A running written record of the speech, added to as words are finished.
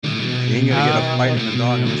You ain't gonna get a fight in the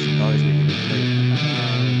dog unless the dog's gonna get played.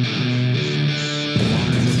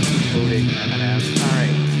 Voting Eminem. All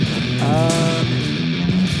right.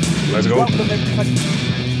 Let's go. Welcome everybody.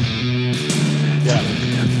 Yeah.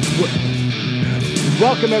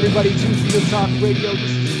 Welcome everybody to Real Talk Radio.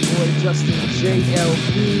 This is your boy Justin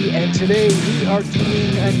JLP, and today we are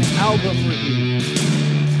doing an album review.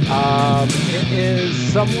 It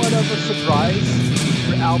is somewhat of a surprise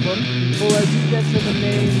album. Before I do get to the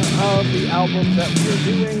name of the album that we are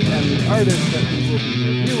doing and the artist that we will be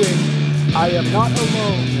reviewing, I am not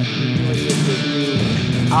alone in doing this review.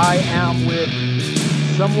 I am with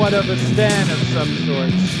somewhat of a stan of some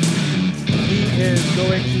sorts. He is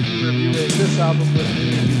going to be reviewing this album with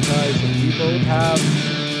me because we both have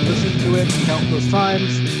listened to it countless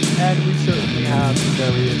times, and we certainly have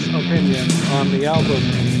various opinions on the album.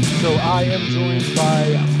 So I am joined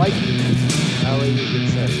by Mikey. How are you, good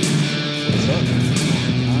sir? What's up, man?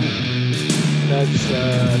 That's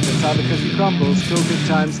how the cookie crumbles. Still good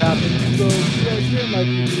times happen. So we are here,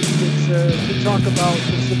 Mikey, to talk about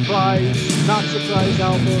the surprise, not surprise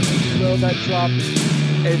album, if you will, that dropped.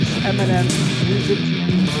 It's Eminem's Music to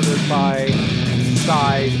Be Murdered By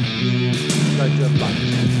Side B, The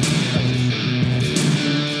Deluxe.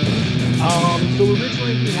 So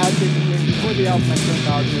originally we had been doing, before the album came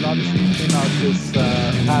out, it obviously came out this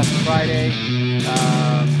past Friday, which I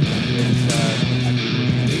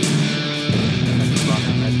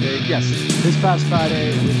believe was the 18th. Yes, this past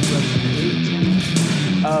Friday, which was the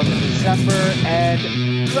 18th of December, and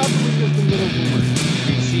throughout the week there's been little rumors.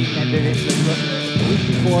 We've seen that the week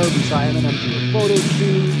before, we saw Eminem do a photo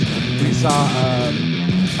shoot, we saw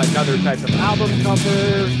another type of album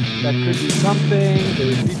cover that could be something. There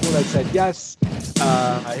was people that said yes.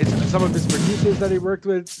 Some of his producers that he worked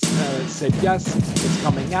with said yes, it's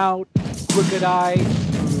coming out. Crooked Eye,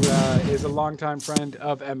 who is a longtime friend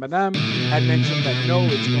of Eminem, had mentioned that no,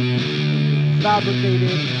 it's going to be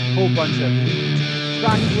fabricated, whole bunch of leaked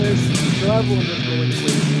track lists, so everyone was going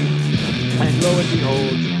crazy. And lo and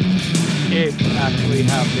behold, it actually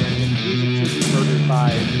happened. Music to Be Murdered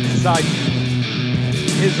By Side B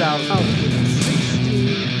is out with 16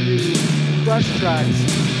 new fresh tracks,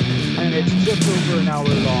 and it's just over an hour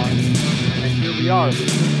long. And here we are with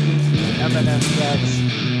 16 new Eminem tracks.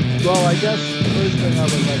 Well, I guess the first thing I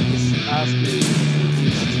would like to ask you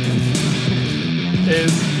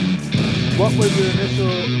is, what was your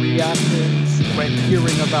initial reactions when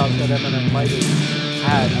hearing about that Eminem might have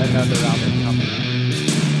had another album coming out?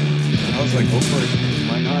 I was like, go for it.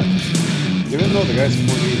 Why not? Even though the guy's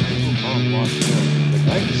 48, people call him washed up. The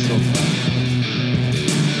guy is so fast.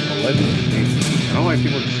 A legend of the game. I don't know why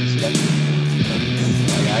people disrespect him.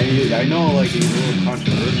 Like, I know like he's a little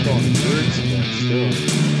controversial in his lyrics, but still,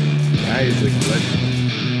 the guy is like a legend.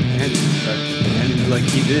 Can't disrespect him. And like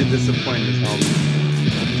he did disappoint this album.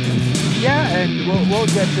 Yeah, and we'll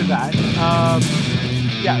get to that.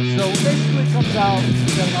 Yeah, so basically it comes out,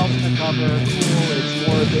 he's got an alternate cover, cool, it's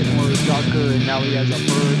a bit more darker, and now he has a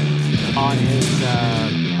bird on his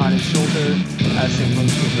shoulder, as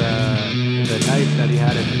opposed to the knife that he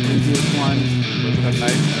had in the previous one. Was it a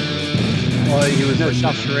knife? Well, he was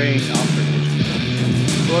portraying Alfred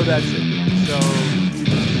Hitchcock. Well, that's it. So he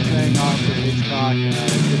was portraying Alfred Hitchcock, a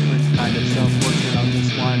different kind of self-portrait on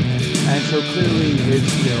this one, and so clearly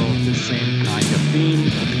it's still the same kind of theme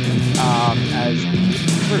as the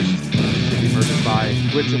first To Be Murdered By,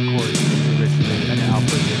 which of course was originally an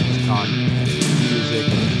Alfred Hitchcock music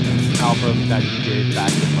album that he did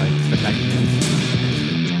back in like the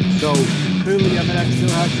 90s. So clearly Eminem still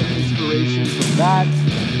had some inspiration from that,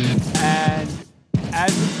 and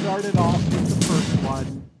as it started off with the first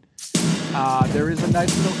one, there is a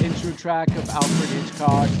nice little intro track of Alfred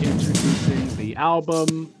Hitchcock introducing the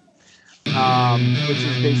album, which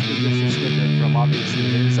is basically just a snippet from obviously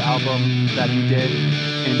his album that he did,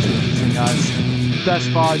 introducing us. Thus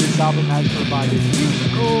far, this album has provided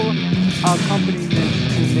musical accompaniment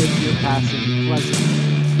to make your passing pleasant.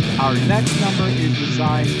 Our next number is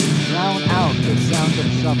designed to drown out the sound of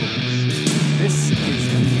shovels. This is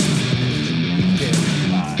music to be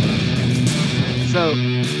buried by. So,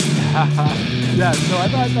 yeah, so I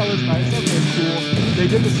thought that was nice. Okay, cool. They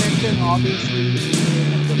did the same thing, obviously,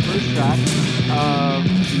 in the first track of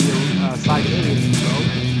the side A, if you will.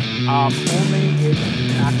 Only it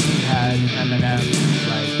actually had Eminem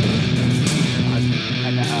like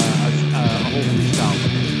a whole freestyle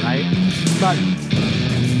with it, right? But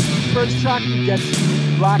first track we get to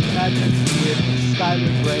Black Magic with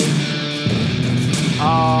Skylar Grey.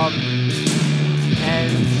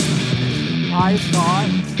 And I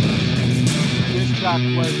thought this track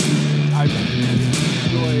was, I really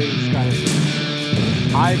enjoy Skylar Grey.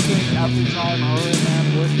 I think every time her and Em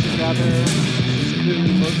work together, she's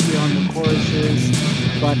clearly mostly on the choruses,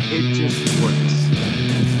 but it just works.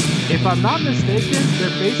 If I'm not mistaken,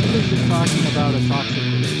 they're basically just talking about a toxic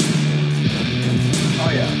relationship.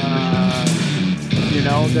 Oh yeah. You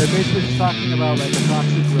know, they're basically just talking about like a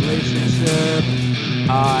toxic relationship,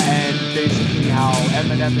 and basically how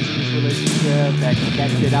Eminem is in this relationship and he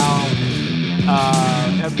can't get out.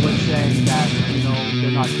 Everyone's saying that, you know,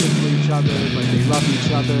 they're not good for each other, but they love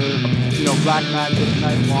each other. You know, Black Magic,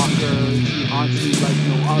 Nightwalker, she haunts me like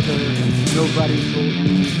no other. Nobody told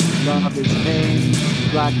me love is pain.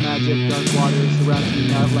 Black Magic, Dark Water surrounds me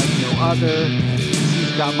not like no other.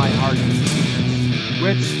 She's got my heart in pieces.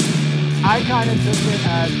 Which I kind of took it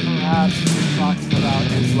as perhaps him talking about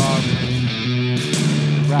his love with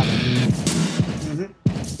the rapper.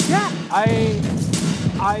 Yeah,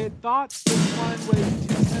 I thought this one was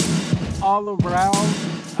decent all around.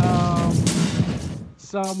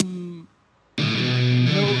 Some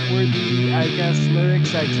noteworthy, I guess,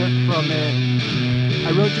 lyrics I took from it.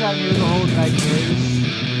 I wrote down here the whole night is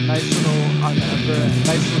nice little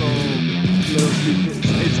speak.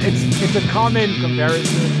 It's a common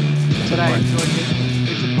comparison, but I enjoyed it.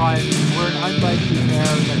 It's a pun. We're an unlikely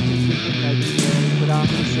pair, like two different Nike pairs, but on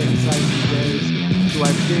the same side of theirs. So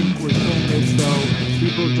I think we're soulmates though.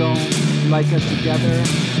 People don't like us together,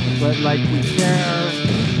 but like we care.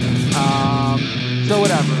 So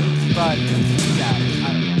whatever. But yeah,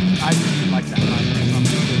 I don't know. I just like that line for some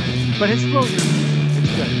reason. But his flow here,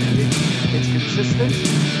 it's good. It's consistent,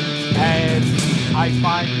 and I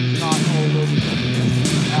find he's not all over the place.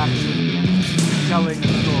 He's actually telling a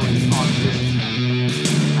story on this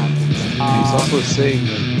track. He's also saying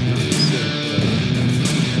that he's not a simp,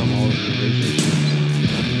 from all of the relationships.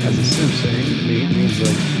 As a simp saying it means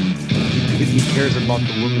like he cares about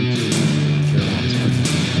the woman too much. He cares about his friends.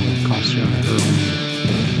 It costs you on her own.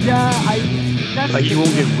 Yeah, that's like he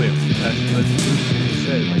won't get whipped. That's what he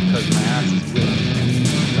said. Like, cause my ass is whipped.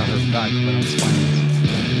 Got her back, but I'm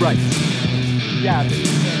spineless. Right. Yeah, but he's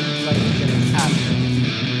saying he likes to get his ass whipped.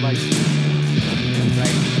 He likes to,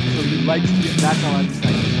 right? So he likes to. That's how I was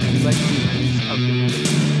like. He likes the abuse of the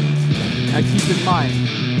relationship. Now keep in mind,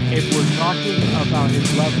 if we're talking about his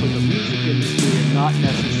love for the music industry and not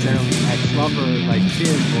necessarily an ex-lover like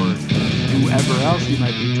him or whoever else he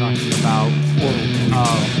might be talking about,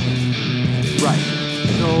 right.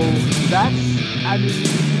 So that's, I mean, it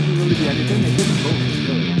could really be anything. It didn't both,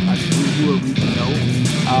 really. I mean, who are we to know?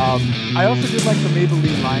 I also did like the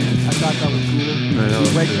Maybelline line. I thought that was cool.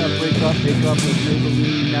 She wakes up, break up, make up with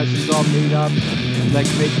Maybelline. Now she's all made up. Like,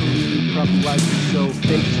 Maybelline, probably why she's so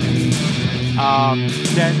fake to me.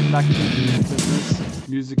 Then that could be the music business.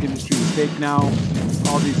 Music industry is fake now.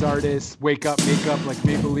 All these artists wake up, makeup like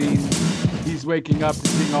Maybelline. He's waking up to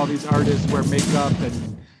seeing all these artists wear makeup and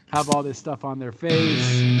have all this stuff on their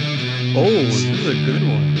face. Oh, this is a good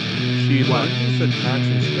one. She lunges attacks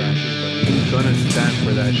and scratches, but ain't gonna stand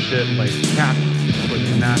for that shit like Cap for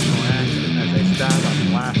the national anthem. As I stab,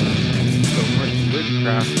 I'm laughing. So much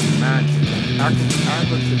witchcraft and magic.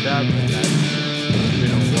 Abracadabra, that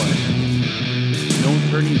you know what. No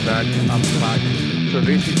turning back, I'm black. So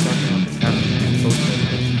basically talking about the Catholic protest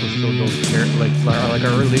that people still don't care. Like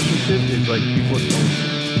our relationship is like people don't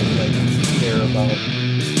like care about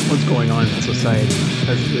what's going on in society.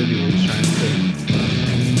 That's literally what he's trying to say.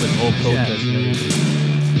 With whole protest and everything.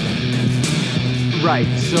 Right,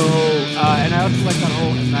 so, and I also like that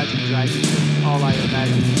whole Imagine Dragons thing. All I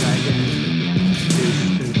Imagine Dragons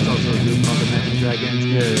is it's also a group called Imagine Dragons.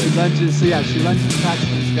 Yeah. She lunges attacks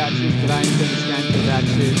and scratches, but I ain't gonna stand for that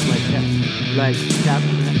shit.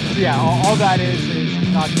 So yeah, all that is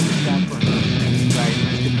not gonna stand for her. Right,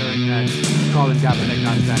 he's comparing that Colin Kaepernick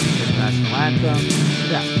not standing for the national anthem.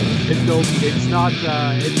 Yeah, it's dope. It's not,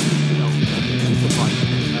 it's just a fun.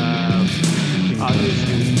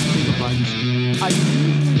 Obviously, king of puns. I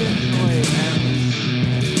usually enjoy M's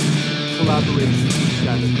collaborations with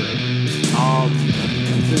Skylar Grey.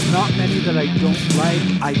 There's not many that I don't like.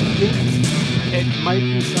 I think it might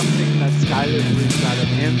be something that Skylar brings out of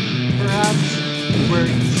him, perhaps, where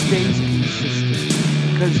he stays consistent.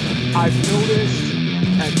 Because I've noticed,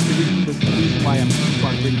 and the reason why I'm keep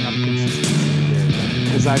on bringing up consistency here,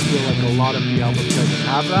 because I feel like a lot of the album doesn't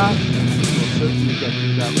have that, and we'll certainly get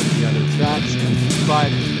through that with the other tracks. But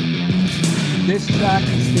this track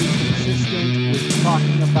stays consistent with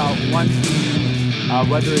talking about one theme,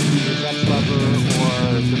 whether it be his ex-lover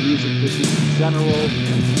or the music business in general.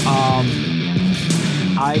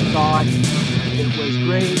 I thought it was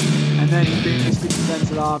great. And then he basically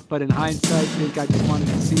sends it off. But in hindsight, I think I just wanted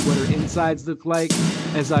to see what her insides look like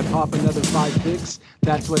as I pop another 5 picks.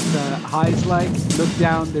 That's what the high's like. Look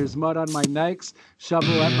down, there's mud on my Nikes,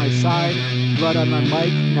 shovel at my side, blood on my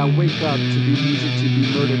mic. Now wake up to be music to be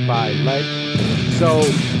murdered by. Like, so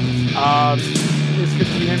this could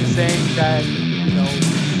be him saying that, you know,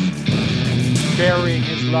 burying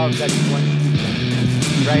his love that he wants to,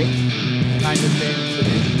 right? Kind of thing, the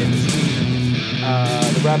music industry,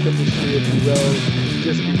 the rap industry, if you will,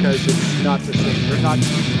 just because it's not the same. They're not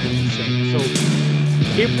treating the same. So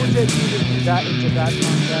if we're taking it into that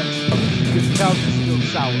context, you can tell he's still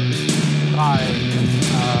sour by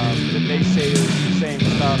the naysayers saying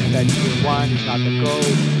stuff that either one, he's not the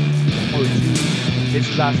GOAT, or two, his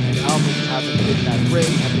last few albums haven't been that great,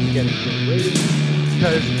 have been getting good ratings,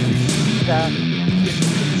 because we see that it's a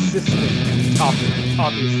consistent topic,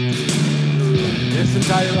 obviously, through this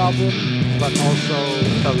entire album, but also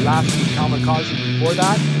the last Kamikaze before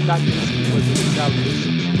that basically was a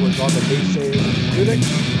retaliation towards all the naysayers and critics,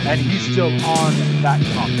 and he's still on that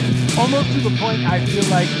topic. Almost to the point I feel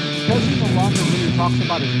like, because he no longer really talks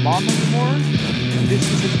about his mom anymore, this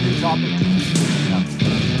is his new topic to keep bringing up.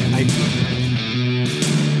 I feel.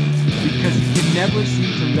 Because he can never seem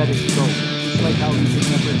to let it go. Just like how he can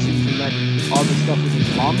never seem to let all the stuff with his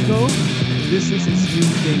mom go, this is his new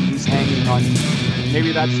thing he's hanging on to.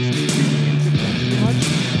 Maybe that's just me reading into things too much.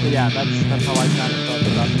 But yeah, that's how I kind of felt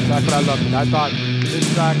about the track. But I loved it. I thought this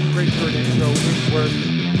track, great for an intro. It worked.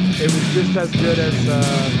 It was just as good as the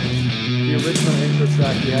original intro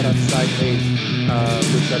track we had on side 8,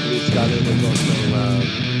 which I believe Skyler was also.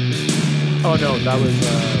 Oh no, that was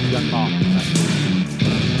Young Mom. Actually,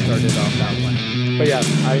 started off that one. But yeah,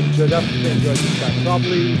 I definitely enjoyed this track.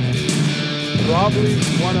 Probably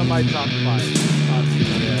one of my top 5 on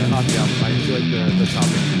the album. I enjoyed the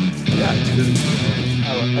topic. Yeah, it's really good.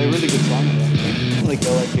 A really good song. I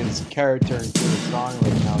like his character into the song,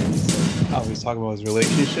 like how he's talking about his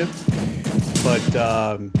relationship. But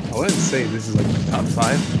I wouldn't say this is like my top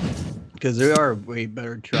 5 because there are way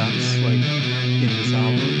better tracks like in this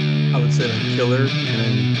album. I would say like Killer, and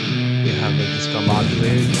then you have like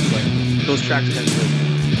Discombobulated. It's like those tracks kind of like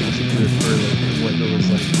basically refer like what it was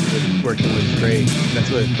like with working with Dre. That's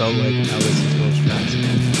what it felt like when I listened to those tracks.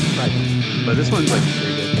 Right. But this one's like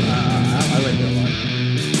pretty good. I like it a lot.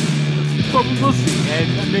 But we'll see,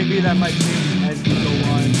 and maybe that might change as we go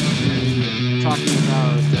on to talking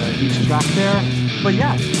about each track there. But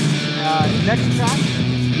yeah, next track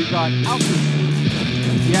we got Alpha.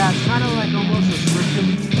 Yeah, it's kind of like almost a circus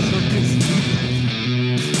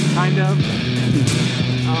beat, kind of.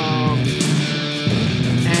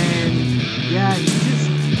 And yeah, he just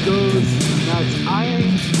goes nuts.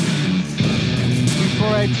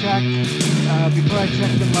 Before I check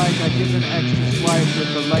the mic, I give an extra swipe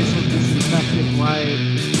with the Lysol disinfectant wipe,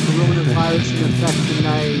 coronavirus in effect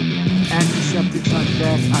tonight, antiseptics on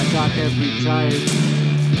deck, I got every type.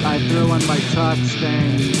 I throw on my tux,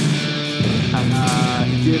 then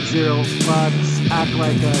give 0 fucks, act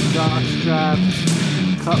like a jockstrap,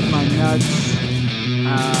 cut my nuts,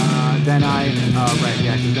 then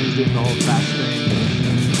because then he's doing the whole fast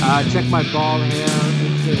thing. Check my ball hair,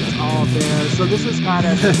 make sure it's all there. So this is kind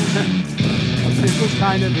of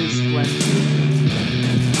his flenching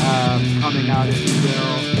coming out, if you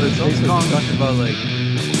will. But it's also talking about like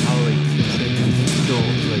how like people say he's still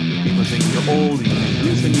like people saying you're old, you can't do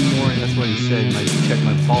this anymore, and that's what he said. Like check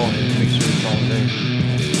my ball hair, make sure it's all there.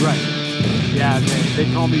 Right. Yeah, they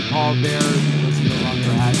call me Paul Bear because he no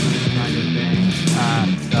longer has this kind of thing.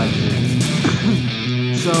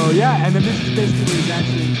 So yeah, and then this is basically what he's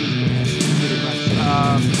answering to pretty much.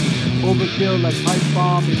 Overkill like pipe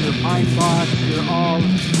bomb in your pine box. You're all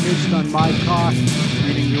hitched on my cock,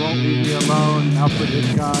 meaning you won't leave me alone. Alfred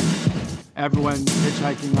Hitchcock. Everyone's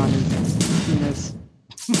hitchhiking on his penis.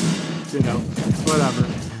 Whatever.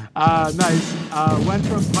 Nice. Went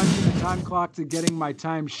from punching the time clock to getting my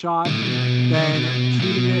time shot, then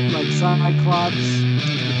treating it like Cyclops.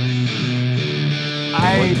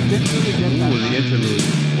 I didn't really get that. Ooh, the interlude.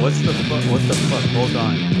 What the fuck? Hold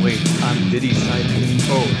on. Wait, I'm Diddy's side bitch.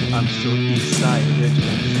 Oh, I'm still East Side bitch.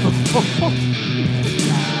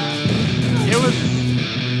 It was,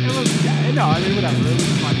 whatever. It was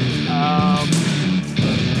funny.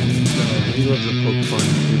 So, he loves a poke fun.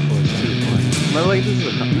 People is too fun. But like, this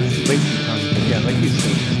is basically telling you, yeah, like you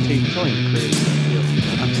said, it's telling you crazy stuff. Yo,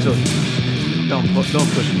 I'm still here. Don't push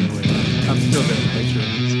me away. I'm still gonna fight your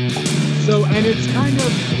ass. So, and it's kind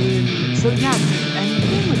of and the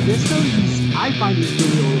thing with this though, I find he's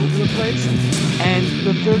really all over the place, and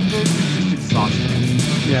the third verse is just exhausting.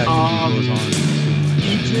 Yeah, because he goes on too much.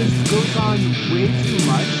 he just goes on way too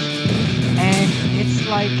much, and it's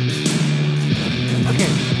like,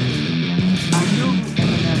 okay, I know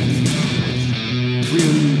Eminem is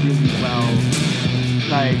really, really well.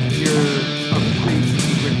 Like, you're a great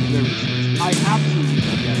lyricist. I absolutely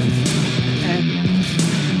get it. And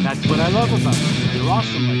that's what I love about you. You're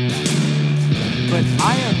awesome like that. But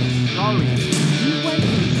I am sorry. You went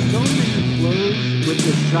through so many blows with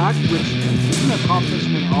this track, which is an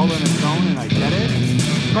accomplishment all on its own, and I get it.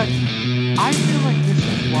 But I feel like this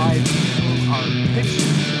is why people are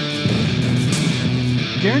bitching.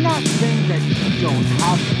 They're not saying that you don't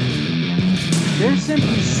have it. They're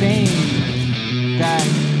simply saying that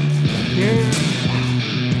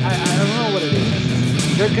I don't know what it is.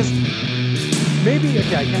 Because maybe,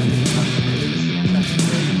 okay, I can't really talk about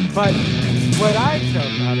it, but what I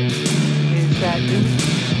felt about it is that it was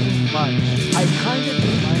too much. I kind of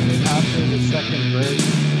didn't mind it after the second verse,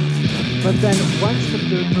 but then once the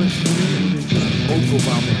third verse came, it was just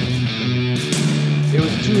overwhelming. It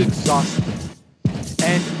was too exhausting.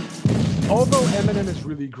 And although Eminem is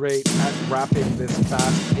really great at rapping this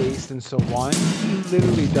fast-paced and so on, he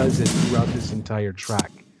literally does it throughout this entire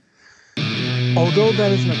track. Although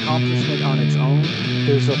that is an accomplishment on its own,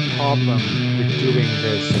 there's a problem with doing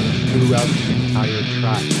this throughout the entire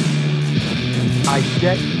track. I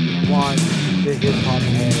get you want the hip-hop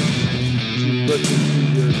heads to look into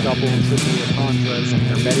your double, triple entendres and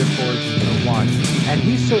your metaphors and so on. And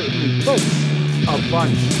he certainly puts a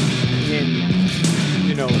bunch in,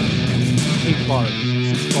 8 bars,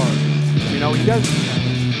 6 bars. He does do that.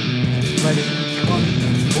 But it becomes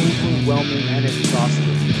overwhelming and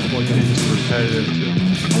exhausting for them. And it's repetitive too.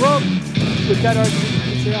 Well, with that argument, you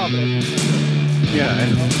could say, but I think yeah, I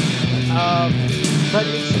know. But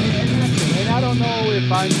and that's it. And I don't know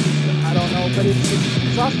if I don't know, but it's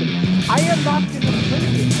exhausting. I am not going to play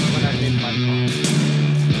this when I'm in my car.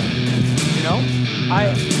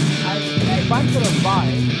 If I'm going to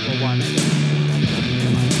vibe, for one,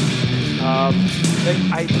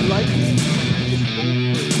 I like it when he just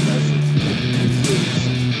overdoes it.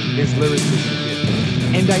 His lyricism here.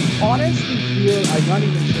 And I honestly feel, I'm not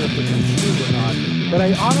even sure if this is true or not, but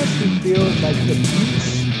I honestly feel like the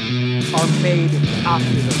beats are made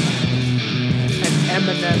after the fact. And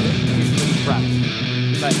Eminem is just rapping.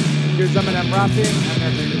 Like, here's Eminem rapping, and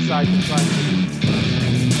then they decide to try to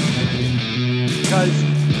because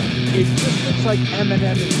it just looks like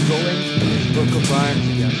Eminem is going through his book of rhymes.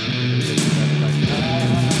 Yes.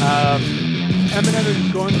 Eminem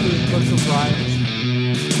is going through his book of rhymes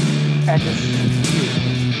and just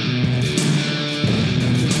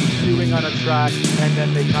spewing on a track, and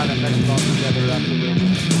then they kind of mesh it all together afterwards.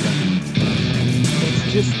 It's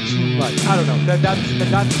just too much. I don't know. That's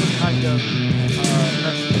what kind of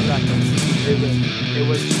messed the track up. It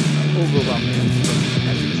was overwhelming for me,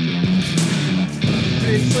 at least.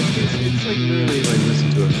 It's like literally like listen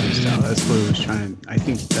to a freestyle. That's what it was trying. I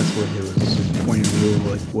think that's what it was his point of view,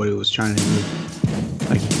 like what it was trying to do.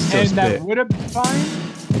 Like he still and spit. That would have been fine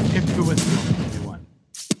if it was the only one.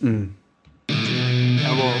 And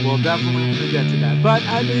we'll definitely get to that. But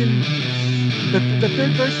I mean, the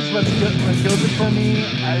third verse is what kills it for me.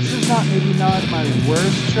 This is maybe not my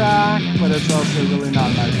worst track, but it's also really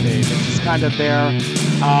not my favorite. It's just kind of there.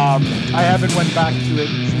 I haven't went back to it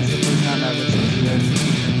since the first time I listened to it.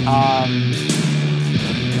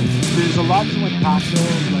 There's a lot to unpack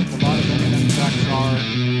though, like a lot of Eminem tracks are,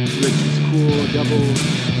 which is cool, double,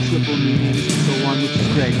 triple meanings and so on, which is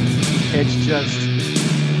great. It's just,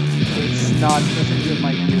 doesn't give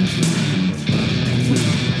my ears listening to this.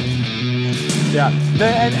 Yeah,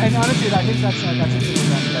 and honestly, I think that's a thing with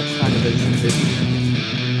them that's kind of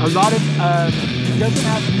issue. A lot of, he doesn't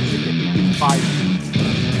have music that you can buy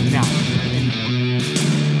now anymore.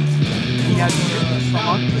 He has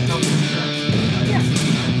songs. Yeah,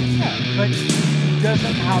 but he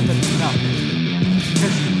doesn't have enough.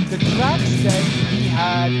 Because the tracks that he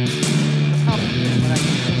had, the problem is when I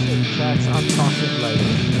compare certain tracks, I'm talking like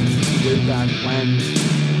way back when.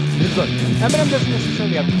 Because look, Eminem doesn't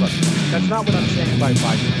necessarily have club tracks. That's not what I'm saying by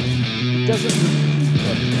vibing. He doesn't really do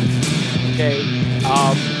club tracks. Okay?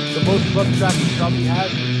 The most club track he probably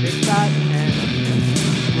has is Shake That and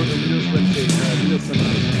for the Real Slim Shady.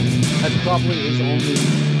 That's probably his only.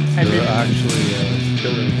 And they're actually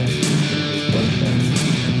killer ones.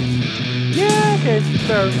 Yeah, okay,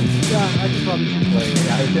 fair. Yeah, I could probably see play.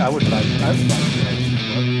 I would buy that.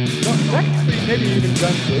 No, technically, maybe even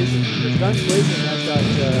Guns Blazing. Because Guns Blazing has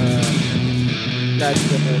that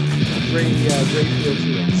gray feel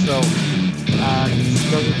to it. So it's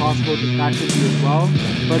very possible that that could be as well.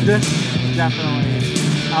 But this definitely,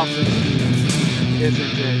 Alfred's theme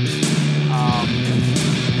isn't it.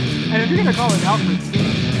 And if you're gonna call it Alfred's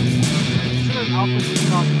theme, consider Alfred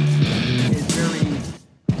Hitchcock is very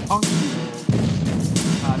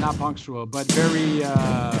punctual, not punctual, but very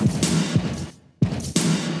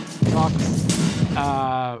talks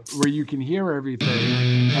where you can hear everything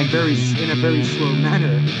and in a very slow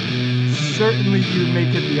manner. Certainly, you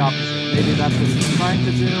make it the opposite. Maybe that's what he's trying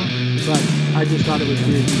to do, but I just thought it was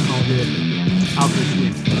weird you called it Alfred's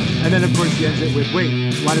theme. And then, of course, he ends it with, "Wait,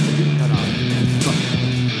 why did the beat cut off?" But,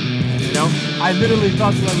 you know, I literally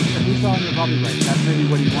thought that if we saw him, you're probably right. That's maybe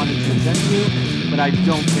what he wanted to present to, but I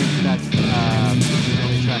don't think that this is the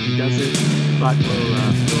only track he does it. But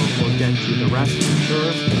we'll get to the rest for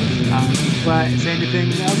sure. But say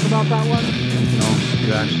anything else about that one? No,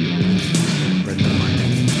 you actually read my mind.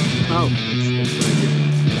 Oh, that's what I do.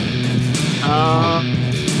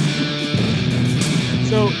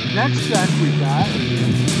 So next track we got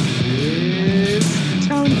is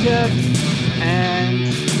Tone Deaf, and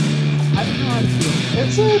I don't know how to feel.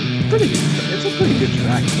 It's a pretty good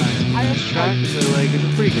track. It's track, but like it's a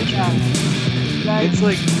pretty good track. Yeah. It's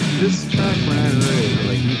like this track when I heard it,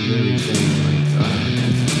 like he's literally saying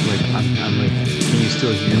like I'm like, can you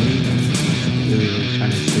still hear me? Really like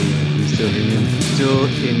trying to say like, can you still hear me? I'm still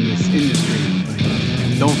in this industry. Like,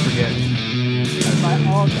 don't forget me. By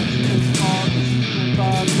all the equal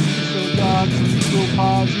dogs, equal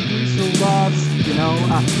paws, equal loves. You know,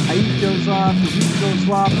 I eat those off, the week goes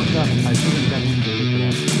swap. I shouldn't definitely look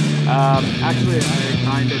it up. Actually, I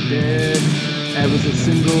kind of did. It was a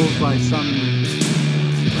single by some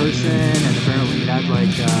person, and apparently it had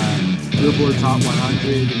like Billboard Top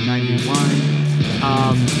 100 in '91.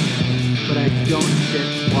 But I don't get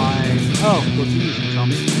why. Oh, well, you can tell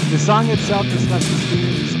me. The song itself discusses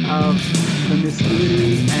themes of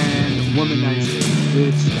promiscuity and womanizing,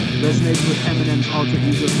 which resonates with Eminem's alter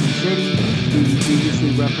ego Slim Shady, who he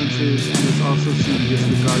previously references and is also seen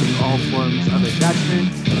disregarding all forms of attachment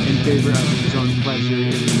in favor of his own pleasure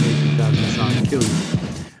in the May 2000 song Kill You.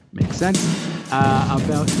 Makes sense.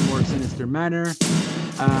 About in a more sinister manner.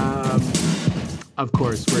 Of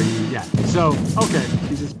course, where so, okay,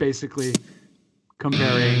 he's just basically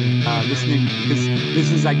comparing, listening, because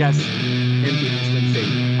this is, I guess, him being Slim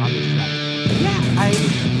Shady on this track. Yeah, I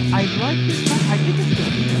like this track. I think it's the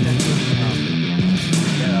beat that's really,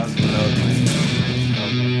 yeah, that was my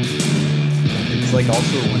it's like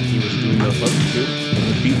also when he was doing the hook too,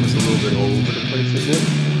 the beat was a little bit all over the place a bit,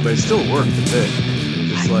 but it still worked a bit. It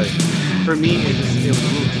was just like, for me, it was a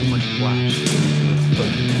little too much flash.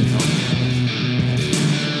 But, you know.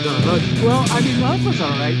 The hook. Well, I mean, the hook was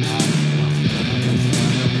alright.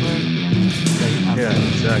 Yeah,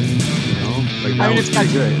 exactly. You know, like that was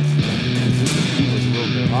pretty good. Just the beat was a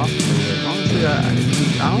little bit off. So like, honestly,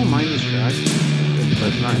 I don't mind this track, but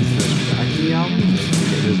it's not the best track in the album.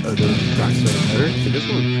 There's other tracks that are better, but this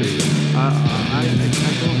one's pretty good. I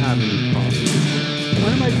don't have any problems with this one.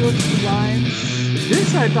 One of my go-to lines. This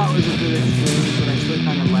I thought was a bit extreme, but I still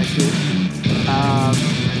kind of liked it.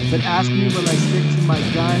 But ask me, will I stick to my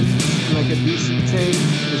guns like a decent take?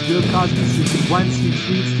 As Bill Cosby said once, he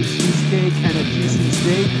treats the cheesecake and a decent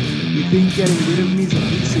steak. You think getting rid of me is a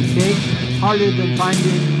piece of cake? Harder than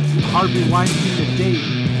finding Harvey Weinstein a date.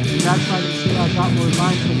 And that's why they say I got more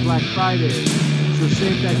lines than Black Friday. So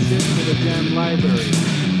save that shit for the damn library.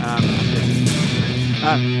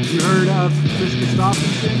 You heard of Chris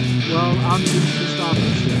Christopherson? Well, I'm Chris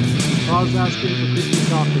Christopherson. Paul's asking for Chris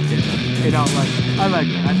Christopherson. You know, like, I like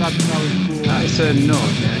that. I thought that was cool. I said no,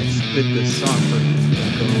 then I spit this song for him.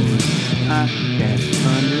 It goes, I can't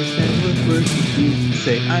understand what words you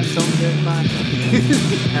say. I don't get by.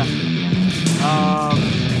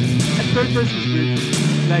 That third verse was weird.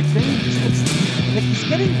 Like, then he just gets, like, he's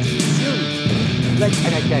getting too silly. Like,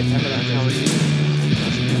 and I get, that's how he is.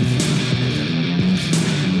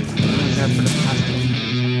 For the past 20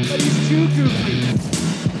 years. But he's too goofy.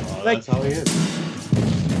 Well, like, that's how he is.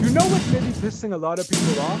 You know what's maybe pissing a lot of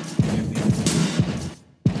people off?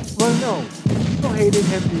 Well, no. People hated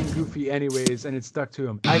him being goofy anyways, and it stuck to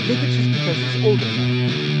him. I think it's just because he's older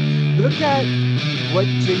now. Look at what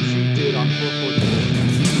Jay-Z did on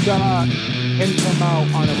 444. You saw him come out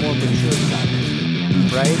on a more mature side,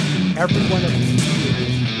 right? Everyone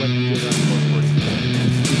appreciated what he did on 444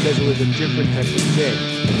 because it was a different type of Jay.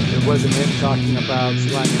 It wasn't him talking about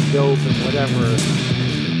slanging dope and whatever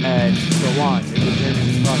and so on. It was him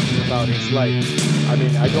just talking about his life. I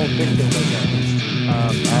mean, I don't think there was at least. I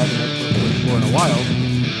haven't heard 444 in a while,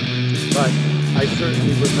 but I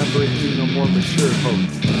certainly remember it being a more mature hook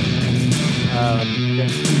than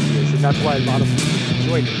previous, and that's why a lot of people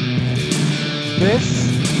enjoyed it. This,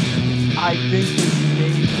 I think, is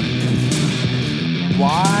maybe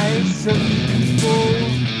why certain people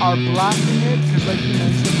are blocking it, because like you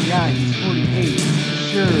mentioned, yeah, he's 48.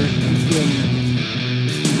 Sure, he can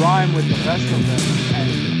rhyme with the best of them and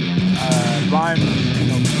rhyme,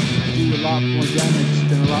 do a lot more damage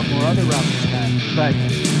than a lot more other rappers can, but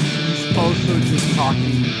he's also just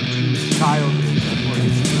talking too childish for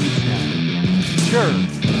his age now. Sure,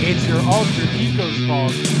 it's your alter ego's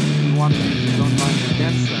fault if you want to use his own lines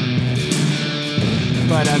against them.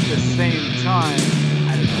 But at the same time,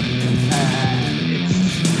 I don't know.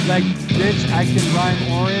 It's like, bitch, I can rhyme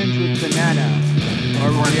orange with banana. Or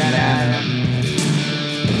Rihanna.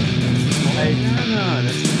 Like, Rihanna,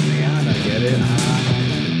 that's Rihanna, get it?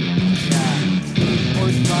 Yeah. Eating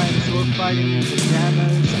pork rinds, sword fighting in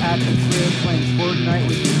pajamas, at the crib playing Fortnite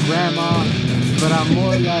with your grandma. But I'm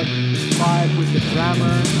more like 5 with the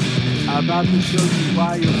grammar. About to show you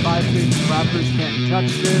why your 5-bit rappers can't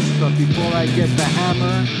touch this, but before I get the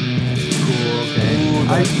hammer. Cool, okay. Ooh,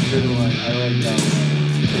 that's a good one. I like that one.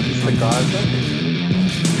 Is this the God thing?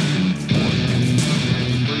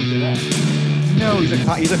 Referring to that. No, he's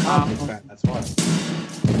a comic fan, that's why.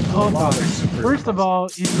 Hold on. First of all,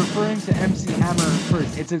 he's referring to MC Hammer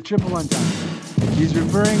first. It's a triple entendre. He's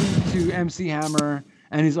referring to MC Hammer.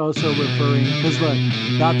 And he's also referring, because look,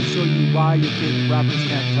 about to show you why your big rappers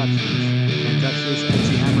can't touch this. Can't touch this,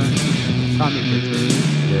 MC Hammer. Comic picture.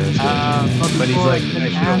 Yes, but he's like,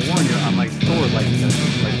 I should have warned you, I'm like Thor, like in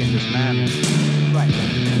this manner. Right.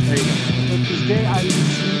 There you go. But this day I lose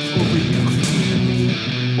sleep over you critiquing me,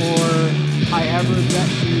 or I ever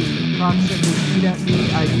let you constantly feed at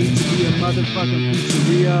me. I need to be a motherfucking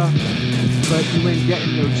pizzeria, but you ain't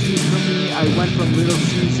getting no cheese from me. I went from Little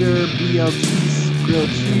Caesar, BLTs, grilled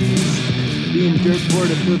cheese, being dirt poor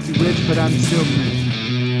to filthy rich, but I'm still me.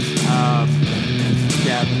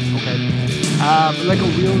 Yeah, okay. Like a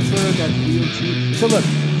realtor that's realty. So look,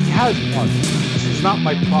 he has one. This is not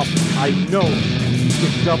my problem. I know he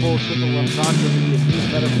can double, triple entendre me and use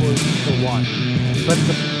metaphors for one. But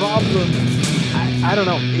the problem, I don't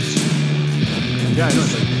know. It's yeah, I know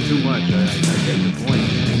it's like too much. I get your point.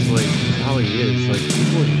 It's like how he is. Like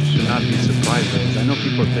people should not be surprised by this. I know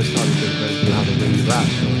people are pissed off because you have the way you rap.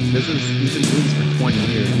 So he's been doing this for 20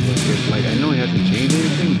 years. Like I know he hasn't changed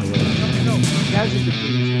anything, but like no, he hasn't been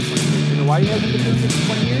doing this for 20 years. You know why he hasn't been doing this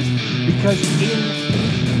for 20 years? Because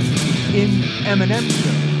in Eminem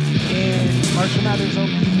show, in Marshall Mathers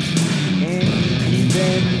OP, in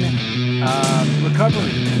even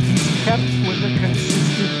Recovery, he's kept with a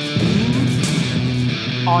consistent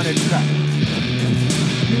theme on a track.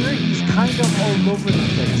 Here, he's kind of all over the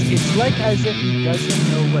place. It's like as if he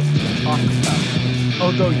doesn't know what to talk about.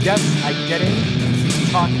 Although, yes, I get it.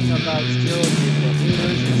 He's talking about still the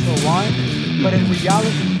haters and so on. But in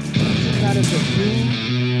reality, he's using that as a theme.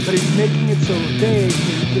 But he's making it so vague that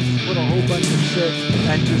he can just put a whole bunch of shit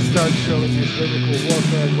and just start showing his lyrical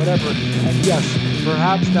warfare and whatever. And yes,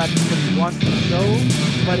 perhaps that's what he wants to show.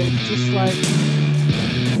 But it's just like,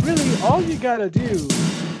 really, all you gotta do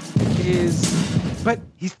is, but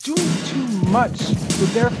he's doing too much, so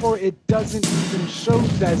therefore it doesn't even show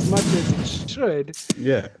as much as it should.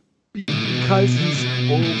 yeah. Because he's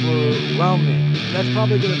overwhelming. That's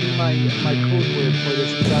probably going to be my code word for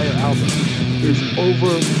this entire album. Is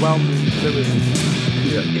overwhelming lyricism.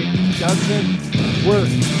 Yeah. It doesn't work.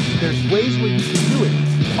 There's ways where you can do it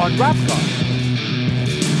on Rap God.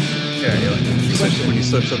 Yeah, especially when you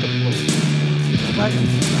switch up the flow. But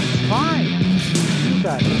that's fine. You do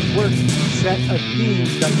that. It works. Set a theme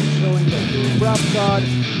that you're showing that you're a rap god,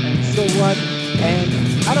 and so what? And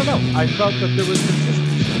I don't know. I felt that there was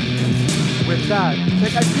consistency with that.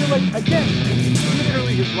 Like, I feel like, again, it's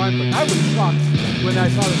literally his rhyme book. I was shocked when I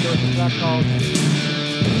saw that there was a track called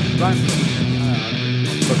Rhyme Book.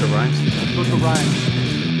 Book of Rhymes? Book of Rhymes.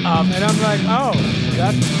 And I'm like, oh,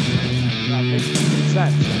 that makes complete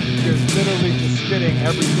sense. You're literally just spitting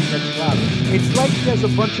everything that you have. It's like he has a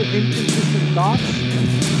bunch of inconsistent thoughts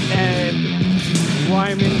and he's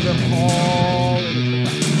rhyming them all in a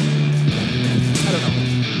track. I don't know.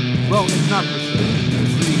 Well, it's not for sure. You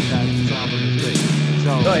agree that this album is great.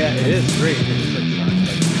 So, Oh yeah, it is great. It's just like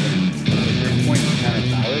your point is kind of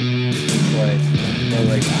valid. It's like, but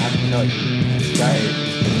like I have to tell you, this guy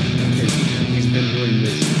he's been doing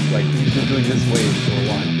this, like he's been doing this way for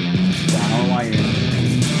a while. So I don't know why you're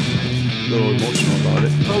A little emotional about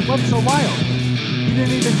it. but what's so wild? He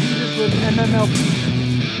didn't even do this with MMLP.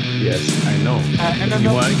 Yes, I know.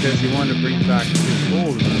 MMLP. Because he wanted to bring back his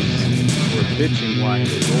old roots. We're bitching why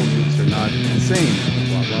his old roots are not the same.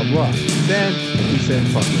 Blah blah blah. Then he said,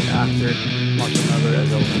 "Fuck it." After Marshall Mother as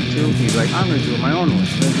LP2, he's like, "I'm gonna do it my own way.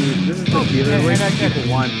 I'm gonna do this is the other way people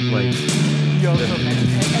want like." he also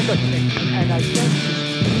mentioned, and look, and I guess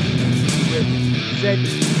with Zed,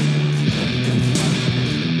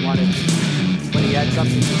 wanted when he had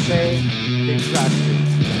something to say, they trashed it,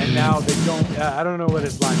 and now they don't. I don't know what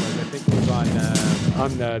his line was. I think it was on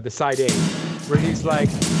the side A, where he's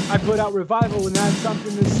like, "I put out Revival and had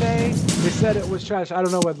something to say. They said it was trash." I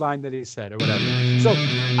don't know what line that he said or whatever. So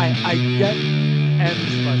I get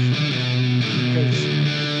M's frustration because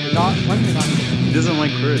you're not. He doesn't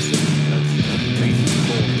like criticism. That's the main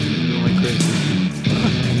goal. He doesn't like criticism.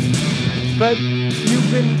 But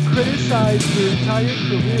you've been criticized your entire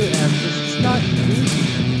career, and this is not new.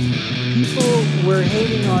 People were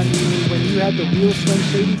hating on you when you had the real Slim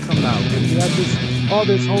Shady come out, when you had all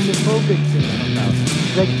this homophobic thing come out.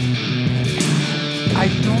 Like,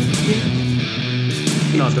 I don't think.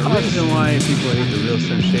 No, the reason why people hate the real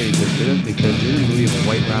Slim Shady is because they didn't believe a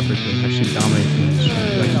white rapper could actually dominate the industry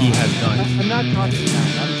like he has done. I'm not talking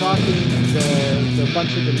that. I'm talking the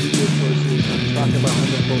bunch of the media sources when you talk about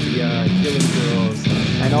homophobia, killing girls,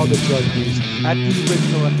 and all the drug use at the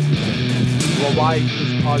original at the beginning. Well, why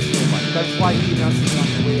is caused so much? That's why he announces on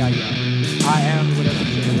the way I am. I am whatever,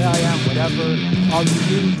 the way I am, whatever. All the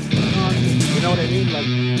news, you know what I mean? Like,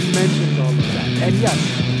 he mentions all of that. And yes,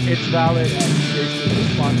 it's valid and he basically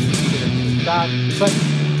responds to critics with that. But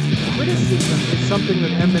criticism is something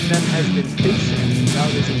that Eminem has been facing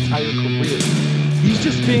throughout his entire career. He's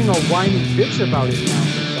just being a whiny bitch about it now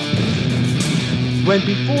for some reason. When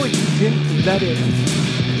before he didn't let it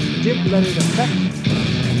affect him.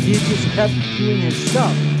 He just kept doing his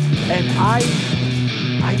stuff. And I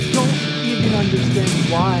don't even understand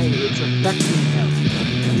why it's affecting him.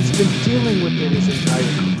 He's been dealing with it his entire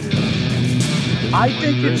career. I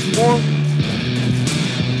think it's more,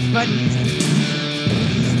 but he's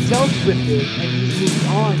dealt with it and he's moved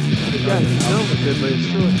on. Yeah, he's dealt with it, but it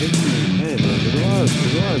still hits in his head. Like, there's a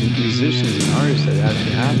lot of musicians and artists that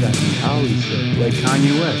actually have that mentality still. Like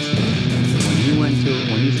Kanye West. When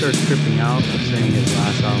he started tripping out, saying his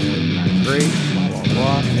last album wasn't that great, blah blah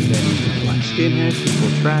blah, and then he was like skinhead, people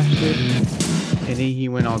trashed it, and then he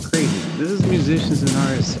went all crazy. This is musicians and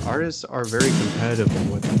artists. Artists are very competitive in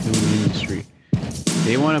what they do in the industry.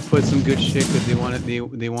 They want to put some good shit because they want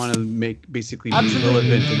to make basically be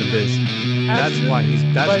relevant to the biz. That's why he's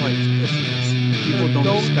pissing this. People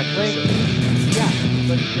don't respect themselves. Yeah,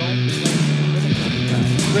 but don't blame the critics.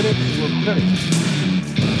 Critics were critics.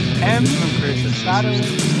 And some critics battling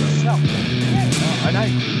himself. Yeah, and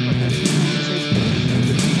I agree, but there's people who say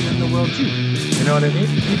the people in the world too. You know what I mean?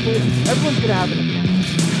 Everyone's gonna have an opinion.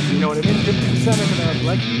 You know what I mean? 50% are gonna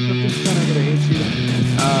like you, 50% are gonna hate you,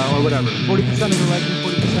 or whatever. 40% are gonna like you,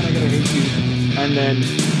 40% are gonna hate you, and then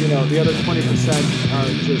the other 20%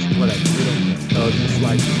 are just whatever. They don't care. So it's just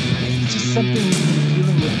like it's just something he's been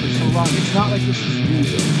dealing with for so long. It's not like this is new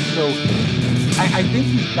though. So I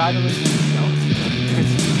think he's battling himself because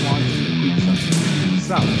he wants to prove something to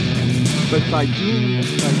himself. But by doing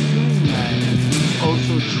that, he's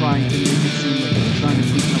also trying to make it seem like he's trying to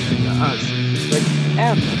prove something to us. Like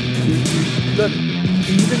look,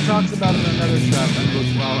 he even talks about it in another track.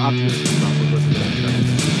 After this is not, we'll go to the other track.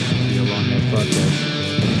 This is going to be a long ass podcast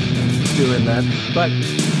doing that. But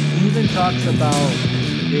he even talks about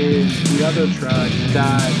in the other track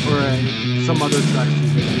that, or some other tracks too,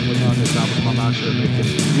 maybe it was on this album, I'm not sure, maybe I'm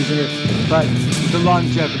confusing it, but the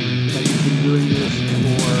longevity, that he's been doing this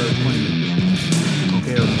for 20 years,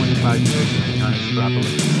 okay, or 25 years, if you kind of extrapolate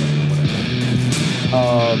this stuff or whatever.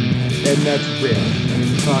 And that's real. And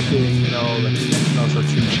he was talking, like he mentioned also 2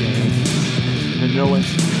 Chainz, and no one's,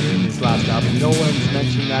 in his last album, no one's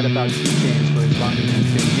mentioned that about 2 Chainz for as long as he's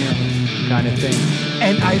been here, kind of thing.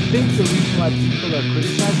 And I think the reason why people are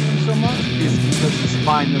criticizing him so much is because he's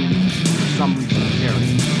finally, for some reason,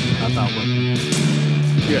 caring about what people do.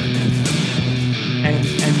 Yeah.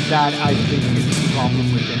 And that, I think, is the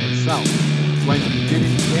problem within itself. When you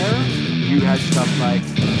didn't care, you had stuff like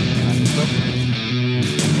Eminem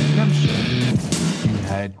shit. You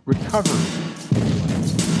had Recovery.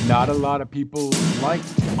 Not a lot of people liked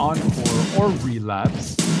Encore or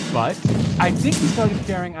Relapse, but I think he started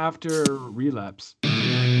caring after Relapse.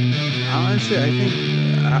 Honestly, I think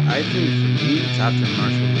for me, it's after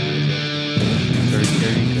Marshall Mathers. He started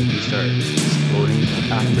caring because he started exploding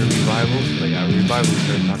after Revival. Like at Revival, he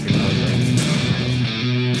started talking about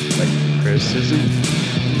like criticism.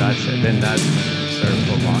 That's when he started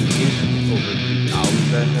prolonging it over the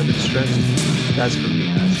albums that have been stretched. That's for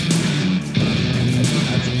me. I think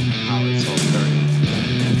that's how it's all started.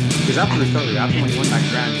 Because after Recovery, after when he won that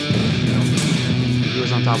Grammy, he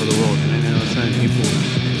was on top of the world, and then all of a sudden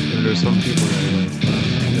there's some people that are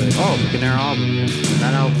like like, oh, make an album. And when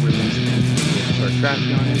that album released, people start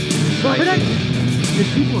trashing on it. But did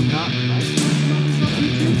people not like Marshmallow's on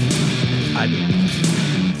YouTube? I didn't.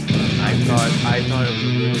 I thought it was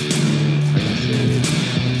a little too, how do you say it?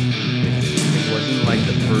 It wasn't like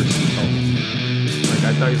the first album. Like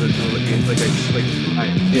I thought he was gonna do but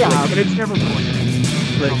it's never going to be.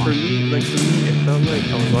 Like for me, it felt like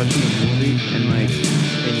I was watching a movie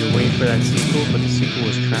and you're waiting for that sequel, but the sequel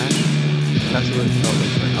was trash. That's what it felt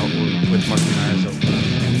like for an album with Marky Myers.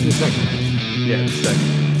 The second. Yeah, the second.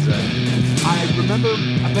 Exactly. I remember,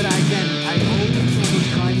 but again, I also was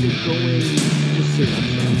kind of going to certain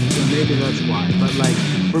stuff, so maybe that's why. But like,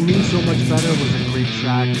 for me, So Much Better was a great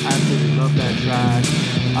track. I absolutely love that track.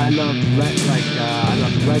 I loved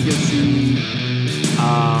Legacy.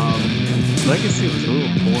 Legacy was a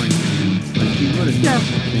little boring to me. Like he would have done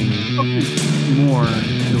something more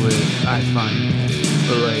to it, I find.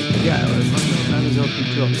 But like, yeah, like Marshall Mathers LP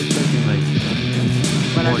too. I'm expecting like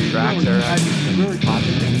more tracks are really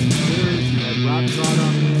popular. You had Rock God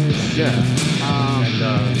on this. Yeah. And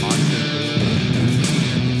Monster too.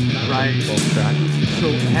 Right. Both tracks. So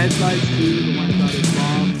Headlights too, the one about his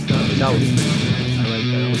mom. That was pretty good. I like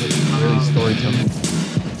that. It was like really storytelling.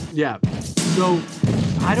 Yeah. So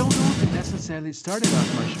I don't know if it necessarily started off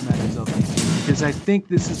Marshall Mathers LP because I think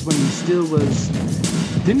this is when he still was.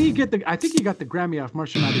 Didn't he get the? I think he got the Grammy off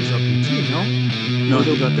Marshall Mathers LP too. No. No,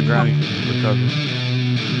 he got the Grammy for Recovery.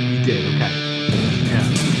 He did. Okay. Yeah.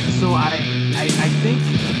 So I think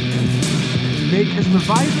because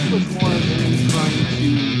Revival was more of him trying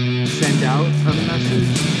to send out a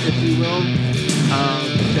message, if you will,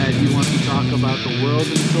 that he wants to talk about the world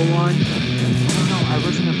and so on. I don't know. I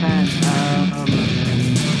wasn't a fan.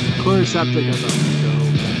 Chloroseptic, I thought was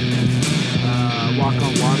dope. Walk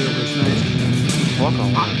on Water was nice. Walk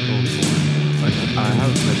on Water was so boring. Like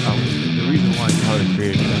the reason why Tyler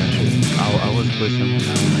created trash is I was with him on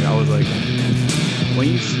that one. Like I was like, when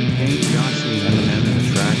you see Beyonce and Eminem in the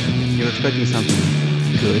track, you're expecting something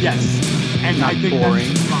good. Yes, and not I think boring.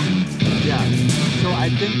 That's the problem. Yeah, so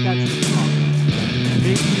I think that's the problem.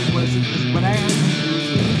 Maybe it wasn't because when I heard him do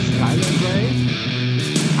it with Skylar Grey,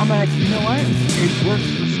 I'm like, you know what? It works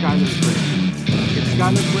for Skylar Grey. If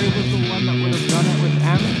Skylar Grey was the one that would have done it with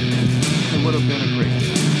M, it would have been a great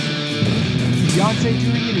track. Beyonce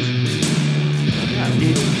doing it is weird. Yeah,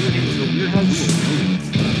 it's a weird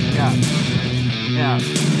yeah. Yeah,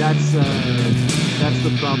 that's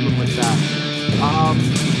the problem with that.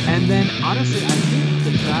 And then honestly, I think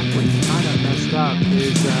the track where he kind of messed up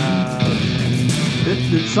is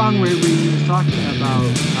the song where he was talking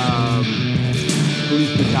about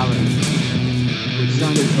police brutality, which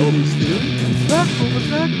sounded really stupid. That cool,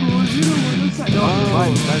 you know what that's like. No,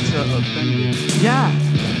 that's offended. Yeah.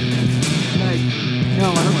 Like, no,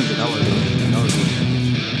 I don't think that was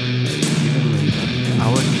I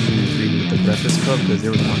wasn't even agreeing with the Breakfast Club because they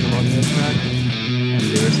were talking about that track and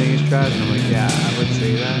they were saying it's trash and I'm like, yeah, I would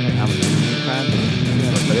say that and I'm an Eminem fan.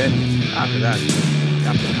 Yeah. But then after that,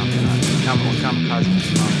 when Kamikaze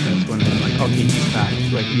came out, that's when I'm like, okay, he's back.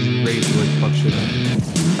 Like he's ready to like fuck shit up.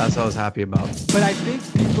 That's what I was happy about. But I think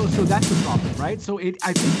people, so that's the problem, right? So I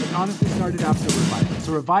think it honestly started after Revival.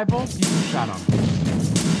 So Revival, people shot on him.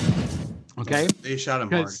 Okay? They shot him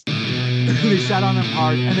hard. They shot on him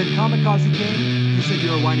hard. And then Kamikaze came, he said,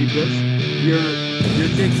 you're a whiny bitch. You're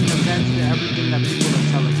taking offense to everything that people are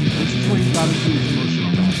telling you. This is what you got to do is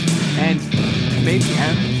emotional back. And maybe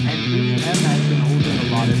M, and really M has been holding a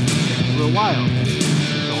lot of these things for a while.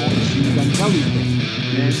 The whole Machine Gun Kelly thing.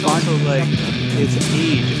 And it's also like, his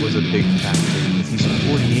age was a big factor. Because he's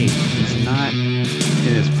 48. He's not in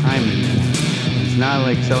his prime anymore. He's not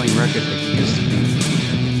like selling records like he used to be.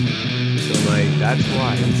 So like, that's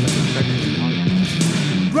why it's like affecting him hard.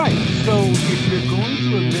 Right. So if you're going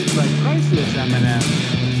to a midlife crisis, Eminem,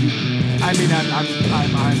 I'm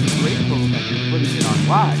grateful that you're putting it on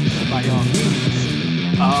wax by all means.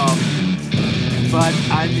 But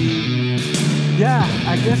I mean, yeah,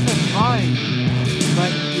 I guess that's fine.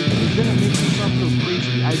 But you're gonna make yourself go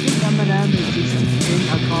crazy. I think Eminem is just in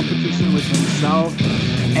a competition with himself,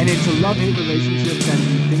 and it's a love-hate relationship that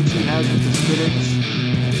he thinks he has with his critics.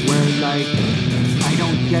 Where like, I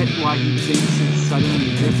don't get why he thinks it's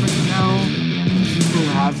suddenly different now. People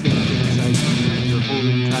have been criticizing your whole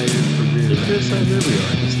entire career. They criticize every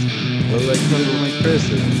artist. Well, like people like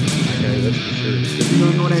criticism. Okay, that's for sure.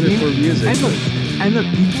 You know what I mean? For music. And look,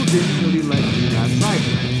 people didn't really like Relapse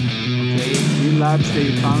either. Okay, Relapse, they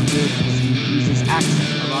found it because he uses accent.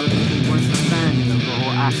 A lot of people weren't a fan of the whole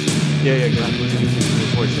accent. Yeah, because he wasn't using his real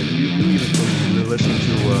voice. Like you even told me when we were listening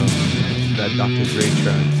to that Dr. Dre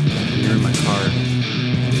track when you were in my car.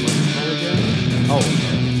 What's it called again? Oh,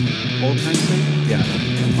 old time's sake, yeah.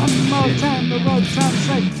 One more time, the old time's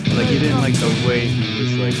sake. Like you didn't like the way he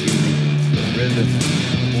was like using the rhythm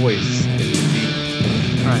and voice in the beat.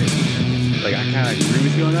 Right. Like I kind of agree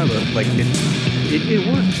with you on that, but like it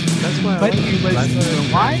worked. That's why. But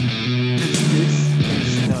that's why? Because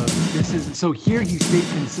this is so here he stayed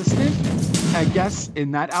consistent, I guess,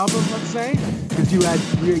 in that album, let's say, because you had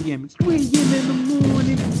 3 a.m. It's 3 a.m. in the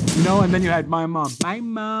morning, you know, and then you had my mom,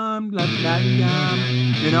 like that,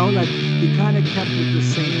 you know, like he kind of kept with the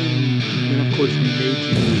same. And of course, we made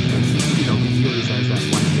you know, he always has that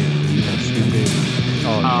one hit where you have stupid.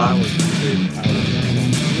 Oh, that was my favorite album.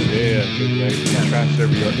 Yeah, good way. Yeah. Trashed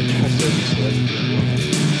every celebrity.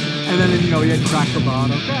 And then, you know, he had Crack the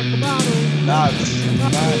Bottle. Nah,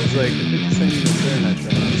 it's like 50 Cent even said in that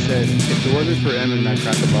track. He said, if it wasn't for Eminem that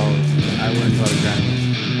Crack the Bottle, I wouldn't got a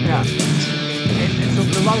Grammy. Yeah. And so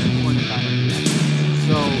a lot of people weren't a fan of the accents.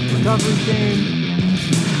 So Recovery came,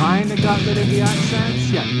 he kind of got rid of the accents.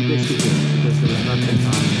 Yeah, he basically did, because there was nothing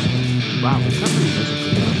on. Wow, Recovery was a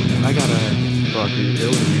good album. I gotta. Fuck, dude, it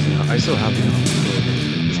was amazing. I still have the album, so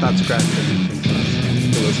it's not scratched or anything.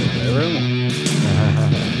 So listen to whatever I want.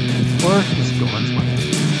 Or just go on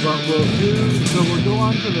Spotify. But we'll go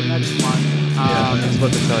on to the next one. Yeah, I was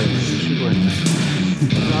about to tell you, you should go in there.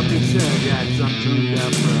 Probably should, yeah, because I'm tuned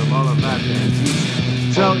up for all of that there.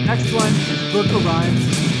 So next one is Book of Rhymes.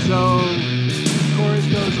 So chorus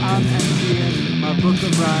goes, I'm emptying my book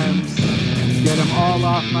of rhymes. Get them all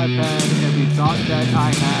off my pad. Every thought that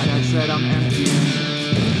I had, I said I'm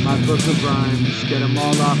emptying my book of rhymes. Get them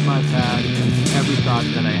all off my pad. Every thought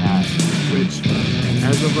that I had. Which,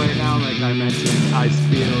 as of right now, like I mentioned, I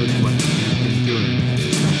feel is what he's been doing,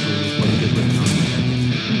 especially with what he did with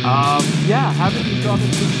Kanye. Yeah, haven't used all the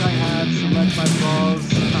tricks I have. Select my balls,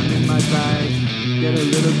 I'm in my bag. Get a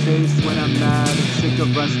little taste when I'm mad. Sick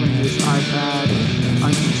of wrestling this iPad.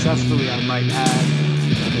 Unsuccessfully, I might add.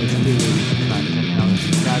 It's clearly not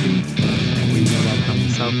technology savvy. We know that from the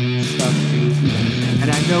self stuff too. And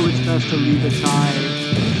I know it's best to leave a tie,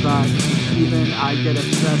 but even I get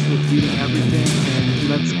obsessed with reading everything, and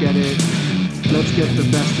let's get the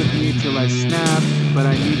best of me till I snap. But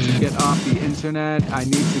I need to get off the internet. I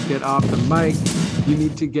need to get off the mic. You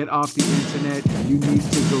need to get off the internet. You need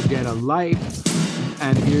to go get a life.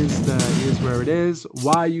 And here's where it is.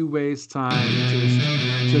 Why you waste time just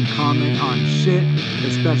to comment on shit,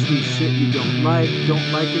 especially shit you don't like.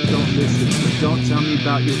 Don't like it, don't listen. But don't tell me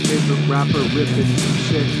about your favorite rapper ripping some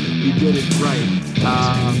shit. You did it right.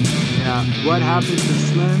 Yeah. What happened to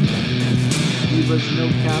Slim? He was no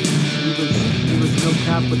cap. He was no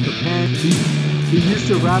cap with the pen. He used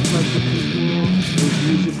to rap like the people his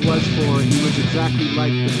music was for. He was exactly like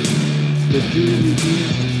them. The dude who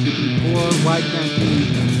used to be poor, why can't he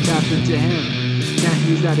tap into him? Can't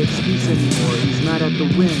use that excuse anymore. He's mad at the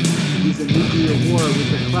wind. He's a nuclear war with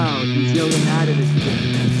the cloud. He's yelling at it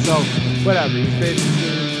again. So, whatever. He's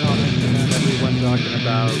basically commenting on everyone talking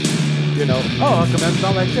about, you know, oh, how come M's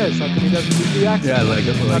not like this? How come he doesn't use the accent? Yeah, like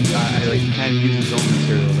he can't use his own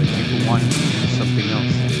material. Like people want him to use something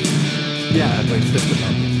else. Yeah, that's what he's pissed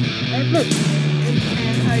about. And look,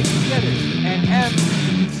 and I get it. And M,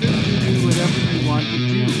 you can certainly do whatever you want to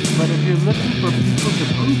do. But if you're looking for people's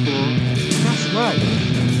approval, guess what?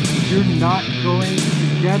 You're not going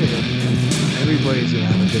to get it. Everybody's gonna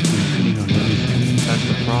have a different opinion on everything. That's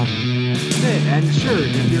the problem. That's it. And sure,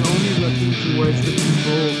 if you're only looking towards the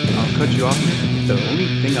people, I'll cut you off here. The only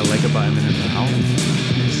thing I like about Eminem now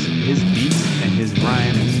is his beats and his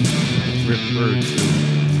rhymes refer to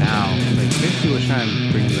now. Like 50 was trying to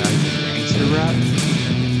bring back the gangster rap,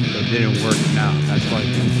 but it didn't work now. That's why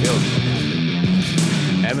he failed so much.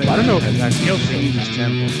 Eminem has actually changed his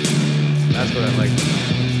tempo. That's what I like about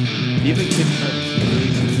him. Even Kid Cudi, he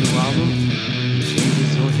released his new album. He changed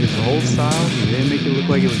his whole style. He didn't make it look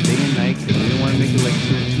like it was day and night because they didn't want to make it like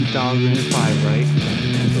 2005, right?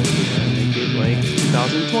 So they're gonna make it like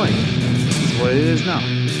 2020. That's what it is now.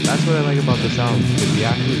 That's what I like about this album, because we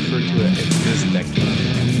actually refer to it as this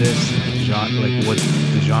decade, this genre, like what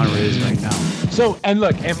the genre is right now. So, and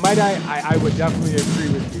look, and might I would definitely agree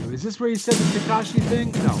with you. Is this where you said the Tekashi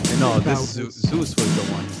thing? No, this Zeus was the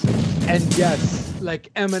one. And yes,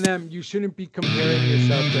 like Eminem, you shouldn't be comparing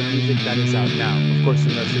yourself to music that is out now. Of course,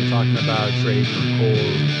 unless you're talking about Drake or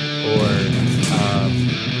Cole or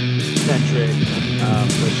Kendrick,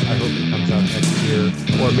 which I hope it comes out next year,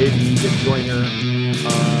 or maybe even Joyner,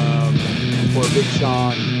 or Big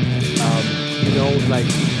Sean. You know, like,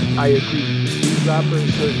 I agree. These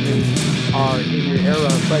rappers certainly are in your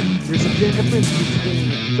era, but there's a difference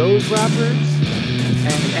between those rappers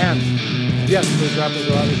and yes, those rappers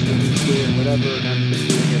are obviously new school and whatever, and I've been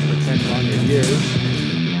doing it for 10 longer years.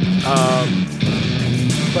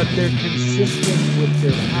 But they're consistent with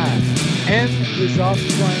their path. M is off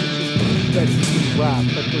trying to prove that he can rap,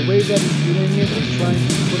 but the way that he's doing it is trying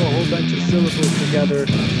to put a whole bunch of syllables together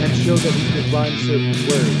and show that he can rhyme certain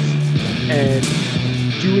words, and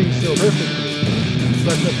doing so perfectly.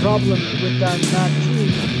 But the problem with that too,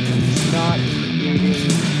 he's not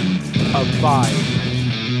creating a vibe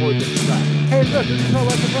for the track. Hey, look, this is how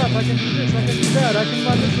I can rap. I can do this, I can do that, I can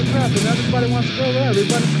run this with rap, and everybody wants to go there.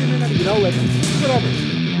 Everybody's screaming at it, like, whatever.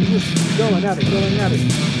 He's just going at it.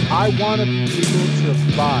 I want to be able to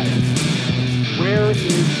vibe. Where is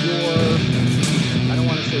your, I don't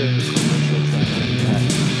want to say a commercial track like that,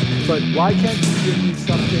 but why can't you give me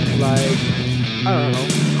something like, I don't know,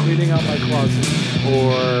 cleaning out my closet,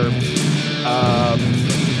 or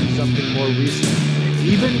maybe something more recent.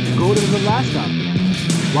 Even go to the last album.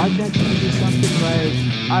 Why can't you do something like,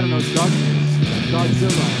 I don't know, Darkness,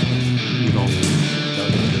 Godzilla?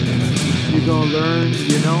 You're gonna learn,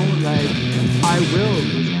 like, I Will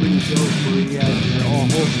was pretty dope, where he had a whole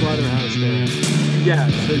slaughterhouse there. Yeah,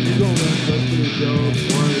 so you're gonna learn what's pretty dope,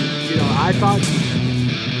 or, I thought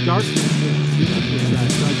Darkness was his beautiful track.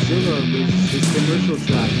 Godzilla was his commercial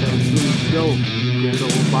track that was really dope. He created a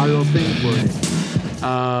whole viral thing for it.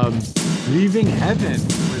 Leaving Heaven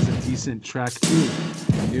was a decent track too.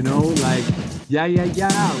 Like Yeah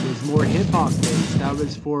was more hip-hop based. That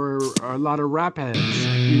was for a lot of rap heads.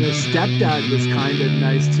 Stepdad was kind of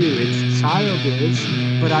nice too. It's childish,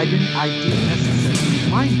 but I didn't necessarily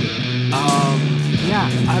mind it.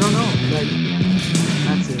 I don't know. Like,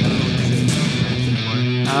 that's it. I don't know what to say anymore.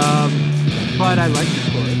 But I like the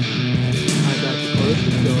chorus. I thought the chorus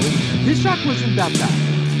was dope. This track wasn't that bad.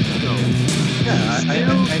 No. Yeah, I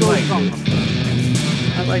liked it.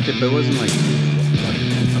 I liked it, but it wasn't like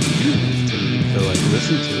amusing to me to like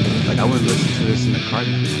listen to. Like, I wouldn't listen to this in the car.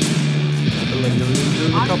 But like there was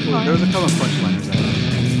a couple of punchliners out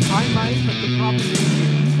there. I might, but the problem is if you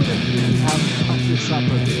would have really have cut this up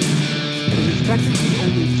a bit, because it's technically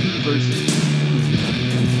only 2 verses.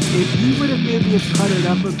 If you would have maybe have cut it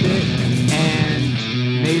up a bit and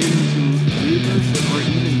made it into 3 verses or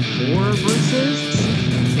even 4 verses,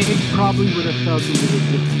 it probably would have felt a little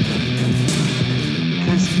different.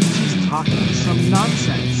 Because he's just talking some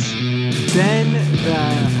nonsense. Then I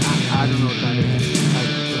don't know what that is.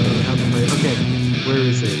 Okay, where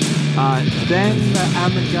is it? Then the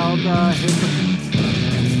amygdala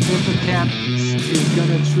hippocampus is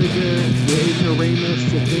gonna trigger the ignoramus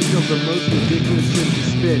to think of the most ridiculous shit to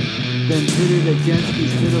spit, then pit it against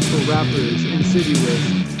these pitiful rappers, insidious,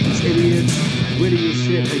 these idiots, witty as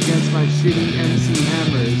shit against my shitty MC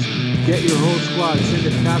hammers. Get your whole squad, send a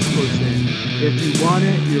task force in. If you want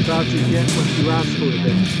it, you're about to get what you asked for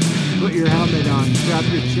then. Put your helmet on, strap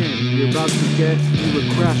your chin. You're about to get you a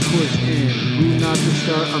crash course in who not to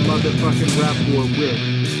start a motherfucking rap war with.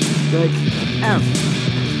 Like, M.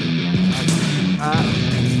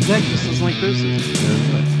 That just sounds like criticism.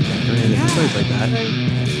 It's like that.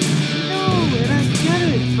 No, and I get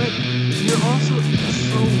it, but you're also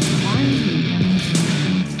so whiny.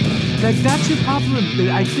 Like, that's your problem.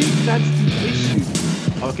 I think that's the issue.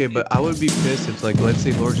 Okay, but I would be pissed if, like, let's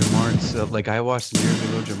say Lord Jamar, like, I watched some years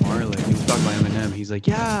ago, Jamar, like, he was talking about Eminem. He's like,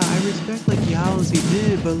 yeah, I respect, like, the albums he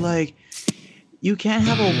did, but, like, you can't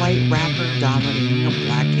have a white rapper dominating a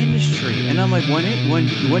black industry. And I'm like, when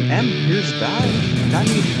M hears that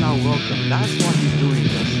means he's not welcome. That's why he's doing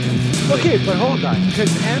this. Okay, but hold on,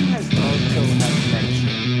 because M has also had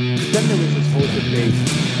mentioned, then there was this whole debate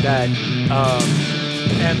that,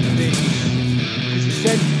 M thinks, because he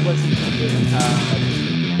said he wasn't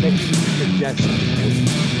that he was suggesting.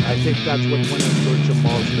 I think that's what one of Lord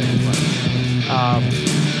Jamal's things was.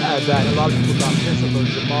 That a lot of people got pissed at Lord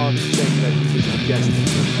Jamal saying that he was suggesting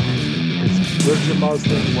hip-hop. Lord Jamal's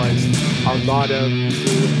thing was a lot of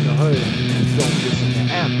people in the hood don't listen to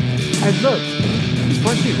M. And look, he's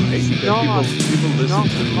partially right, because people listen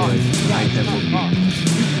to like high-tempo beats.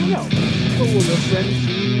 People will listen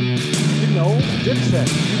to, Dipset.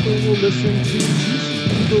 People will listen to Jeezy.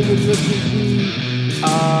 People will listen to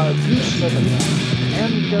Gucci.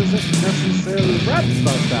 M doesn't necessarily rap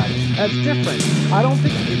about that. That's different. I don't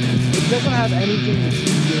think it doesn't have anything to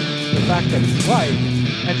do with the fact that he's white.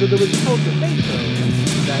 And so there was this whole debate though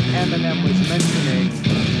that Eminem was mentioning.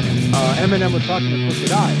 Eminem was talking to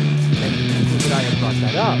Crooked I, and Crooked I had brought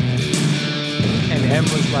that up. And M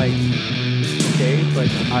was like, okay, but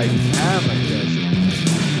I am a guest.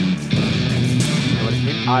 You know what I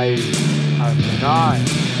mean? I'm not,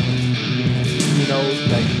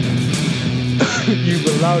 you've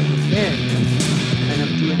allowed me in, and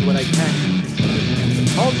I'm doing what I can to contribute to the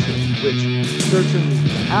culture, which certainly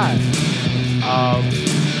has.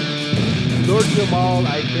 Lord Jamal,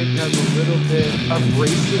 I think, has a little bit of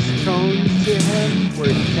racist tones to him,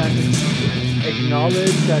 where he can't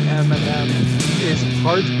acknowledge that Eminem is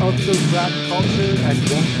part of the rap culture and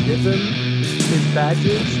won't give him his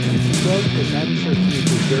badges, if you will, because M certainly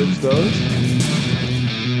deserves those.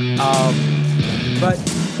 But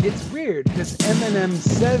it's weird, because Eminem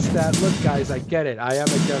says that, look guys, I get it, I am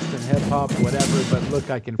a guest in hip-hop, whatever, but look,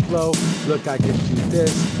 I can flow, look, I can do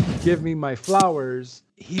this, give me my flowers.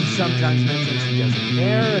 He sometimes mentions he doesn't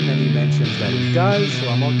care, and then he mentions that he does, so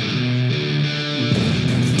I'm all confused.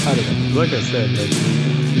 I don't know. Like I said,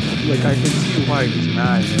 like I can see why he's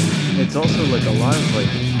mad, and it's also like a lot of like,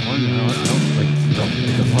 I don't like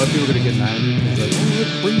a lot of people are gonna get mad at me because like, oh,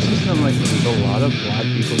 it's racist. I'm like, there's a lot of black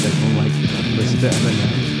people that don't like listen to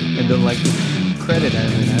Eminem and don't like to credit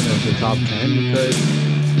Eminem as the top 10 because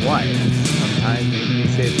why? Sometimes maybe they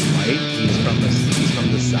say it's white. He's from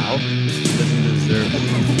the South. He doesn't deserve it.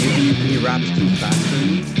 Maybe he raps too fast for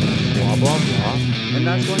me. Blah blah blah. And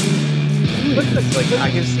that's why he's doing it. It's like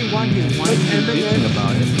I can see why he's bitching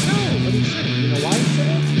about it. No, but he shouldn't. You know why he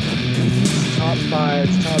shouldn't? These top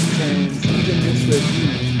 5s, top 10s, even this review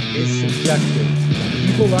is subjective.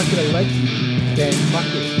 People aren't gonna like you, then fuck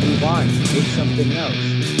it, move on, make something else.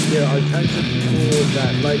 There are tons of people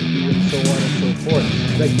that like you and so on and so forth.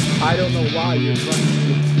 Like, I don't know why you're trying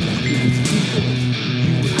to appease to these people.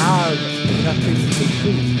 You have nothing to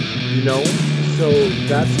prove, you know? So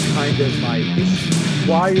that's kind of my issue.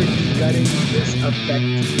 Why are you letting this affect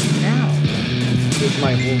you now? Is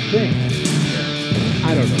my whole thing.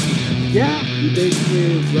 I don't know. Yeah, you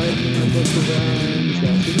basically writing a book of rhymes,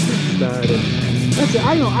 that's it.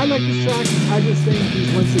 I know, I like this track. I just think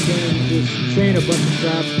he's once again just saying a bunch of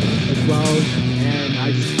crap as well, and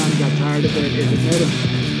I just kind of got tired of it. If it made him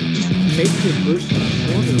just make your verses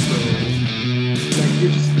shorter, bro. Like,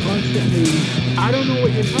 you're just constantly, I don't know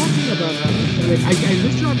what you're talking about. Like, and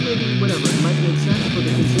this track maybe, whatever, it might make sense for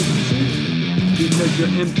the consistency because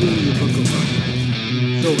you're emptying your book of rhymes.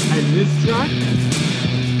 So, and this track,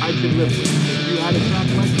 I could live with. If you had a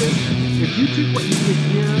track like this, if you took what you did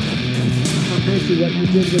here compared to what you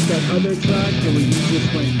did with that other track, where you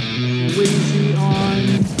just went crazy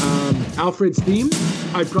on Alfred's theme,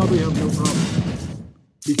 I'd probably have no problem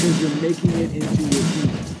because you're making it into your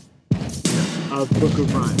theme of Book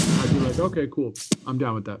of Rhymes. I'd be like, okay, cool, I'm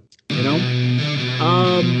down with that. You know.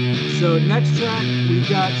 So next track we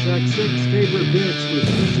got track 6, Favorite Bitch, which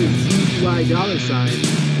features T.Y. $.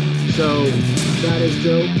 So that is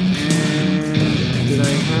dope. And did I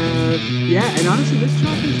have? Yeah, and honestly, this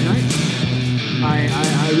track is nice.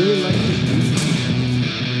 I really like this beat.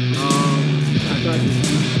 I thought this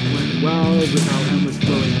beat went well with how M was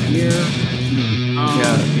flowing here.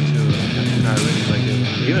 Yeah, me too. I really like it.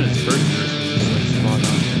 Even his first verse was just like spot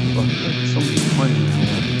on. Like so many puns in that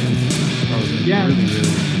one. I was really, really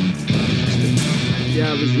interested. Yeah,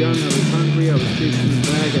 I was young, I was hungry, I was chasing the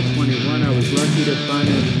bag at 21. I was lucky to find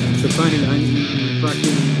an uneaten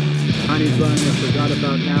fucking honey bun I forgot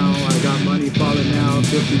about now. I got money falling now,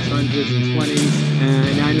 50s, 100s, and 20s.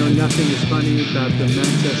 And I know nothing is funny about the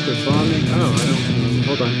Manchester bombing. Oh, I don't know.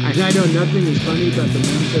 Hold on. And I know nothing is funny about the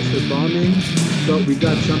Manchester bombing, but we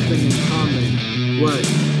got something in common. What?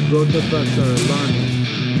 Both of us are alarming.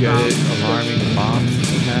 You got it? Alarming bomb?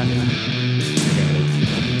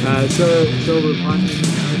 So we're punting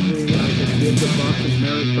ugly. I can give the Boston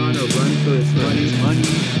Marathon a run for its money.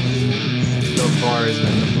 So far as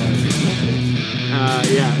been the fun.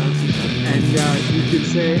 Yeah, and you could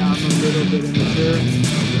say I'm a little bit immature.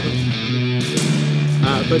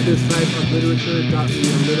 But this type of literature got me a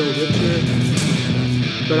little richer.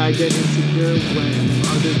 But I get insecure when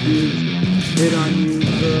other dudes hit on you,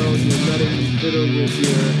 girl. You're letting me fiddle with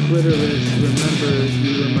your clitoris. Remember,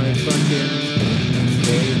 you were my fucking.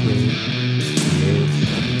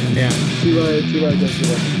 Yeah, T.Y. does the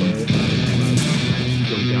rest for it.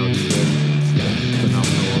 Go down good. This guy's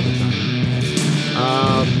phenomenal all the time.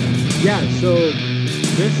 Yeah, so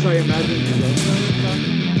this I imagine is also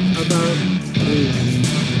talking about his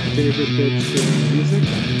favorite bitch doing music.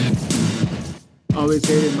 Always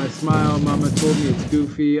hated my smile. Mama told me it's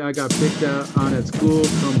goofy. I got picked out on at school.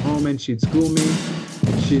 Come home and she'd school me.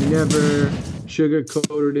 She never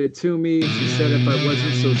sugar-coated it to me. She said if I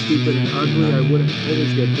wasn't so stupid and ugly, I wouldn't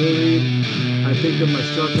always get bullied. I think of my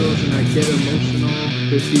struggles and I get emotional.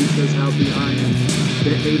 Could be because how behind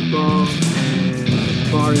the 8-ball and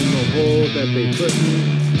far in the hole that they put me.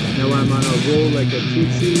 Now I'm on a roll like a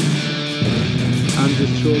tootsie. I'm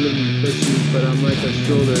just trolling you pussy, but I'm like a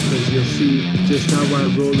stroller because you'll see just how I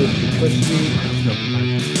roll if you push me.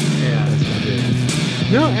 Yeah, that's not good.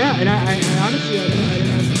 No, yeah, and I honestly, I didn't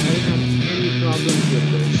have any problem problems with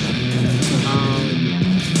this.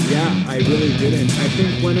 Yeah, I really didn't. I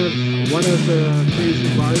think one of the crazy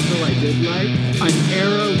bars though I did like, an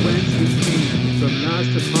era whence we came, from Nas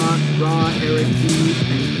to Pac, Raw, Eric B,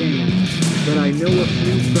 and Kane. But I know a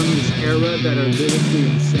few from this era that are lyrically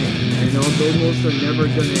insane. And although most are never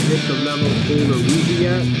gonna hit the level of Cole or Weezy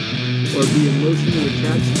yet, or be emotionally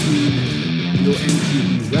attached to your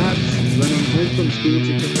MTV raps, running home from school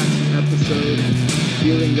to catch an episode,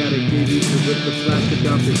 feeling that it gave you to rip the plastic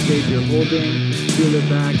off the tape you're holding, peel it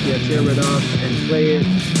back, yeah, tear it off, and play it,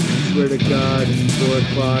 and swear to God, 4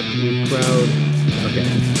 o'clock, we crowd. Okay,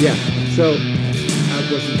 yeah, so that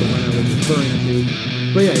wasn't the one I was referring to,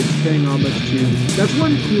 but yeah, he's paying homage to, that's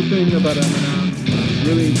one cool thing about Eminem, he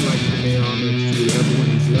really likes to pay homage to everyone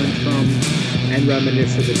he's learned from, and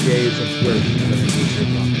reminisce of the days of where he learned his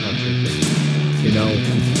hip-hop culture from. You know,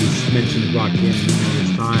 he's mentioned Rakim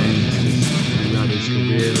numerous times, just throughout his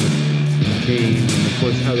career, and Kane, and of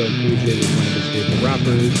course LL Cool J was one of his favorite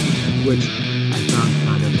rappers, which I found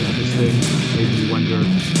kind of interesting. Made me wonder,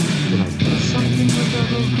 did I miss something with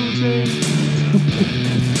LL Cool J?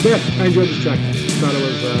 Yeah, I enjoyed this track. Thought it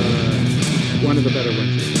was one of the better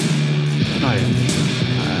ones. Oh yeah, for sure.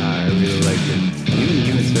 I really liked it.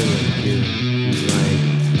 Even said like here, he's like,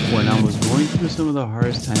 when I was going through some of the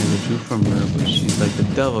hardest times, I drew from her, but she's like the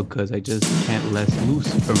devil, cause I just can't let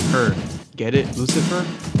loose from her. Get it, Lucifer?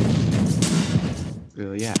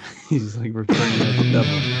 So yeah, he's like referring to the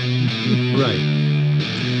devil. Right.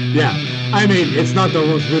 Yeah. I mean, it's not the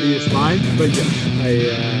most wittiest line, but yes,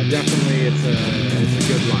 I definitely it's a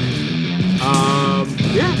good line.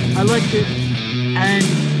 Yeah, I liked it, and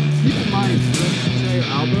keep in mind, this entire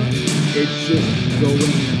album, it's just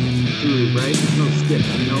going through, right? There's no skip.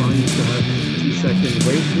 You know, I used to have 2-second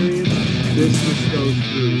wait periods. This just goes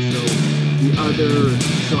through.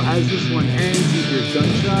 So as this one ends, you hear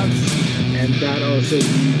gunshots, and that also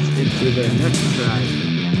leads into the next track,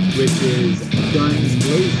 which is Guns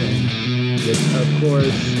Blazing, which of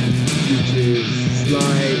course features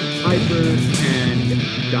Sly Piper and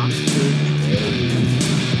Dr. Dre.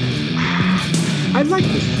 I like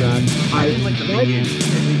this track. I didn't like the beginning.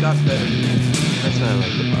 It got better. That's what I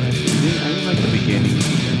liked about it. I didn't like the beginning.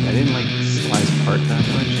 I didn't like Sly's part that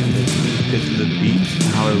much. It didn't fit to the beat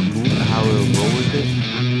and how it moved, how it would roll with it.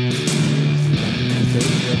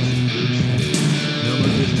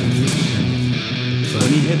 When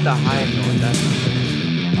he hit the high note, that's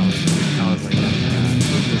when I was like,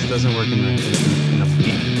 this doesn't work in a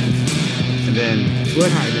beat. And then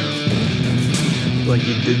What high note? like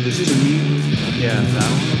you did this to me. Yeah, that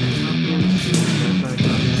one.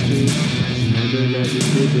 Remember that you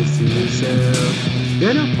did this to yourself.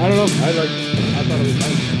 Yeah, no, I don't know. I liked it. I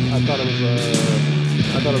thought it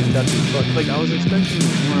was catchy as fuck. Like I was expecting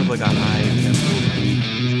more of like a high tempo beat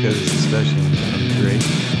because especially from Drake,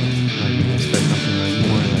 like you expect something like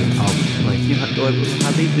more like you know like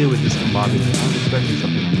how they did with Discombobulated. I was expecting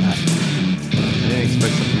something like that. I didn't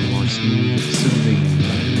expect something more soothing and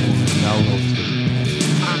like more mellow to.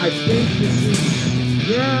 I think this is.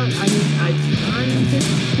 Yeah, I mean, I kind of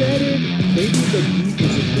get it. Maybe the beat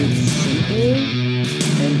is a bit simple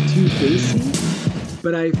and too bassy,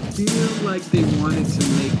 but I feel like they wanted to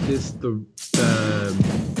make this the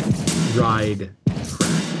ride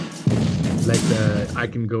track, like the I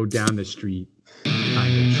can go down the street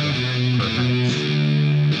kind of track, perhaps.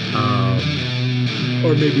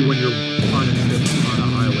 Or maybe when you're on a trip on a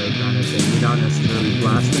highway kind of thing, you're not necessarily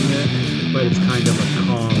blasting it, but it's kind of a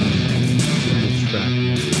calm track.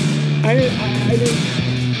 I think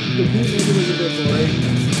the beat maybe was a bit boring,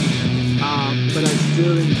 but I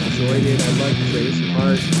still enjoyed it. I liked Dre's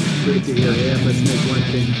part. Great to hear him. Let's make one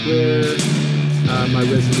thing clear. My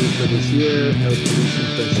resolution for this year: no pollution,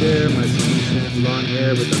 fresh air. My solution: long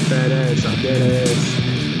hair with a fat ass. I'm dead ass.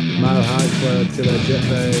 Mile high club till I jet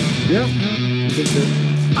lag. Yeah, no, good shit.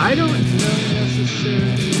 I don't know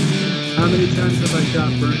necessarily. How many times have I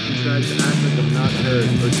got burnt and tried to act like I'm not hurt,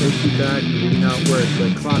 or take you back and we not work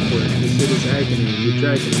like clockwork? This shit is agony, you're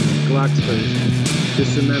dragging me, Glocks first.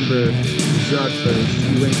 Just remember, you jog first.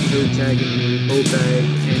 You ain't toe tagging me, O bag,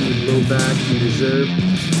 and you blow back, you deserve.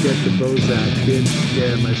 Get the Bozak, bitch.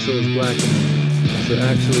 Yeah, my soul's blackening. So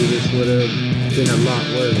actually, this would have been a lot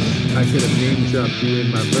worse. I could have name dropped you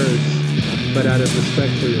in my verse, but out of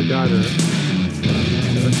respect for your daughter.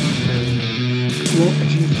 Well,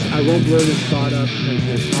 Jesus, I won't blur this thought up because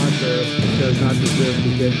your toddler does not deserve to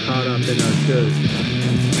get caught up in our dirt.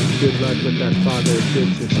 And good luck with that father,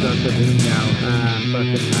 bitch, you're stuck with him now.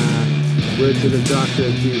 Fucking Word to the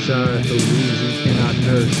doctor, these are the wounds you cannot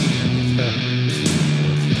nurse.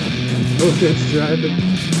 Hope it's driving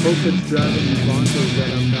you bonkers that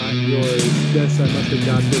I'm not yours. Guess I must have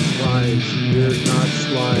got this wise. You're not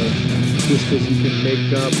sly. Just because you can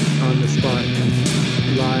make up on the spot.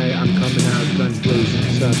 Lie, I'm coming out, guns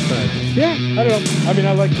blazing, shots fired. Yeah, I don't know. I mean,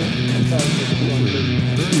 I liked it. I'm sorry for this one.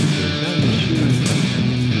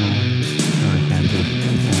 No, I can't do.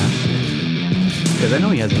 Because I know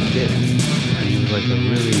he has a kid, and he was like a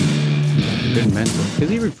really good mentor. Because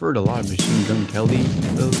he referred a lot of Machine Gun Kelly,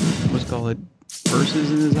 what's called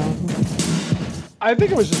verses in his album. I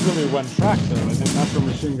think it was just really one track though, and then that's where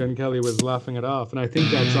Machine Gun Kelly was laughing it off, and I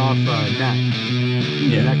think that's off Neck.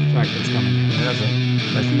 Yeah, the next track that's coming. Yeah,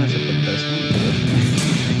 I think that's like the best one.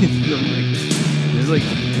 There's like,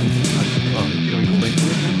 oh, can we go into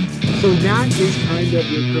it now? So Nat is kind of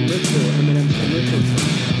your commercial, Eminem's commercial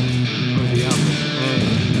track on the album,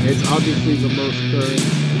 and it's obviously the most current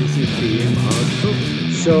recent theme of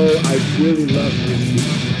COVID. So I really love this beat.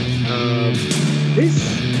 This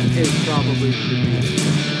is probably the beat.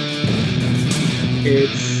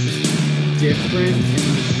 It's different in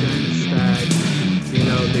the sense that, you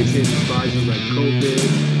know, they say these bars are like COVID.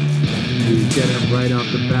 You get them right off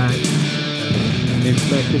the bat,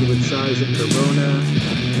 infected with SARS and Corona.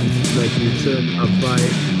 Like you took a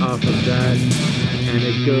bite off of that, and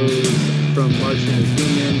it goes from Martian to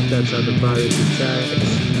human. That's how the virus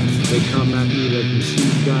attacks. They come at me like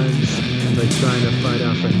machine guns, like trying to fight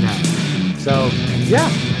off a gnat. So, yeah,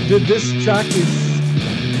 this track is,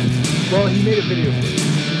 well, he made a video for it.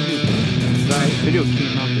 Right, the video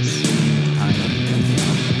came out the same time.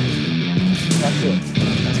 That's it.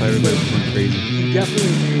 That's why everybody was going crazy. He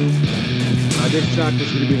definitely knew this track was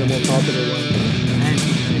going to be the more popular one. And,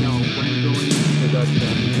 you know, when going into production,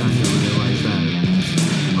 you kind of realize that,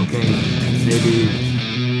 okay, maybe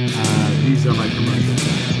these are my commercial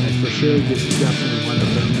tracks. And for sure, this is definitely one of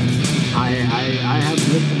them. I have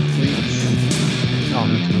no complaints. Oh,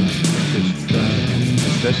 no, this track,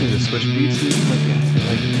 especially the switch beats, like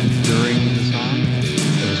during the song,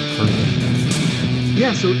 it was perfect.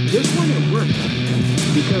 Yeah, so this one it worked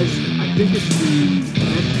because I think it's the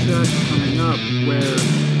next track coming up where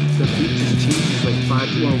the beat just changes like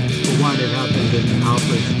well, for one, it happened in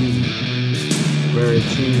Alfred's beat where it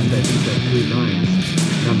changed, I think, like 3 times.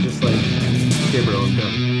 And I'm just like, okay, bro, I'm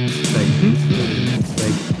done. Like,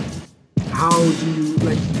 how do you,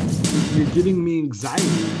 like, you're giving me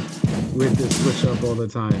anxiety with this switch up all the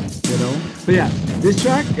time, you know? But yeah, this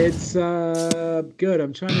track, it's good.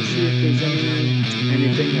 I'm trying to see if there's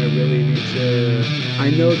anything I really need to... I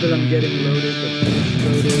know that I'm getting loaded, the finish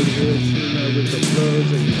loaded, Hiroshima with the flows,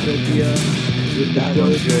 and Utopia with the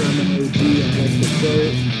dope. I'm an OG, I'm like the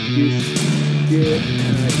goat.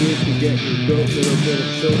 Here to get your goat, little bit of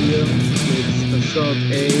sodium. It's Assault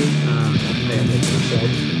A. I have like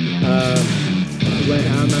Assault. When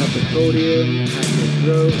I'm at the podium, at your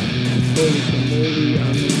throat, holy camoli,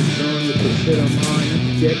 I'm in the zone with the shit I'm on,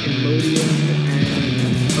 get Imodium and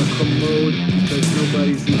a commode because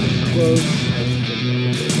nobody's even close. I don't think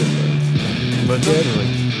that. But those are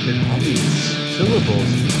like, how many syllables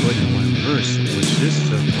he put in one verse, which just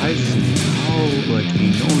surprises me how, like, he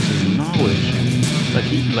knows his knowledge. That's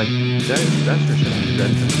for sure he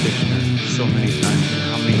read the dictionary so many times, and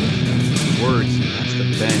how many words he has to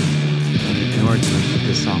bend in order to make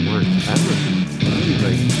this song work. That was really,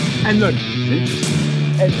 like, and look, interesting.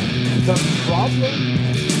 And the problem,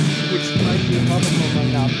 which might be a problem or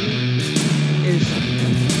might not be, is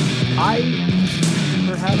I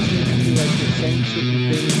perhaps maybe feel like you're saying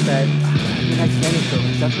certain things that, I mean, I get it though,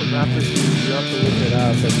 because that's what rappers do. You have to look it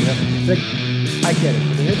up, and you have, like, I get it.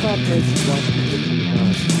 For the hip-hop heads, he wants people to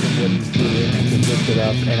learn from what he's doing and to look it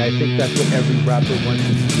up, and I think that's what every rapper wants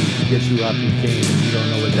you to do, to get you off your game, and you don't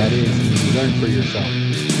know what that is, and you learn for yourself.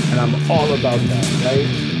 And I'm all about that, right?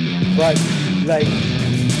 But, like,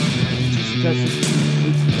 he just doesn't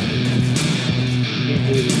keep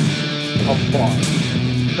a bar.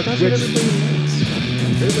 But that's what everybody likes.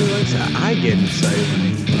 Everybody likes that. I get excited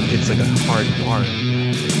when it's like a hard bar,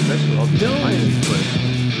 especially all these lines he put.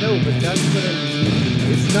 No, but that's what I mean.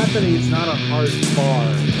 It's not that it's not a hard bar.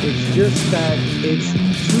 It's just that it's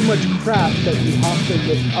too much crap that you have to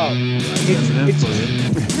look up.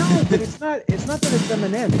 No, but it's not. It's not that it's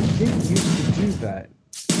Eminem. He didn't used to do that.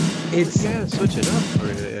 It's, you gotta switch it up,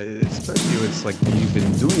 especially when it's like you've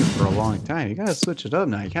been doing it for a long time. You gotta switch it up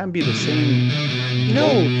now. You can't be the same.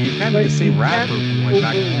 No, you can't be the same rapper from way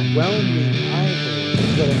back then. Overwhelming either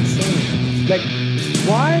is what I'm saying. Like,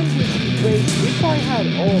 why would you waste? If I had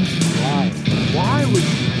all these lines, why would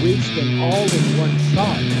you waste them all in one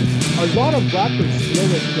shot? A lot of rappers slow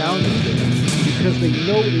it down a bit because they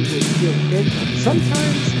know it will still hit.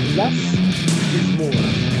 Sometimes less is more.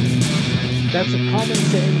 That's a common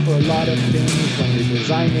saying for a lot of things when you're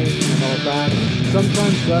designing and all that.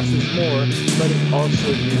 Sometimes less is more, but it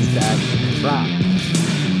also is that in rap.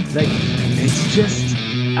 Like, it's just,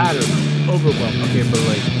 I don't know, overwhelming. Okay, but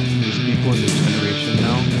like, there's people in this generation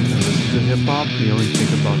now that listen to hip-hop, they only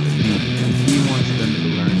think about the beat. He wants them to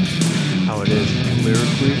learn how it is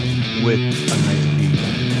lyrically with a nice beat.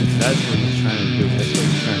 That's what he's trying to do. That's what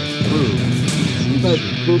he's trying to prove. But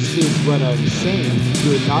this is what I'm saying.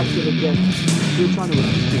 You're not going to get, you're trying to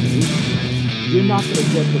repeat the new school. You're not going to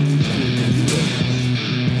get the new school to do this.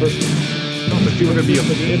 First of all. No, but people are going to be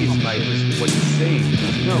amazed by just what he's saying.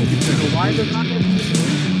 No, you know why they're not going to be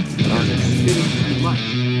amazed? Because it's spitting too much.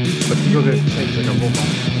 But people are going to say it's like a robot.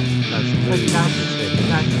 That's literally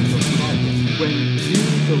that's the problem. When you,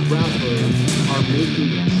 the rapper, are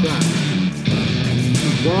making a track,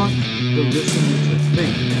 you want the listener to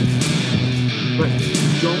think, but you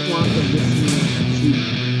don't want the listener to.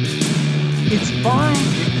 It's fine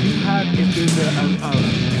if there's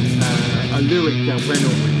a lyric that went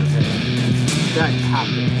over your head. That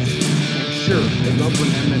happens. And sure, I love when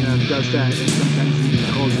Eminem does that, and sometimes he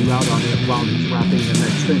calls you out on it while he's rapping the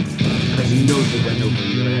next thing, because he knows it went over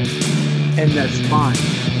your head. And that's fine.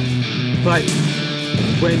 But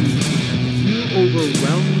when you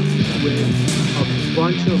overwhelm me with a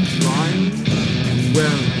bunch of lines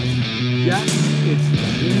where, yes, it's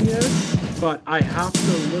genius, but I have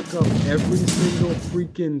to look up every single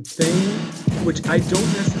freaking thing, which I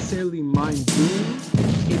don't necessarily mind doing,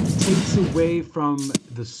 it takes away from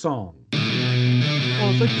the song. Well,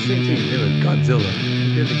 it's like the same thing you did with Godzilla.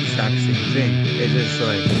 You did the exact same thing. It's just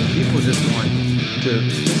like, people just want to,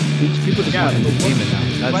 people just want entertainment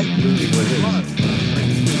now. That's literally what it is. Like,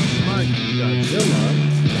 you're smart in Godzilla,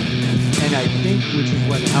 and I think, which is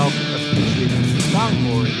what helped appreciate the song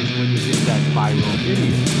more, is when you did that viral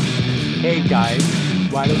video. Hey guys,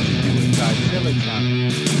 why don't you do a Godzilla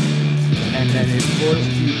time? And then it forced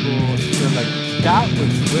people to like, that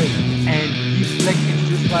was great. And he, like, it's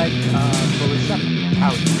just like Philosophy,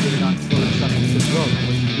 how he did it on Philosophy as well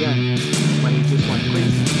towards the end, when he just went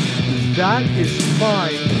crazy. That is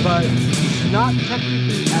fine, but it's not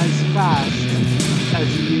technically as fast as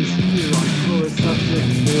he is here on Philosophy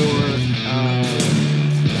or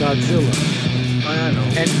Godzilla. I know.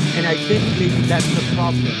 And I think maybe that's the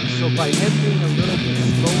problem. So by him being a little bit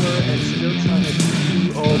slower and still trying to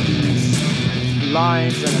do all these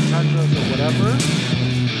lines and entendres or whatever,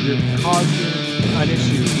 you're causing an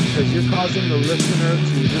issue, because you're causing the listener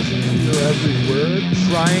to listen to your every word,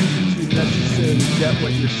 trying to necessarily get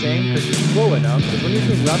what you're saying because you're slow enough. Because when you're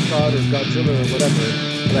doing Rap God or Godzilla or whatever,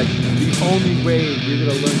 like, the only way you're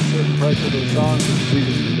going to learn certain parts of those songs is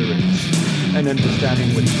reading the lyrics and understanding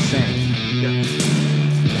what he's saying. Yeah.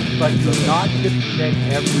 But you're not going to get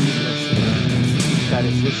every listener that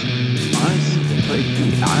is listening.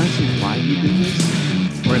 Honestly, why he did this?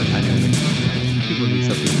 We're in a pandemic. People need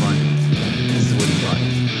something fun. This is what he thought.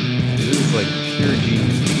 This is like pure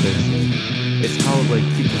genius, because it's how like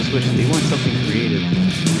people switch. They want something creative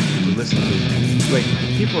to listen to. Like,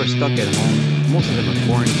 people are stuck at home. Most of them are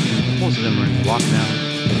quarantined. Most of them are in lockdown.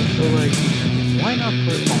 So like, why not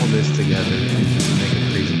put all this together and just make a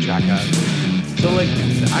crazy track out of it? So like,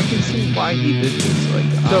 I can see why he did this. Like,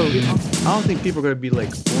 I don't think people are gonna be like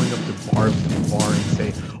going up to bar and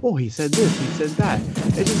say, "Oh, he said this, he said that."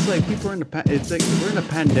 It's just like, people are in it's like, we're in a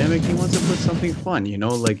pandemic. He wants to put something fun, you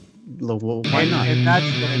know? Like, well, why not? And that's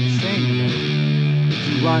what I'm saying. If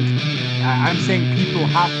you want, I'm saying people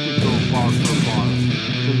have to go bar for bar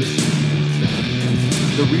to listen to these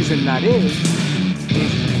tracks. The reason that is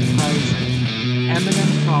because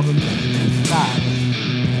Eminem's problem is too fast,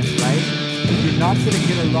 right? So you're not going to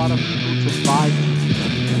get a lot of people to vibe to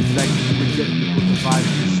you, like you would get people to vibe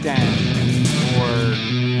to Stan, or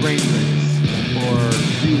Brainless, or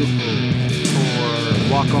Beautiful, or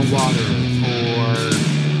Walk on Water, or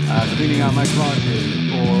Cleaning Out My Closet,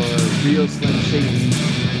 or Real Slim Shady.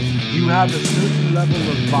 You have a certain level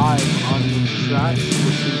of vibe on those tracks,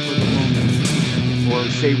 Wishing for the Moment, or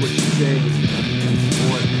Say What You Say,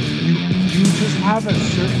 or you just have a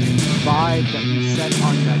certain vibe that you set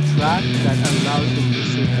on that track that allows the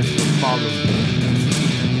listener to follow you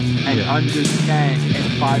and understand and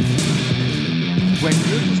vibe to you. When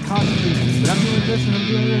you're just constantly, but I'm doing this and I'm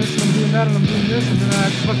doing this and I'm doing that and I'm doing this and then I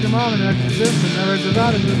just fuck your mom and then I do this and then I do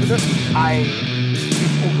that and then this,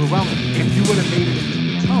 it's overwhelming. If you would have made it into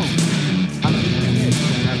the tone, I'm doing this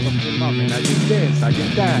and I fucked your mom and I did this, I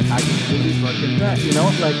did that, I just really fucking that, you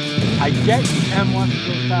know? Like, I get M wants to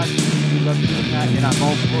go fast because he loves doing that and I'm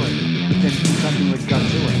all for it. But then do something like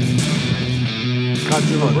Godzilla.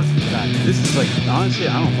 Godzilla works with that. This is like, honestly,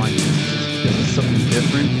 I don't mind this. This is this is something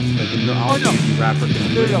different. Like, no, I don't think any rapper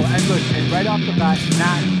can do it. No, and look, and right off the bat,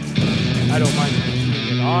 Matt, I don't mind doing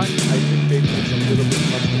it on. I think maybe it's a little bit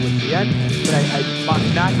much towards the end, but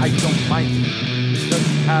Matt, I don't mind it. Because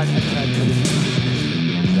I've had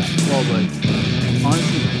well, like,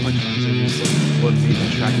 honestly, the punchlines are just like what made the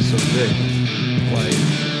track so good.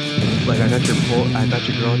 Like I got your girl at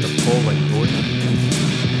the pole, like voting.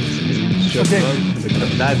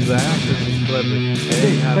 That's clever.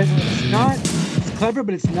 But it's not. It's clever,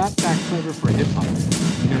 but it's not that clever for hip hop.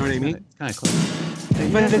 You know what I mean? It's kind of clever.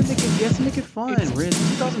 But you have to make it fun. We're in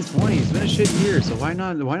 2020. It's been a shit year, so why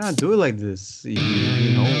not do it like this?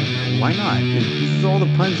 You know, why not? This is all the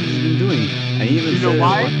puns he's been doing, and he even said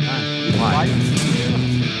why? Why?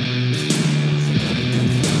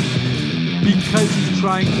 Because he's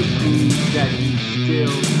trying to prove that he's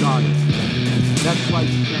still got it. That's why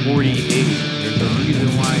you can't. 48. There's a reason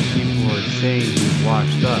why people are saying he's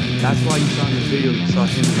washed up. That's why you saw in the video, you saw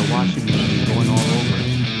him in the washing machine going all over.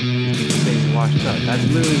 People say he's washed up. That's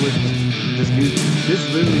literally what this is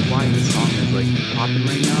literally why this song is like popping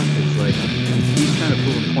right now. It's like he's trying to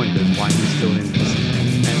prove a point that why he's still in this.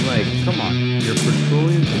 And like, come on, you're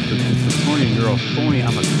patrolling, you're a phony.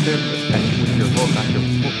 I'm a clip at you with your hook at your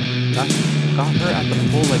hook. Got her at the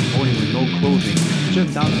pole like voting with no clothing.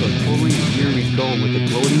 Stripped down to a toe ring, and here we go with the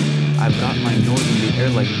gloating. I've got my nose in the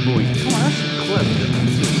air like buoy. Come on, that's clever.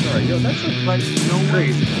 I'm so sorry. Yo, that's like no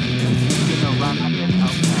crazy. You know, round up and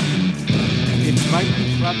out. It might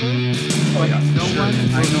be clever, but no one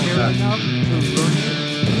will care enough to learn it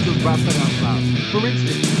to rap it out loud. For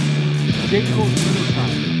instance, J. Cole's Little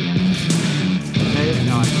Time.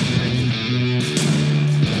 No, I shouldn't say this.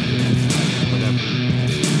 Whatever.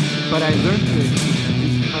 But I learned it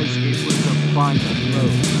because it was a fun flow,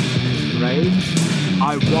 right?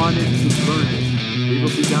 I wanted to learn it. People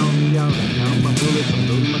be down me out, down my bullets, I'm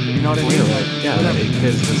loading my, you know what I mean? Like, yeah,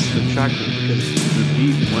 because the track, because the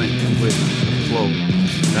beat went with the flow.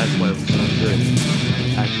 That's why it was so good.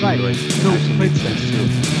 Actually, right. Like, it actually made sense too.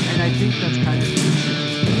 And I think that's kind of the issue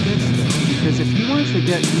with this, though. Because if he wants to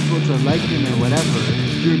get people to like him or whatever,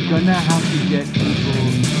 you're gonna have to get people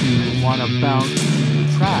to want to bounce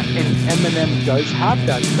track. And Eminem does have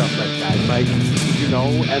that stuff like that. Like, you know,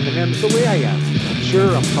 Eminem's the way I am.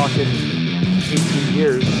 Sure, I'm talking 18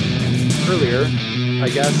 years earlier, I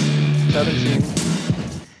guess, 17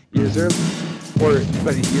 years earlier.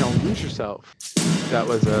 But, you know, Lose Yourself. That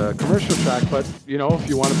was a commercial track, but, you know, if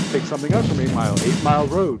you want to take something else from 8 Mile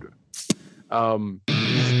Road.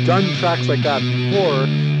 He's done tracks like that before,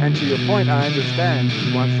 and to your point, I understand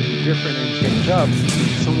he wants to be different and change up.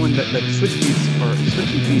 Someone that switching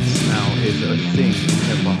beats now is a thing in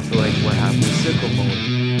hip hop. So like what happened with Sicko Mode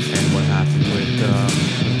and what happened with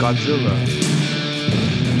Godzilla.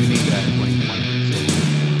 You need that at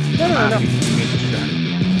 2020. So I'm happy you made this track.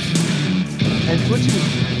 And switching,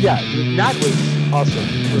 yeah, that was awesome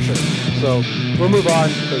for sure. So we'll move on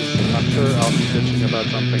because I'm sure I'll be bitching about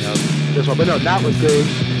something else this one. But no, that was great.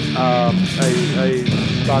 I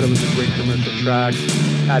thought it was a great commercial track.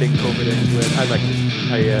 Adding COVID into it, I liked it.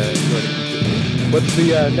 I enjoyed it completely. What's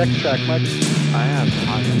the next track, Mike? I have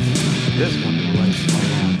this one I like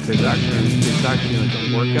a lot because it's actually like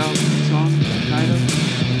a workout song, kind of.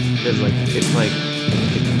 Because like it's like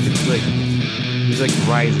he's like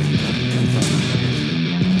rising from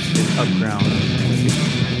his up ground.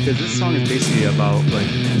 Because this song is basically about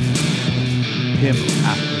like him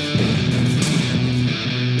after his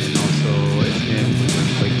and also it's him with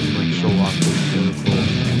like show off his physical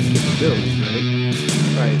capabilities,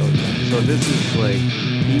 right? So this is like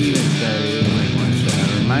he even said in like one shot.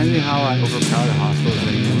 It reminds me how I overcrowd a hospital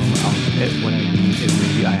waiting room. What I need is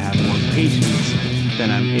maybe I have more patience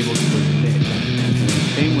than I'm able to admit. And if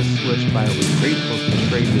fame was switched, but I was grateful to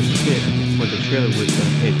trade this shit for the trailer with the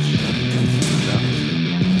hitch. So,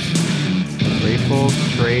 grateful,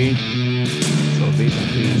 trade. So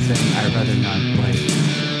basically he's saying I'd rather not like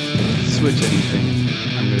switch anything.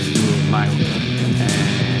 I'm gonna do it my way.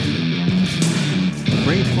 And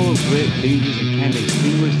brain full of wit, dangerous and can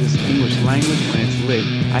distinguish language when it's lit.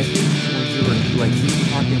 I think when you were like you were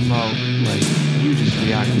talking about like you just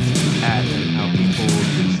reacted to at like how people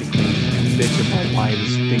basically bitch about why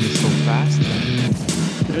this thing is so fast.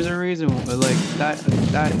 There's a reason like that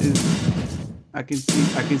is I can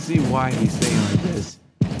see why he's saying like this.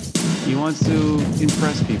 He wants to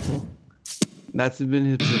impress people. That's been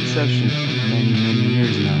his obsession for many, many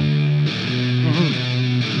years now. Mm-hmm.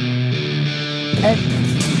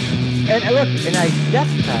 And look, and I get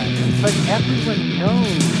that, but everyone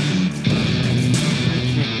knows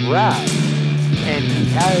he can rap, and he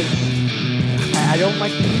has. I don't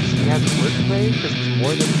like he has wordplay because it's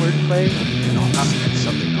more than wordplay. No, it's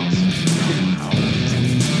something else.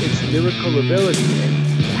 It's lyrical ability and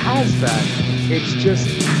he has that. It's just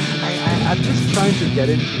I'm just trying to get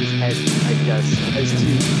into his head, I guess, as to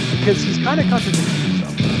because he's kind of contradicting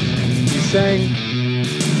himself. He's saying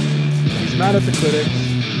he's mad at the critics.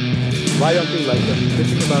 Why don't they like him? He's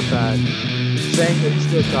bitching about that. Saying that he's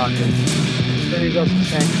still talking. Then he's also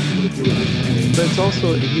saying he's going to do it. But it's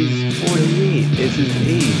also, he's 48. It's his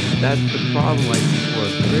age. That's the problem, like, people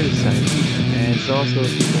are criticizing. And it's also,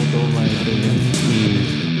 people don't like the way he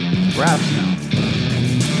raps now. Like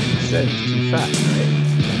you said, he's too fast, right?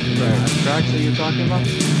 The tracks that you're talking about,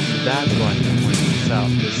 that's why he's pointing this out,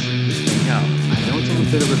 this thing out. I know it's a little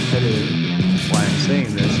bit repetitive why I'm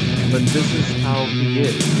saying this, but this is how he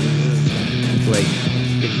is. This is, like,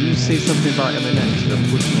 if you say something about Eminem, it's going to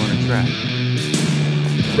put you on a track.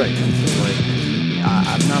 Right. So, like,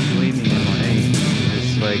 I'm not blaming him on anything.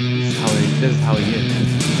 It's like, this is how he is.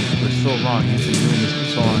 For so long, he's been doing this for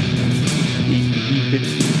so long. He's been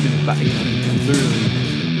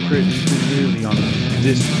literally on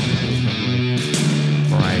this from, like,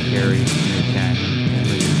 Mariah Carey, Nick Cannon, and,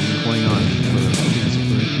 like, it's been going on for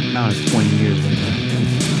now 20 years right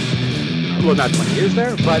now. Well, not 20 years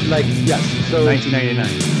there, but, like, yes. So 1999,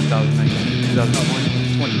 2019,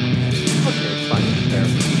 2020, 21 years. Okay, fine, fair.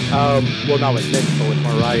 Well, not with Nick, but with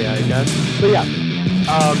Mariah, I guess. But yeah,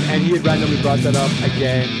 and he had randomly brought that up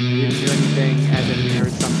again. We didn't hear anything, and then we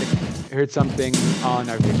heard something on,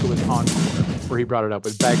 I think it was Encore, where he brought it up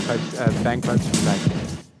with bagpipes from Baghdad.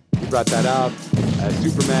 He brought that up.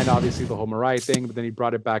 Superman, obviously the whole Mariah thing, but then he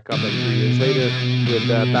brought it back up like 3 years later with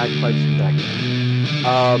bagpipes from Baghdad.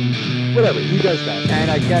 Whatever, he does that,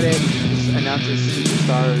 and I get it. He just announces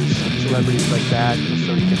superstars, celebrities like that, just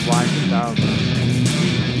so he can wind it down.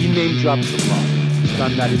 He name drops a lot. He's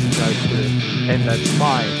done that his entire career, and that's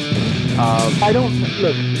fine. I don't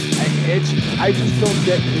look. I just don't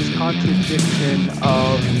get his contradiction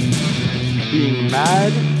of being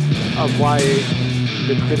mad of why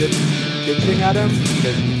the critics bitching at him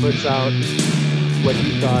because he puts out what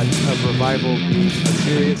he thought of Revival being a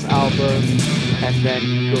serious album, and then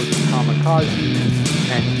he goes to Kamikaze,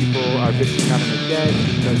 and people are bitching at him again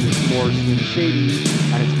because it's more Slim Shady,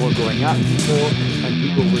 and it's more going at people, and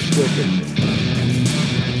people were still bitching.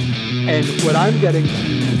 And what I'm getting to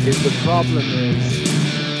is the problem is,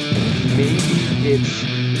 maybe it's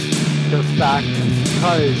the fact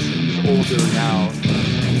because he's older now,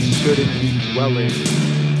 he shouldn't be dwelling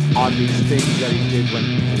on these things that he did when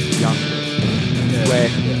he was younger.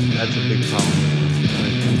 That's a big problem with him.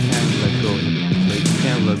 Like, you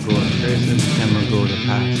can't let go of criticism, you can't let go of the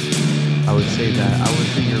past. I would say that. I would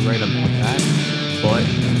think you're right about that. But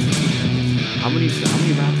how many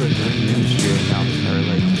rappers are in the industry right now that are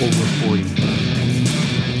like over 40?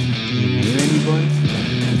 Can you name anybody?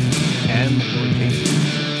 M or J?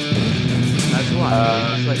 That's why.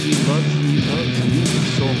 It's like he loves music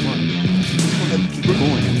so much. He just wants to keep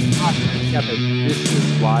going. Yeah, but this is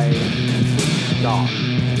why people stop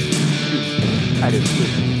at a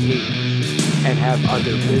certain age and have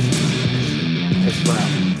other businesses as well,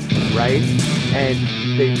 right? And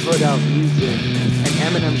they put out music, and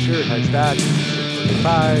Eminem sure has that,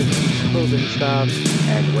 645, and clothing stuff,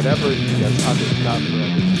 and whatever, he does other stuff for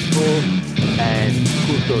other people, and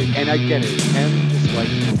cool story. And I get it, M just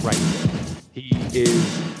likes to write. He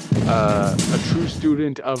is a true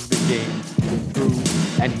student of the game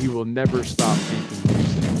through, and he will never stop making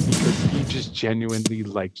music because he just genuinely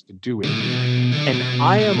likes to do it. And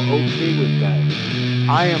I am okay with that.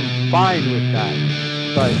 I am fine with that.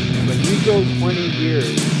 But when you go 20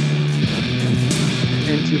 years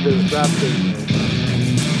into the rap business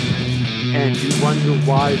and you wonder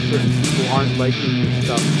why certain people aren't liking your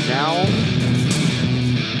stuff now,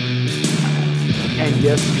 and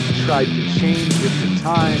yes, you tried to change with the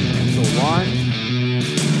times and so on,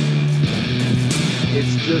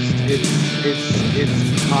 it's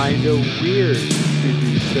kind of weird to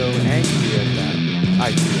be so angry at that,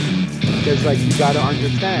 I feel. Because, like, you gotta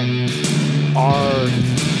understand, you are,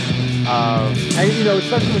 and, you know,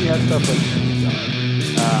 especially when you have stuff like,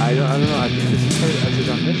 I don't know, I think this is it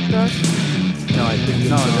on this track? No, I think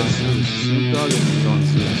no, that's Snoop Dogg is on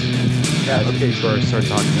Zeus. Yeah, okay. Before I start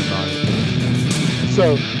talking about it.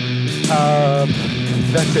 So,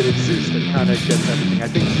 that's it. It's Zeus that kind of gets everything. I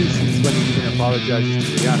think Zeus is when he even apologizes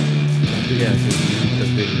to Rihanna. Yeah, because he used the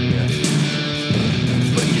video, yeah.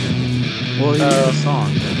 But he well, he used a song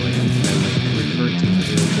that referred to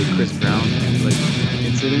the Chris Brown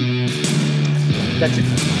incident. That's it.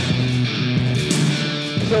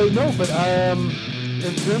 So no, but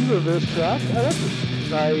in terms of this track, I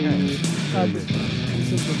like it. track was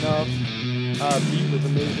decent enough. Beat was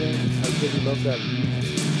amazing. I really love that beat.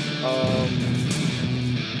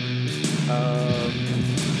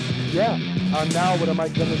 Yeah. Now what am I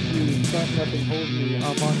gonna do? Can't nothing hold me.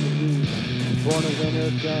 I'm on the loose. Born a winner.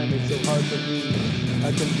 Damn, it's so hard to lose.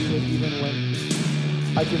 I can do it even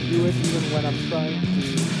when I'm trying to.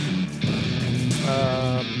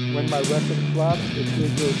 When my record flops, it still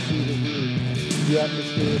goes through the roof. The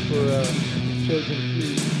atmosphere for a chosen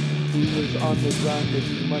few who was on the ground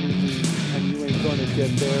making money moves, and you ain't gonna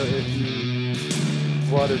get there if you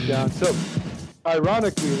water down. So,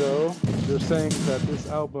 ironically though, they're saying that this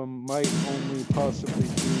album might only possibly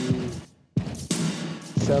do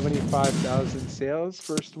 75,000 sales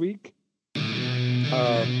first week.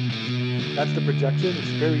 That's the projection.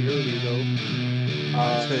 It's very early though.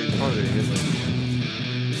 I'd say it's probably gonna hit like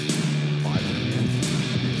 5 million,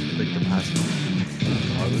 like the past month.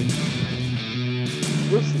 Probably.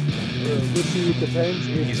 We'll see. It depends.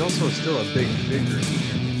 He's also still a big figure in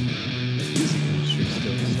the music industry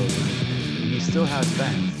still, so he still has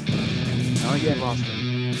fans. Not like he lost them.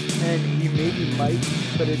 And he maybe might,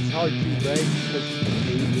 but it's hard to, right? Because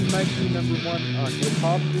he might be number one on hip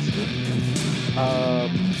hop this week.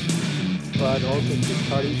 But also Kid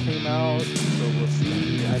Cudi came out, so we'll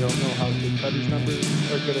see. I don't know how Kid Cudi's numbers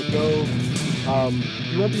are gonna go.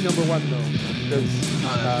 He won't be number one though, because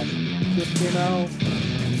Swift came out.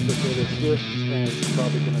 So Taylor Swift is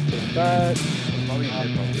probably gonna take that. Probably hip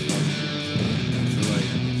hop. Like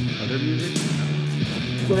other music?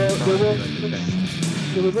 Well,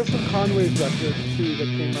 there was also Conway's record too that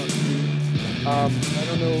came out too. I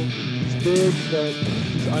don't know. He's big, but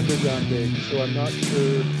he's underground big, so I'm not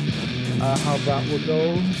sure how that will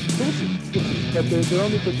go. We'll see. But they're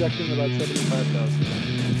only projecting about 75,000.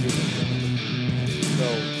 So,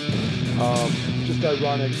 just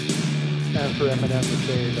ironic, and for Eminem to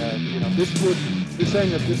say that they're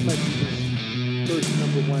saying that this might be his first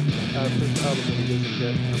album that he doesn't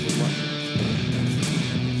get number one.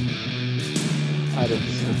 I don't know.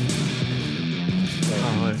 So,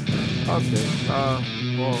 okay.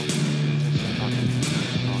 Well, just talking about a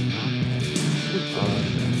song now.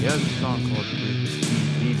 He has a song called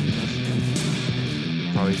Demons.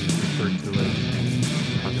 Probably referred to like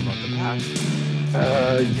talking about the past.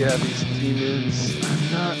 Yeah, these demons. I'm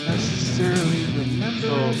not necessarily remembering.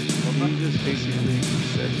 So he just basically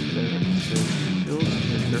says that he builds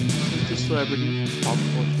his references to celebrities, pop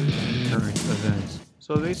culture, and current events.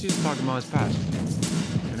 So basically just talking about his past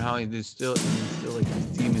and how he's still like his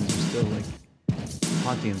demons are still like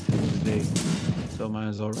haunting him to this day. So might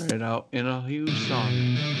as well write it out in a huge song.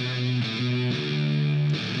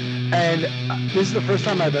 And this is the first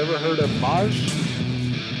time I've ever heard of Maj.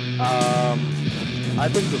 I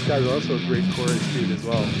think this guy's also a great chorus dude as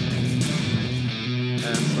well. And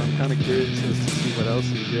so I'm kind of curious as to see what else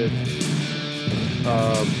he did.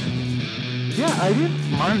 Yeah, I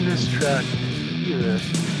didn't mind this track either.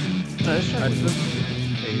 No, this track was okay.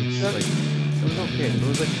 It was okay. It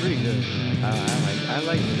was like pretty good. I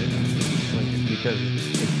liked it. It's like because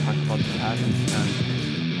it talked about the past and kind of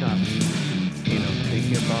got me,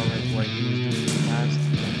 thinking about like what he was doing in the past.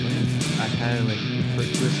 I kind of like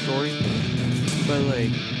referred to his story, but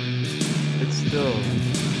like it's still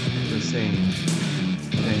the same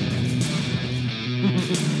thing.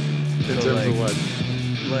 In terms of what?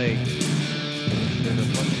 Like there's a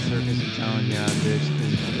fucking circus in town. Yeah, there's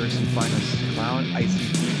this person finest clown,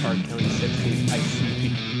 ICP, R. Kelly, sex tape, ICP.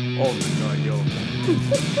 Oh my god, yo.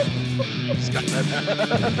 Just got that.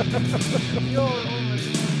 Yo, oh my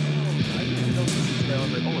god. I didn't know this today. I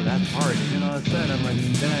was like, oh, that's hard. And then all of a sudden, I'm like,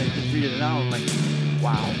 then I just read it now. I'm like,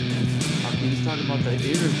 wow. Okay, he's talking about the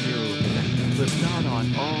interview that he flipped out on.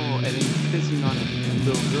 Oh, and then he's pissing on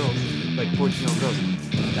little girls, like 14-year-old girls.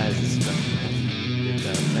 That is disgusting.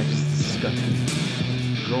 That's just disgusting.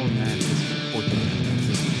 Grown man is 14-year-old.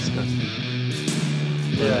 It's just disgusting.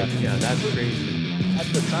 Yeah, that's crazy. At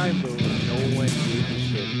the time, though, no one gave a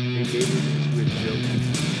shit. They made it into a joke.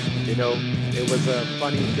 It was a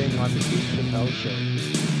funny thing on the Dave Chappelle show.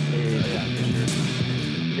 Yeah, for sure.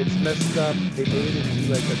 It's messed up. They made it into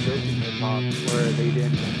like a joke in hip hop where they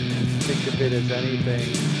didn't think of it as anything,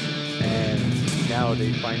 and now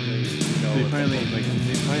they finally, they finally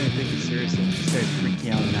take it seriously. This guy's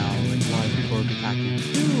freaking out now. Like, why people are attacking him.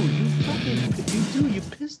 Dude, you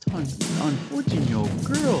pissed on 14-year-old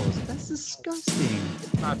girls. That's disgusting.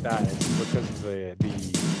 It's not that. It's because of the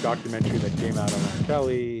documentary that came out on R.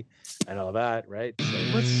 Kelly and all that, right?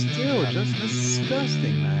 So, but still, just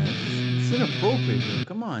disgusting, man. It's inappropriate, dude.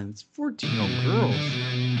 Come on, it's 14-year-old girls.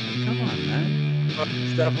 Like, come on, man.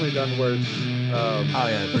 It's definitely done worse. Oh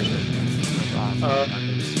yeah, for sure. I'm not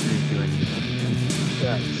gonna disagree with you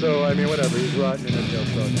Yeah, so, I mean, whatever. He's rotting in a jail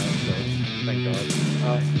cell now, so thank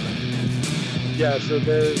God. Yeah, so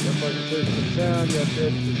there's a fucking circus in town. Yeah,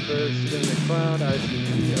 bitch, dispersed, spinning a clown.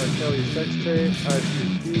 ICP, R. Kelly sex tape.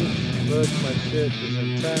 ICP, look, my shit is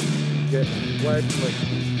intense. Getting wiped like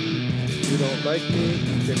TP. You don't like me,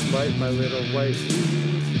 you can bite my little white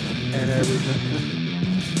BB. And everything.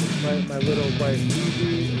 My little white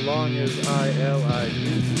BB, long as ILIVE.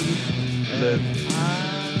 Live.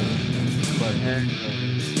 And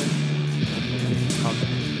okay, calm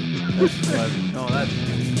down. That's clever. No, that's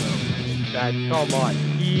really clever. That, come on.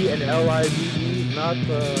 E and LIVE, not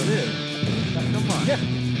the... Live. Come on. Yeah,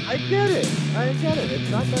 I get it. It's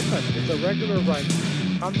not that clever. It's a regular rhyme.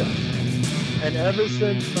 Calm down. And ever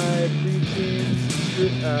since my preteens,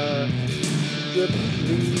 strip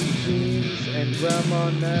jeans and grandma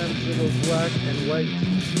Nan's little black and white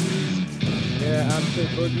TVs, yeah, I'm so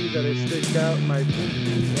boogie that I stick out my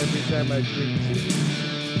pinky every time I drink tea.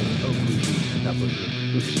 Oh, bougie, not boogie.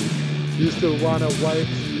 Bougie. Used to wanna wipe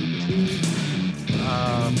sweet tea.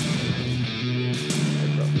 I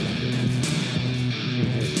probably should.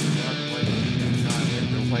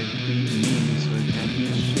 White beat me, so I can't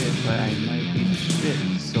eat shit, but I might eat shit.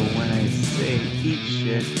 So when I say eat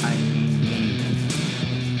shit, I mean me.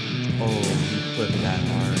 Oh, you flipped that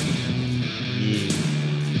hard. Yeah.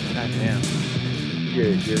 Goddamn.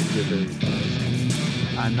 You're very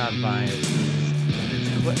biased. I'm not biased.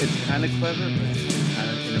 It's kind of clever, but it's kind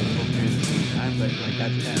of inappropriate at the same time. But like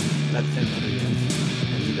that's M for you.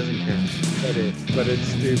 And he doesn't care. But it's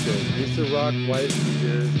stupid. Used to rock white for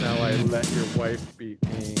years. Now I let your wife beat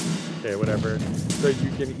me. Okay, whatever. So you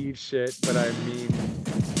can eat shit, but I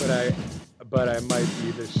might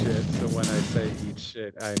be the shit. So when I say eat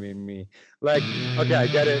shit, I mean me. Like, okay, I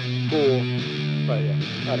get it. Cool. But yeah,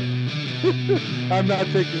 I don't know. I'm not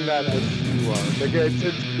taking that as you are. Like, it's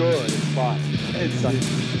good. It's fine. It's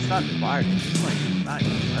not fire. It's just like not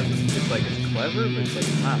clever. It's like it's clever, but it's like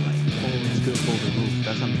it's not like it's gonna pull the roof.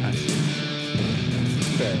 That's what I'm trying to say.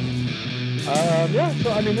 Fair. Yeah,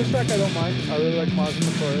 so I mean, this track I don't mind. I really like Mars in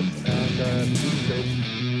the Forest, and he's dope.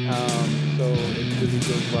 So it really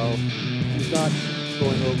goes well. He's not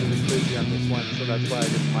going overly crazy on this one, so that's why I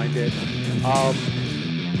didn't mind it.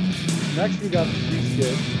 Next we got the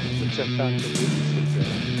skit, which I found completely stupid.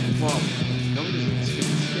 Well, can we just skip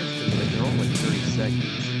the skits because like they're all like 30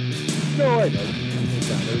 seconds. No, I know.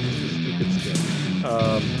 It was just a stupid skit.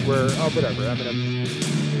 Whatever. Eminem just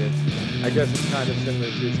stupid. I guess it's kind of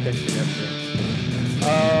similar to his Kenkin thing.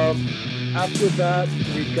 After that,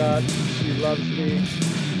 we got She Loves Me.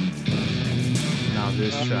 Now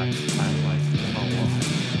this track I like a lot.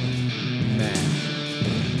 Man.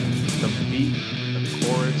 The beat, the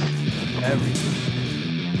chorus, everything.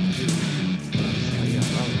 Yeah,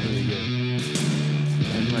 that was really good.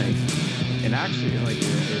 And actually, it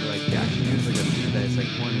actually used like a beat that is like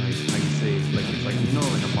one, like how you say, like it's like, you know,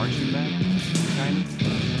 like a marching band, kind of.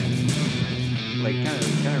 Like kind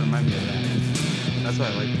of remind me of that. That's why I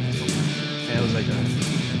like it so much. And it was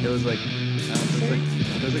like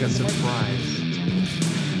a surprise.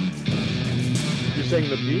 You're saying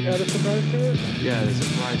the beat had a surprise to it? Yeah, the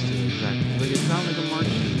surprise to it, exactly. Like it sounded like a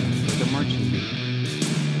marching beat.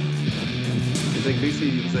 It's like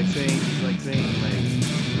basically, it's like saying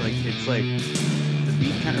it's like the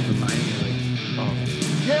beat kind of reminded me like, oh.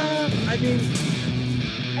 Yeah, I mean,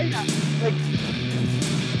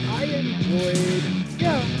 I enjoyed,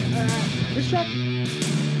 this track,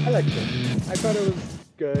 I liked it. I thought it was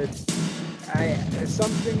good.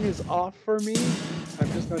 Something is off for me.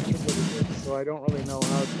 I'm just not sure what it is, so I don't really know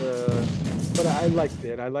how to, but I liked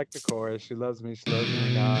it. I liked the chorus. She loves me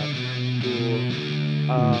not. Cool.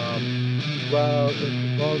 Well, if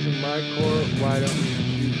the ball's in my court, why don't we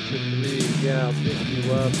shoot to 3? Yeah, I'll pick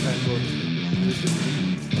you up and we'll shoot the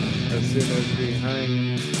 3. As soon as we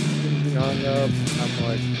hung up, I'm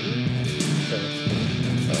like,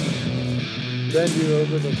 bend you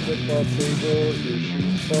over the football table, your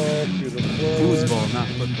shoes fall to the floor. Foosball, not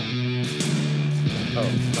football. Oh,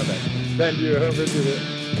 my bad. Bend you over the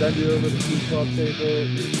football table,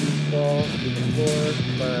 your shoes fall to the floor,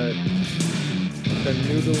 but the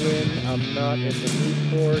noodling I'm not in the mood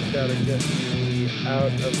for. Gotta get me out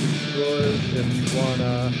of these drawers if you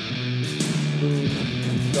wanna spoon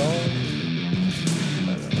doll.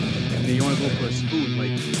 I don't know. Yeah, you wanna go for a spoon,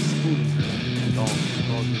 like he's spooning her doll. He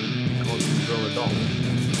calls the girl a doll.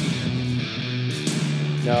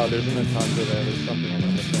 No, there's an entendre there. There's something I'm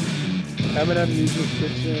missing. Eminem uses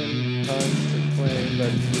kitchen puns to claim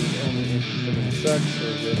that he was only interested in sex,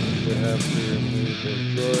 or which he would have to remove his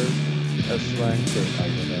drawers as slang tape, I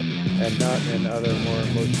get it, and not in other more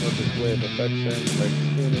emotional display of affection like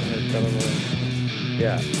spooning or cuddling.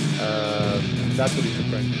 Yeah, that's what he's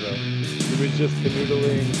referring to, though. He was just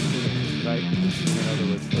canoodling, right? In other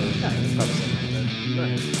words, Go ahead. That's what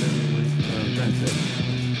I'm trying to say.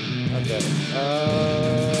 Okay.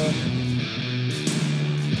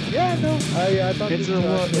 Yeah, no, I thought It's a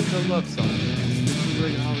love song. It's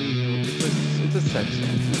like how it's a sex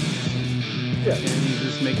song. Yeah. And he's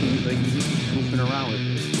just goofing around with it,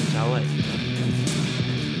 which I like.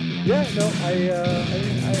 Yeah, no, I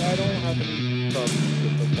don't have any problems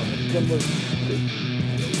with this one. This one was good.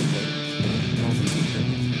 No complaints.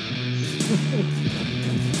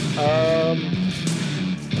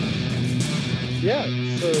 Yeah,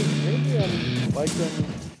 so maybe I'm liking.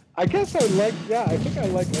 I guess I think I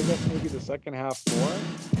like. I guess maybe the second half more,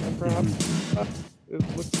 and perhaps it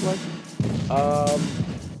looks like.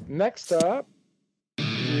 Next up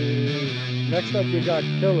we got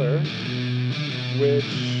Killer,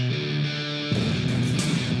 which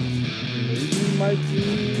maybe might be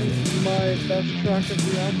my best track of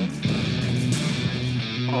the album.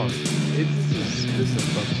 Oh, this is a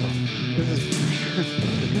club song. This is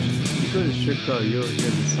you go to strip club, you'll hear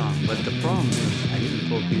the song. But the problem is, I even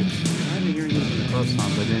told people, I'm not hearing this in the club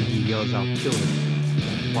song, but then he yells out, "Killer,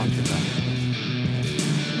 watch your back."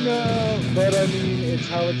 No, but I mean, it's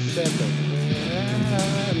how it's sampled.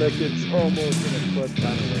 Like it's almost in a club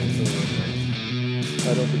kind of way. So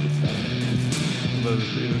I don't think it's that bad. But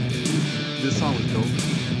this song was dope.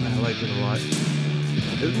 I liked it a lot.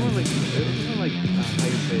 It was more like how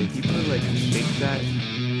you say, he put like Shake That,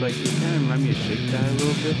 like it kind of reminded me of Shake That a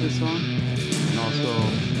little bit, this song, and also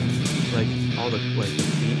like all the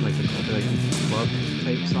theme, like the club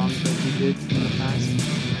type songs that he did in the past.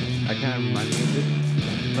 I kind of remind me of it,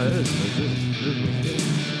 but this was good.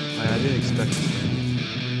 I didn't expect this from him.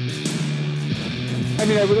 I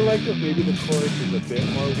mean, I would have liked if maybe the chorus is a bit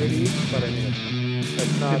more witty, but I mean,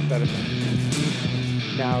 it's not that it's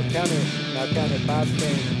Now count it 5, 10,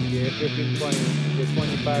 yeah, 15, 20, yeah,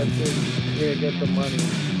 25, 30, yeah, get the money,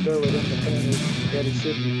 throw it in the furnace, get it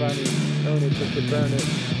should be funny, earn it just to burn it,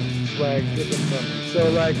 swag dripping from me. So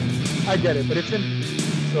like, I get it, but it's in,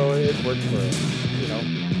 so it works for it, you know?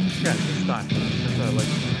 Yeah, it's style. That's what I like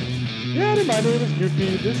about it. Yeah, my name is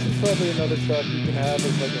Goofy. This is probably another track you can have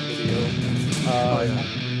as like a video. Oh yeah,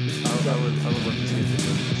 I would love to see a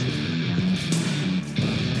video.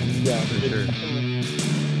 Yeah, for sure.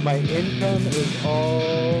 My income is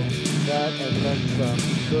all that and then some.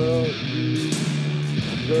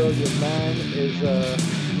 Girl, your man is a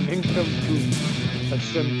nincompoop, a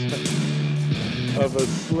symptom of a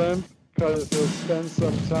slimp, cause he'll spend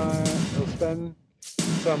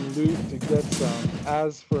some loot to get some.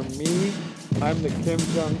 As for me, I'm the Kim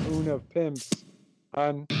Jong-un of pimps.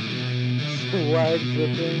 I'm swag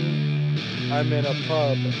dripping. I'm in a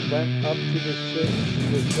pub, went up to the chick, she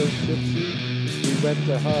was so tipsy. We went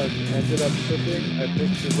to hug, ended up tripping, I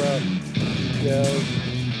picked her up.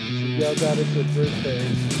 She yelled out it's her birthday,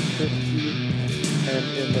 she's 50 and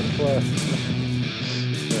in the club.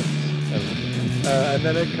 And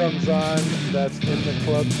then it comes on, that's in the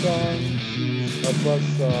club song. She's a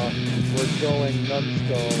buzzsaw, we're going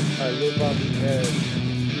numbskull. I live on the edge,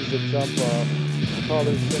 she's a jump off. Call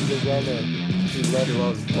her Cinderella, she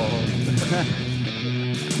loves balls.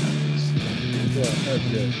 Yeah, that's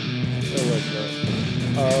good. I like that.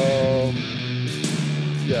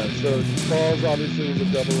 Yeah, so Balls obviously is a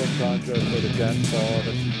double entendre for the dance ball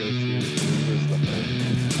that you go to.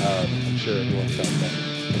 I'm sure everyone got that.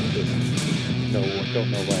 Just don't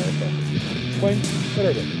know why I thought that you could explain, but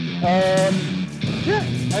I did. Yeah,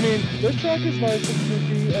 I mean, this track is nice and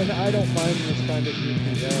goofy, and I don't mind this kind of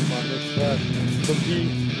goofy jam on this track. The beat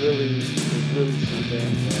is really soothing,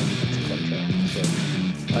 and it's a club track, so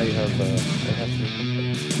I have no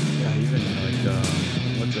complaints. Yeah, even like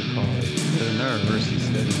what's it called? There's another verse he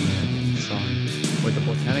said in the song. With the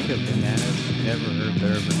botanic of bananas, you never heard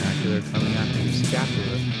better vernacular coming after your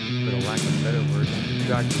scapula. For the lack of better words,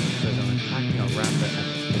 Dracula says I'm attacking a rapper at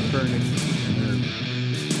the Copernic nerve.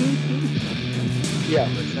 Yeah.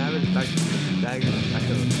 From a savage back to the dagger, back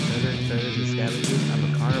to the feathers and savages. I'm a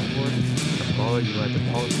carnivore. A baller you at the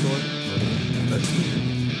ball store. That's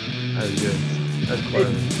good. That's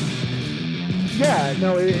clever. Yeah,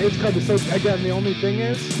 no, it's clever. So again, the only thing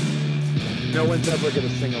is, no one's ever gonna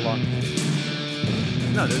sing along.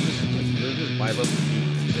 No, they'll just vibe up the beat.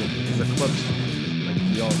 It's a club song, like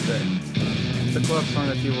we all said. It's a club song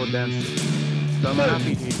that people dance to. So I'm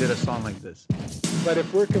happy he did a song like this. But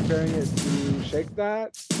if we're comparing it to Shake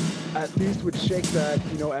That, at least with Shake That,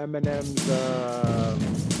 you know, Eminem's,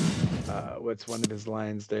 what's one of his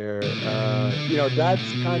lines there? You know, that's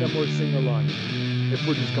kind of more sing-along. If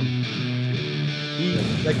we're just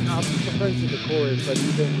like not referring to the chorus, but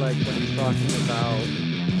even like when he's talking about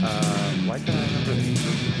why can't I remember any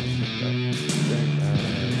verses?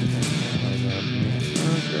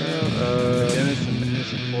 Minutes and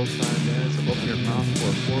minutes and 4 or 5 minutes. Open your mouth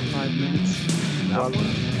for 4 or 5 minutes. That one.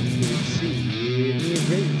 C,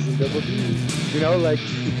 J's and double D's. You know, like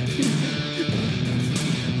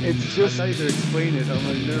it's just. I thought you could explain it. I'm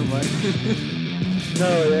like, never mind. No.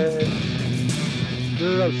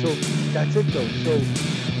 So that's it though. So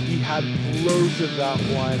he had flows of that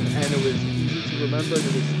one, and it was easy to remember, and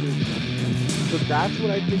it was stupid. So that's what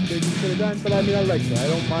I think that you could have done. But I mean, I like it. I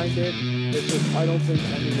don't mind it. It's just I don't think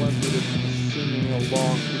anyone would have been singing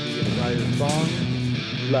along to the entire song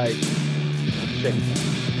like shake that.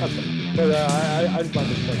 That's all. But I just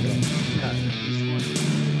wanted to check it out. Yeah, this one was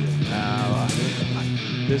really good.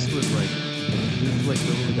 This is like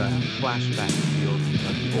literally got a flashback to the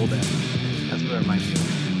old end. That's what it reminded me of.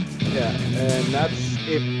 Yeah, and that's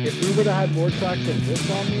if we would have had more tracks of this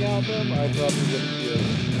on the album, I probably wouldn't be as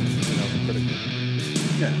critical.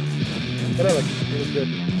 Yeah. But I like it. It was good.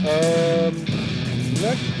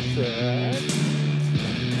 Next track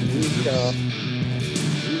we got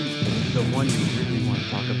the one you really want to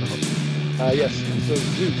talk about. Yes, so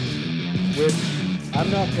Zeus, which I'm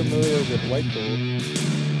not familiar with White Gold.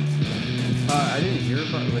 I didn't hear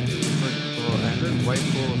about like the first. Well, I heard White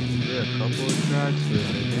Gold did a couple of tracks with I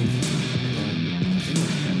think it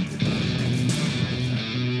was Kendrick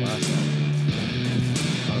last album.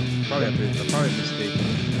 Probably mistaken,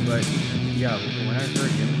 but yeah, when I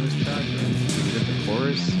heard him in this track, when he did the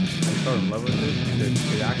chorus, I fell in love with it.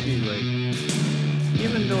 It actually like,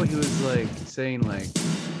 even though he was like saying like,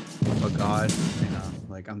 I'm a god,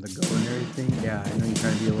 like I'm the goat and everything. Yeah, I know you're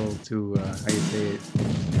trying to be a little too, how you say it,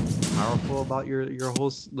 powerful about your whole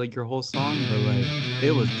song, but like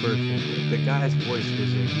it was perfect. Like, the guy's voice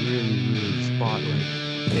was like really spot. Like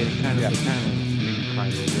it kind of made me cry a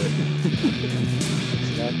little bit.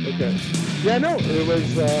 Okay. Yeah, no, it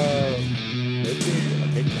was maybe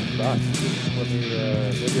me cry.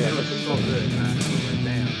 It was so good, man. I was like,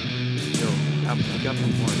 damn, yo, got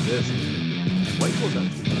some more of this. And White Gold's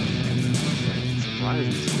actually, I was like,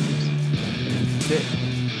 surprised and fit.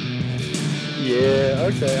 Yeah,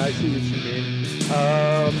 okay, I see what you mean.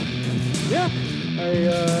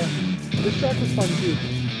 This track was fun too.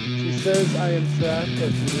 She says I am trash,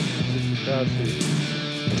 but she listens to Takashi.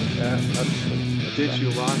 Yeah, that's Did you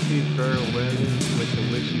lock me fair weather with the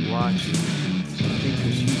wishy-washy? She thinks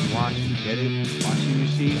that she's washing. Get it? Washing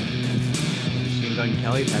machine? Machine Gun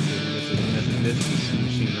Kelly? That's a business,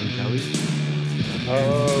 Machine Gun Kelly.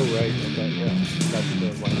 Oh, right, okay, yeah. That's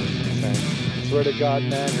the one we were saying. Swear to God,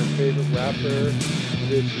 man, her favorite rapper,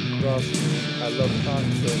 bitch, you crossed me. I love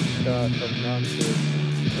concepts, got obnoxious,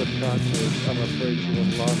 subconscious. I'm afraid you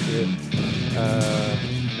unlock it.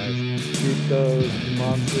 Keep those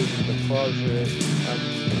monsters in the closet.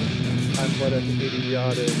 I'm what an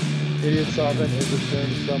idiotic. Idiot solvent is a term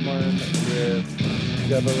someone with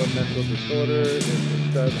developmental disorder. It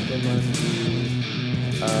describes someone who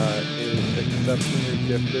is exceptionally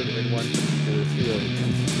gifted in one particular field.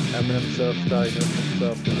 Eminem self-diagnosed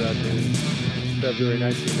himself throughout his February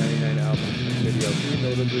 1999 album Video. He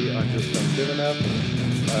notably on Just Don't Give Enough.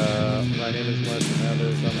 My name is Marshall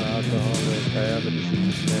Mathers. I'm an alcoholic. I have a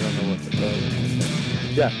disease. I don't know what to call it.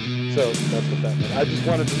 Yeah, so that's what that meant. I just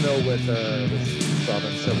wanted to know what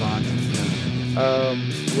this savant.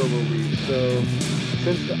 Where were we? So,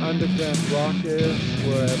 since the underground rock is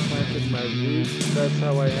where I planted my roots, that's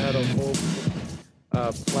how I had a whole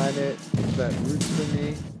planet that roots for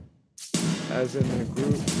me, as in a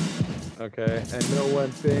group. Okay, and no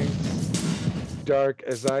one thinks dark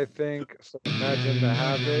as I think, so imagine the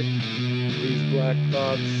havoc. These black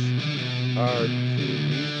thoughts are too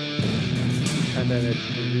deep, and then it's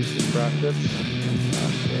the roots in brackets.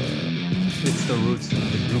 It's the roots, the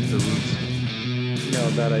group, the roots.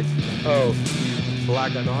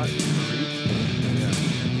 Black thought? Yeah.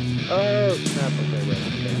 Oh, snap, okay, right,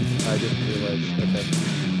 okay. I didn't realize, okay.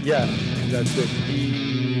 Yeah, that's it. He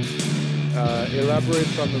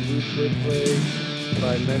elaborates on the roots wordplay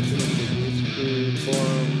by mentioning the roots crew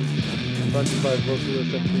formed, fronted by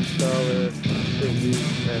vocalist and freestyler, Physique,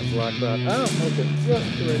 and Black Rap. Oh, okay. Yeah,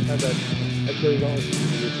 you're right, my bad. I clearly don't listen to the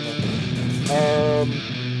roots enough.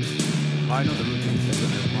 I know the roots because I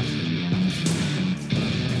watched the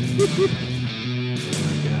YouTube.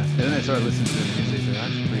 Yeah. And then I started listening to the music. They're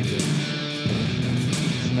actually pretty good.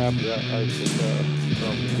 Snap, yeah, I should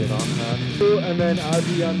probably get on that. And then I'd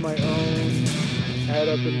be on my own, head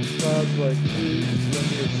up in the clouds like Zeus. When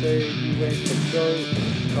you say you ain't the goat,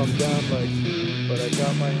 come down like who? But I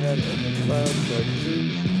got my head in the clouds like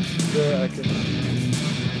Zeus. There I can see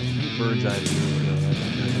bird's eye view.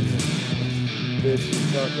 Bitch, you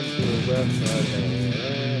talking to the left side.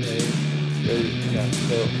 Yeah,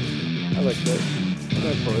 so I like that.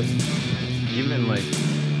 Nice chorus. Even like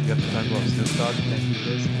you have to talk about Snoop Dogg that he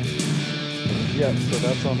dissed. Yeah, so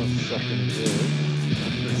that's on the second verse.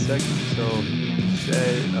 The second, so he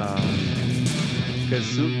said, because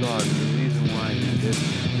Snoop Dogg, the reason why he dissed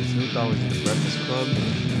him, because Snoop Dogg was in the Breakfast Club,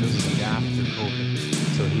 and this was like after COVID.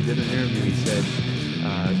 So he did an interview. He said,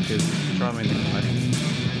 because Charlamagne the God,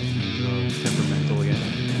 he's temperamental again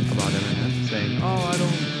about Eminem, saying, "Oh, I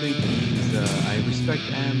don't think he's. I respect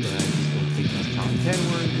M, but I just don't think he's top 10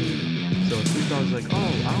 worthy." So Snoop Dogg's like,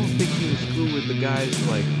 "Oh, I don't think he was cool with the guys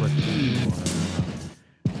like Rakim or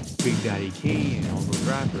Big Daddy Kane and all those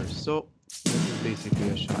rappers." So this is basically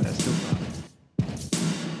a shot at Snoop Dogg.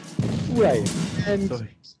 Right, and So,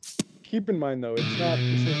 keep in mind though, this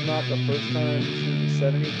is not the first time he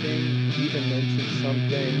said anything. He even mentioned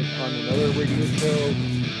something on another radio show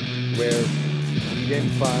where he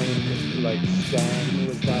didn't find like Stan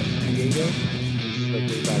was that creative. This is like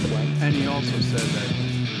way back when. and he also said that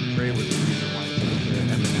Dre was the reason why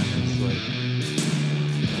Eminem is like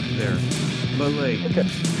there. But like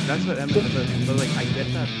that's what Eminem. But like I get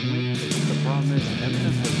that point. The problem is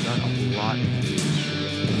Eminem has done a lot in the industry.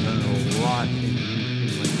 He's done a lot in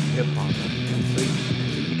like hip hop. So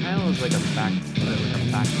he kind of was like a backtrack.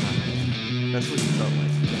 That's what he felt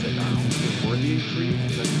like. He's like, I don't feel worthy for you.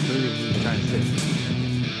 That's really what he was trying to say.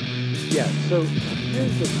 Yeah. So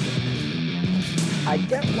here's the thing. I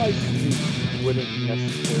get why Snoop wouldn't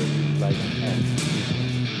necessarily like M.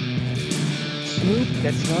 Snoop,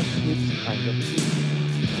 that's not Snoop's kind of music.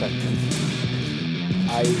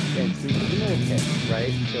 And Snoop is an old head,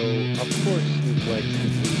 right? So of course Snoop likes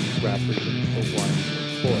these rappers and so on and so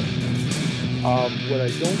forth. What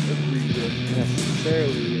I don't agree with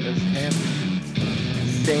necessarily is him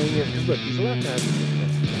saying it, because look, he's allowed to have his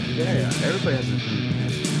opinion. Yeah. Everybody has an opinion.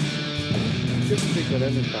 He doesn't think that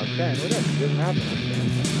M is top 10, whatever. He doesn't have an opinion.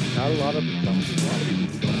 Not a lot of people who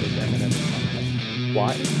don't think Eminem is top 10.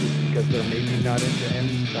 Why? Just because they're maybe not into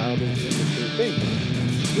M's childish immature things.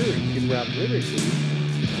 Sure, he can rap lyrically,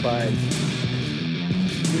 but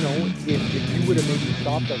you know, if you would have maybe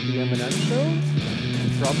stopped at the Eminem show,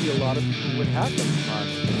 probably a lot of people would have them on.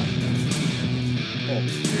 Oh,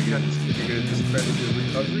 you're gonna discredit your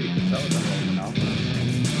recovery? Because that was a hell of an album.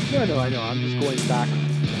 No, I know. I'm just going back.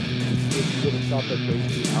 If you would have stopped at those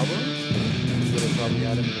two albums, you would have probably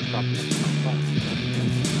had him in the top 10, top 5.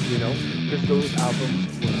 You know, because those albums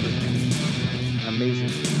were produced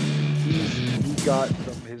amazingly. He got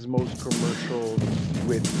his most commercial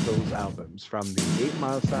with those albums, from the 8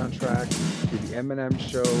 Mile soundtrack to the Eminem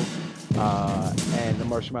show and the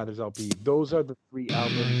Marshall Mathers LP. Those are the 3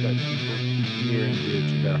 albums that people keep near and dear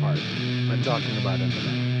to their heart when talking about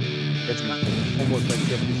Eminem. It's kind of almost like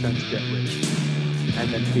 50 Cent's Get Rich and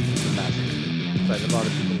then Baby the Massacre. But a lot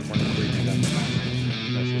of people weren't crazy about the Massacre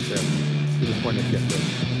necessarily to the point of Get Rich.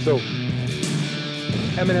 So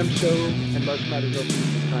Eminem show and Marshall Mathers LP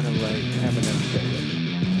is kind of like Eminem's Get Rich.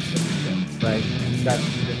 Right? That's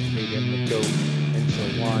what made him the GOAT and so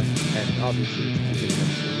on. And obviously it's the beginning of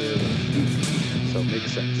his career when he peaked. So it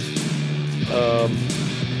makes sense.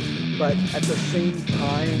 But at the same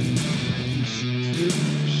time,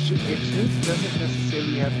 if Snoop doesn't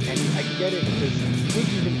necessarily have any, I get it, because Snoop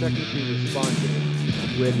even technically responded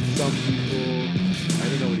with some people, I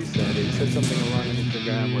don't know what he said. He said something along on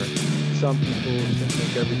Instagram where some people should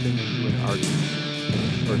make everything into an argument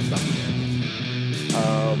or something.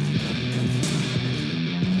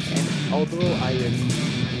 And although I agree,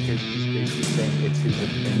 because he's basically saying it's his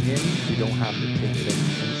opinion, you don't have to take it as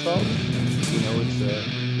an insult. You know, it's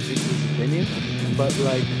his opinion. But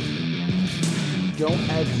like, don't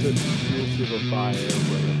add such fuel to the fire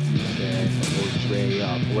where, like you said, or Dre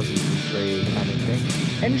wasn't for Dre kind of thing.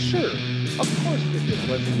 And sure, of course, if it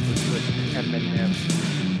wasn't for Dre, Eminem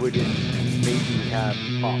wouldn't maybe have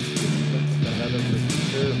popped. If he went with another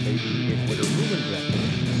producer, maybe it would have ruined them.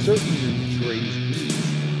 Certainly, Dre's beats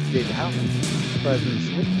did help. But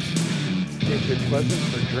if it wasn't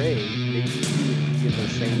for Dre, maybe he would be in the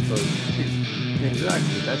same boat too.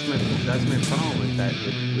 Exactly. That's my problem with that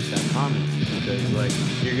comment, because like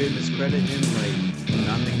you're gonna discredit him like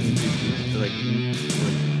not making good music. Like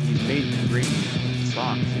he's made great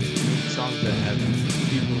songs. He's made songs that have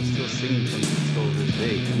people still singing from till this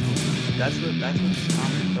day. You know, that's what this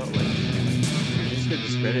comment felt like. You're just gonna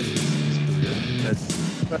discredit his career.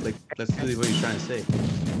 That's really what he's trying to say.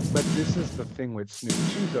 But this is the thing with Snoop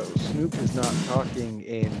too, though. Snoop is not talking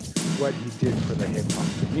in what he did for the hip hop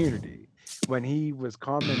community. When he was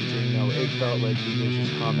commenting, it felt like he was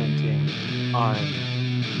just commenting on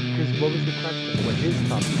because what was the question? What his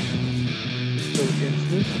top 10? So in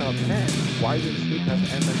Snoop's top 10, why would Snoop have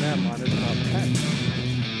Eminem on his top 10?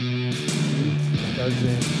 Snoop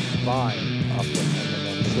doesn't buy off what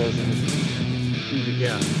Eminem says in his music.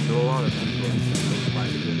 Yeah, there are a lot of people that don't buy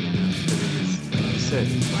the Eminem because it is, like you said,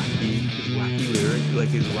 his wacky lyric, like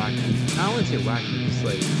his wacky, I don't want to say wacky, just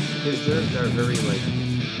like, his lyrics are very, like,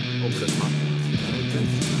 over the top.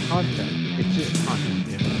 It's content. It's just Content,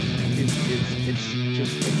 yeah. it's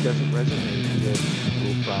just, it doesn't resonate with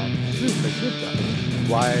people from Snoop, like Snoop does.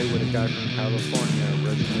 Why would a guy from California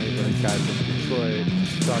resonate with a guy from Detroit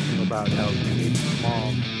talking about how he hates his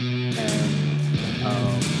mom and,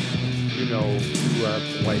 you know, grew up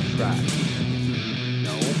white trash?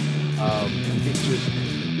 No. It just,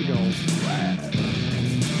 you know,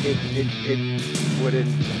 it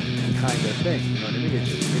wouldn't kind of thing, you know what I mean? It's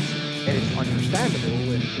just, and it's understandable,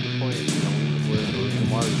 and to the point, you know, even where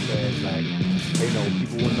Jamar said, like, hey, you know,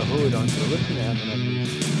 people in the hood aren't going to listen to Eminem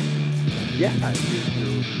music. Yeah,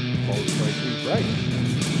 you're most likely right.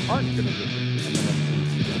 People aren't going to listen to Eminem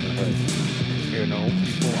music in the hood. You know,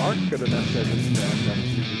 people aren't going to necessarily listen to Eminem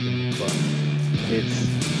music in the club. It's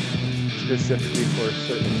specifically for a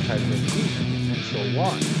certain type of group, and so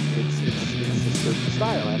on. It's a certain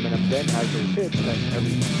style. Eminem then has those hits that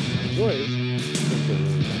everyone enjoys, because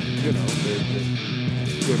they're, you know, they're just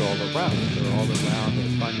good all around. They're all around,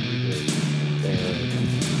 they're funny, they're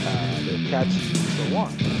catchy, and so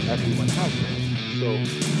on. Everyone has them. So,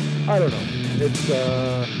 I don't know. It's,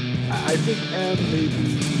 I think M maybe,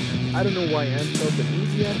 I don't know why M felt the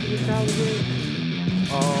need yet to retaliate.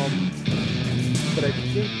 But I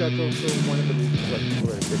think that's also one of the reasons why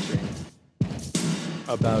people are bitching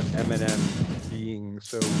about Eminem being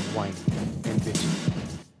so whiny and bitchy.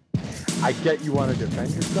 I get you want to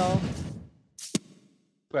defend yourself,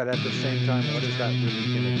 but at the same time, what is that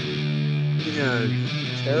really going to do? Yeah,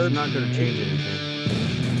 it's not going to change anything.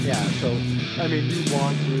 Yeah, so, I mean, you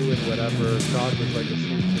want to and whatever. Dog was like a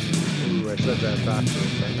Snoop to me. Ooh, I said that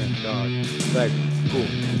backwards. I meant dog. Like, cool.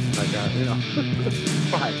 I got, you know,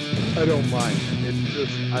 fine. I don't mind. It's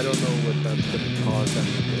just, I don't know what that's going to cause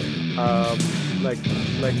anything. Like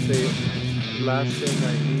the last thing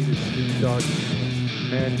I need is Snoop Dogg.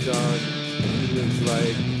 Man, dog, he was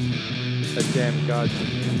like a damn god to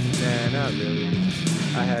me. Nah, not really.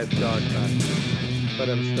 I had dog backwards. But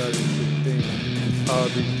I'm starting to think, oh,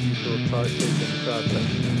 these people taking shots at me.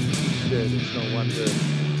 Shit, it's no wonder.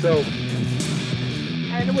 So,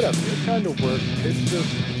 and whatever, it kind of worked. It's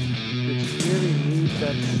just, it's really neat,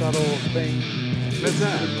 that subtle thing. It's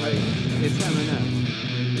that, like, it's Eminem.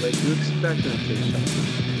 Like, you expect him to take shots at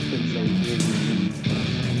things that he really needs.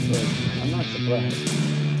 But I'm not surprised.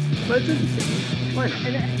 But it's entertaining. Why not?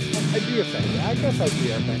 And I'd be offended. I guess I'd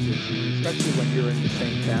be offended too, especially when you're in the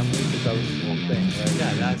same family, because that was the whole thing, right?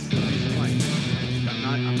 Yeah, that's the reason why.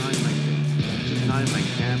 I'm not in my, just not in my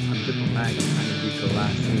camp. I'm diplomatic. I'm trying to be the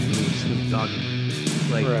last thing I need. Snoop Dogg.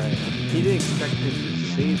 Like, right. He didn't expect him to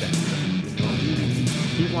say that stuff, you know?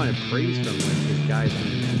 He wanted praise from, like, his guys in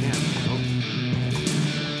his camp, you know?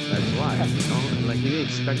 That's why, you know? And, like, he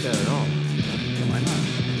didn't expect that at all. So why not?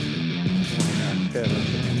 Why not? Yeah,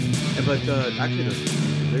 that's it. And, but, actually, the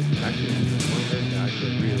one lyric that I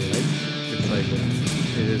actually really like, it's like what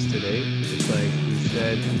it is today. It's like, he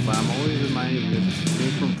said, but I'm always reminding you that he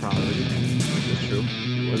came from poverty, which is true.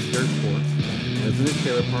 He was dirt poor. He lived in a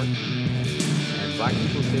trailer park. And black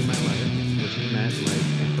people saved my life, which he meant, like,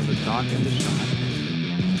 and from the dock and the shot,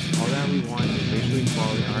 all that we want is racial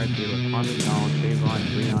equality, RIP, Laquan McDonald, Trayvon,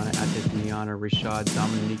 Breonna, Atif Miana, Rashad,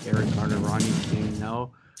 Dominique, Eric Garner, Ronnie King.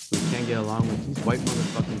 No, we can't get along with these white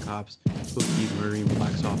motherfucking cops who keep murdering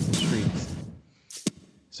blacks off the streets.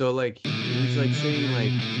 So, like, he's, like, saying,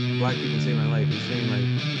 like, black people save my life. He's saying,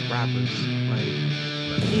 like, rappers, like,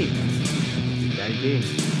 Keem, Big Daddy Game,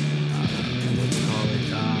 what do you call it,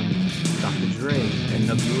 Dr. Dre,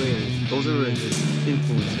 NWA. Those are his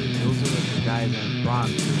influencers. Those are the guys that brought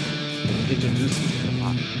him to introduce him to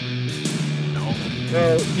hip-hop. No.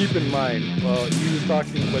 Well, keep in mind, well, he was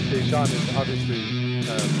talking, but Deshaun is obviously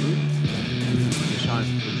Fruit. Deshaun is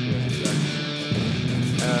Fruit, yeah, exactly.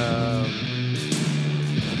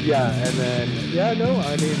 Yeah, and then, yeah, no,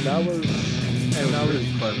 I mean, that was really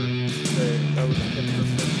clever. That was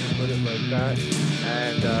interesting to put it like that.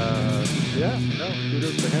 And, yeah, no,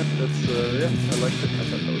 kudos to him. That's, yeah, I liked it. I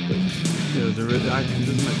thought that was good. Yeah, it was a really, this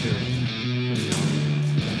is my favorite show.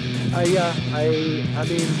 Yeah, I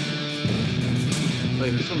mean,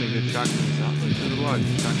 like, there's so many good tracks in this album. Like, there's a lot of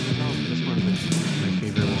good tracks in this album. This one's like my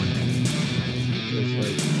favorite one. It's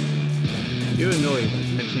like, even though he's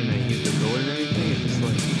mentioning that he's the goat and everything,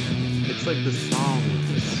 it's like the song,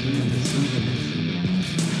 the soothingness, you know?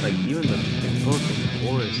 like even the hook and the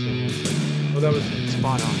chorus, it was like, Well, that was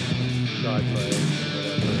spot on. Godlike and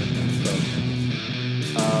whatever. So,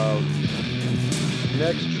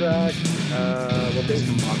 next track, well,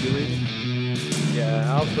 basically, Discombobulated.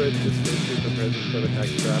 yeah, Alfred just basically prepares us for the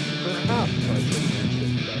next track. Perhaps I should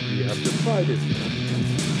mention that we have decided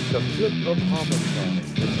the flip of homicide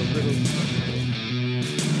is a little special,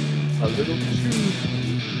 a little too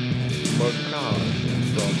macabre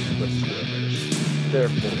from the Squamish.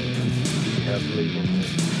 Therefore, we have labeled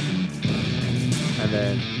it. And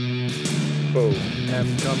then, boom, M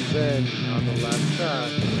comes in on the last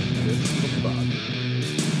track with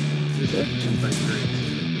Discombobulated. This is my great.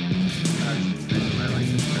 That's the reason why I like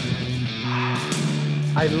this track.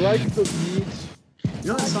 I like the beat. You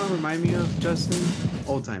know what song remind me of, Justin?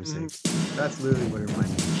 Old Time Sake. That's literally what it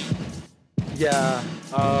reminds me of. Yeah,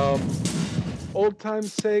 Old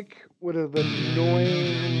Time's Sake with an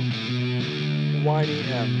annoying whiny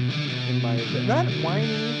M in my opinion. Not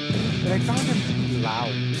whiny, but I found him too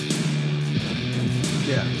loud.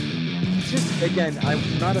 Yeah. Just, again, I'm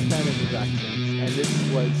not a fan of his accents, and this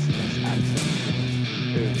was his accent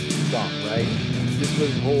song, right? This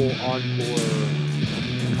was whole encore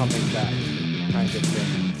coming back kind of thing.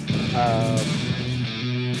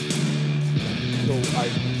 So I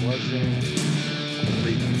wasn't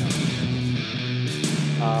freaking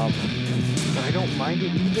out. But I don't mind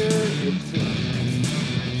it either. It's just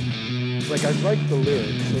like I like the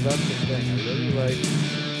lyrics, so that's the thing. I really like.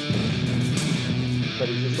 But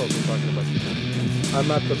he's just also talking about I'm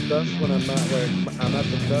at the best when I'm at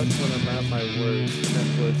my worst, and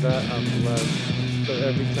for that I'm blessed. So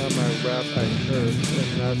every time I rap I curse,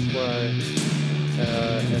 and that's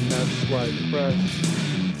why press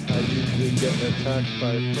I usually get attacked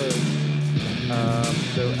by first.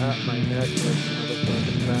 They're at my neck like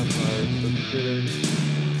motherfucking vampires. So critics,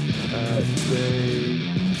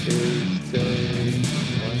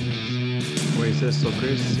 Where he says, so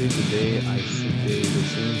critics say today, I say the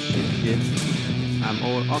same shit hit. I'm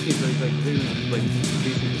all okay, so he's like literally like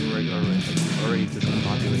basically already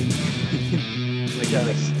discombobulated. Like yes.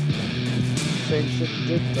 like Same shit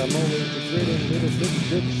did. I'm always degrading little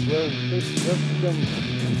bitch. Well, bitch, just them.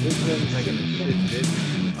 like in the shit did.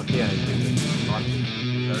 Okay, yeah, it's like discombobulated.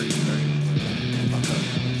 He's already starting to like fuck up.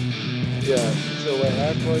 Yeah, so I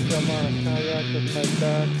act like I'm on a kayak with my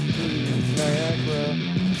back to Niagara.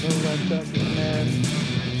 No life jacket, man.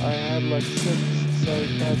 I had like 6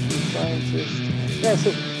 psychiatric scientists. Yeah, so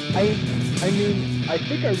I mean, I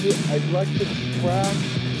think I like the track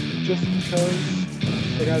just because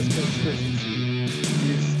it has consistency.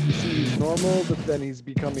 He's normal, but then he's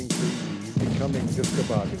becoming crazy. He's becoming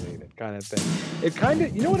discombobulated kind of thing. It kind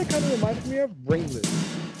of, you know what it kind of reminds me of? Brainless.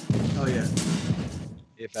 Oh yeah.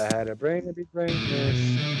 If I had a brain, it'd be brainless.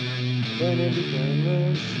 Brain, it'd be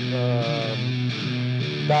brainless.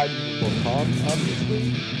 Not even more calm,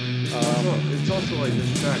 obviously. It's also like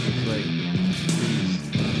this track is like he's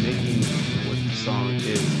making what the song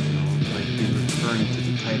is, you know, like he's referring to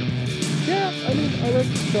the title. Yeah, I mean, I like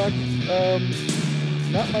the track.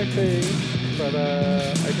 Not my fave, but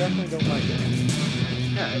I definitely don't like it.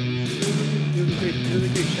 Yeah, it was a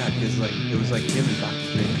great track. It's like it was like him and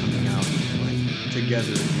Dr. Dre coming out like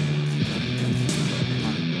together again.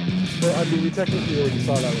 Well, I mean, we technically already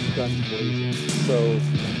saw that with Guns Blazing, so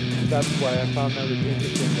that's why I found that was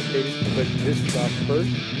interesting that they didn't put this track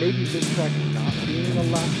first. Maybe this track not being the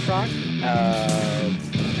last track,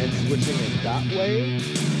 and switching it that way,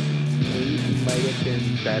 maybe might have been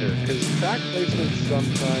better. Because track placement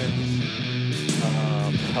sometimes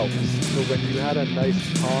helps. So when you had a nice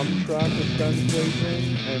calm track with Guns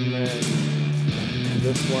Blazing, and then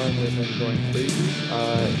this one with him going crazy,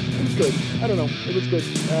 it was good. I don't know. It was good.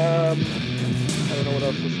 I don't know what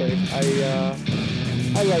else to say.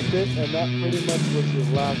 I liked it, and that pretty much was the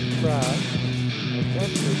last track. I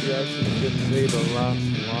guess maybe I should just say the last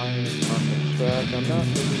line on the track. I'm not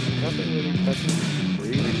really, nothing really technically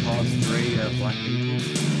crazy. They calls Dre Black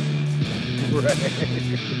Beethoven. Right.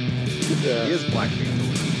 Yeah. He is Black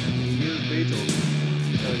Beethoven. He is Beethoven.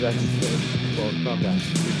 That's well, calm down.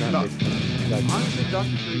 He's not No. big. Honestly,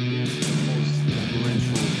 Dr. Dre is the most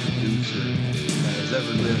influential producer that has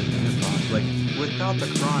ever lived in hip hop. Like without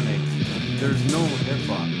the Chronic, there's no hip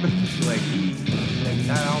hop. like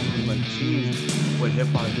that album like changed what hip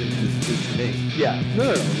hop is today. Yeah,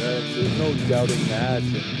 no. There's no doubting that.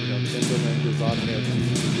 And, you know, Timberland is on there too.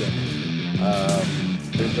 And,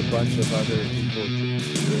 there's a bunch of other people,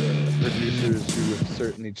 producers who have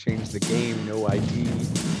certainly changed the game. No ID,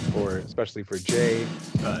 or especially for Jay.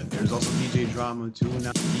 There's also DJ Drama too.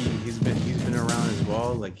 Now he's been around as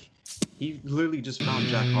well. Like he literally just found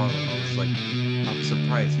Jack Harlow. I'm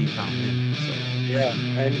surprised he found him. So yeah,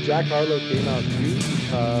 and Jack Harlow came out too,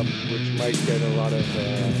 which might get a lot of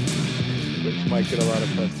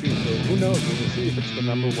press too. So who knows? We'll see if it's the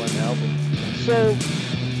 #1 album. So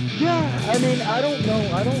yeah, I mean, I don't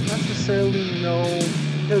know. I don't necessarily know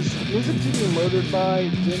because Music to Be Murdered By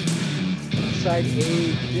didn't side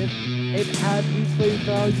A it had replay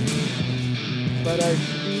value, but I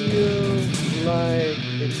feel like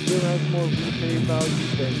it still has more replay value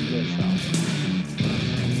than this album.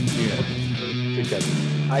 yeah, together.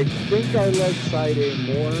 I think I like side A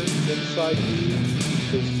more than side B.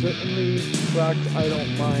 There's certainly tracks I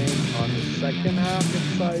don't mind on the second half of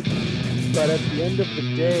side B, but at the end of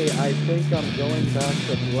the day, I think I'm going back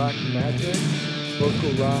to Black Magic,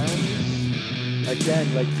 Vocal Rhymes.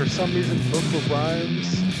 Again, like for some reason, Vocal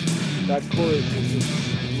Rhymes, that chorus is just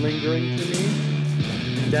lingering to me.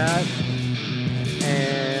 That,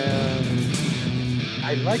 and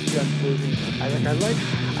I like Gun Closing. I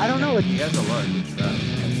don't know. He has a lot of good tracks.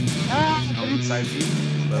 On side B,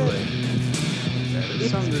 but like, yeah, there's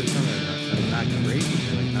some that are not great,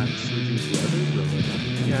 like not suiting to others, but like,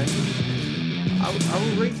 yeah, I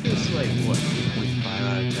would rate this like what 8.5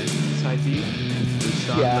 out of 10 side B. There's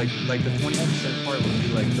some like the 20% part would be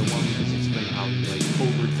like the one we just explained how he like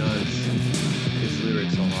overdoes his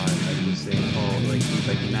lyrics a lot, like just saying like he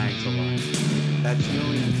like nags a lot. That's the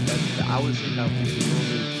only I would say that would be the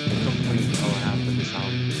only complaint I'll have for this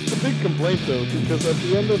album. It's a big complaint though, because at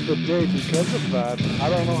the end of the day, because of that, I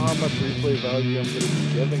don't know how much replay value I'm going to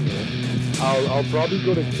be giving it. I'll probably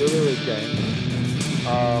go to Killer again.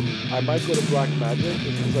 I might go to Black Magic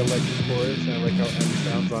just because I like the chorus and I like how M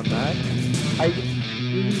sounds on that. I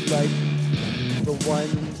really like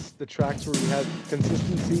the tracks where he has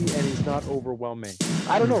consistency and he's not overwhelming.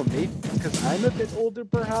 I don't know, maybe because I'm a bit older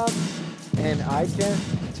perhaps, and I can't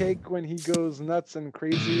take when he goes nuts and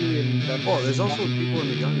crazy. And there's also people in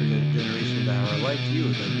the younger generation that are like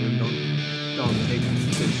you that don't take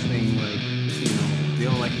this thing like, they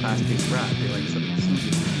don't like fast-paced rap. They like something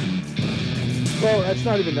soothing. Well, that's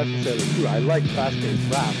not even necessarily true. I like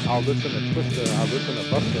fast-paced rap. I'll listen to Twista. I'll listen to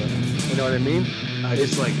Busta. You know what I mean? I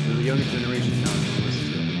just like the younger generation now don't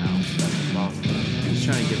listen to that now. That's the problem. He's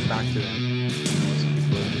trying to get back to that. Most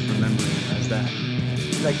people are just remembering it as that.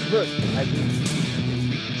 Like, look, I mean,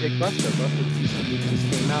 you can take Busta. Busta recently just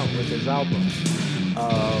came out with his album.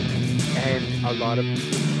 And a lot of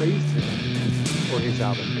people praised him for his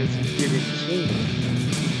album because he didn't change.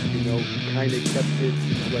 He kind of kept it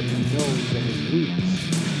to what he knows and his roots.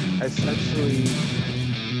 Essentially,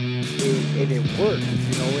 and it worked,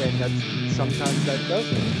 and sometimes that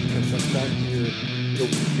doesn't, because sometimes your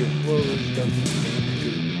flows doesn't change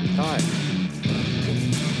good with the time.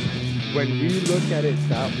 When we look at it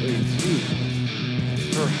that way too,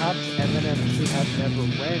 perhaps Eminem should have never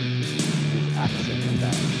went his accent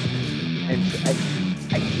back. And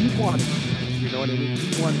he wanted to, you know what I mean?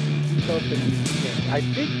 He wanted to, he felt the need to change.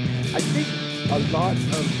 I think a lot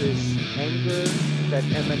of this anger that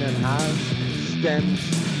Eminem has stems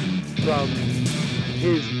from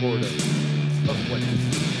his boredom of what he's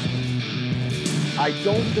doing. I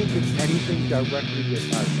don't think it's anything directly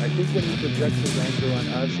with us. I think when he projects his anger on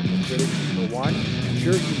us and the critics and so on,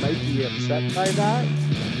 sure, he might be upset by that,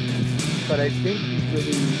 but I think he's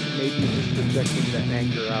really maybe just projecting that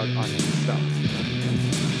anger out on himself.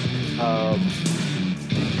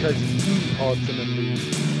 Because he ultimately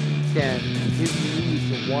his need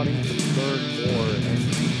to wanting to learn more and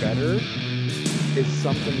do better is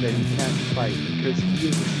something that he can't fight, because he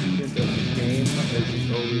is a student of the game, as he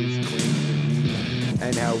always claims to be,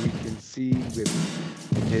 and how we can see with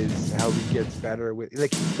how he gets better with,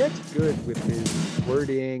 like, he gets good with his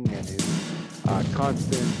wording and his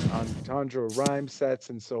constant entendre rhyme sets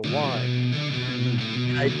and so on.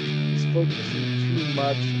 And I think he's focusing too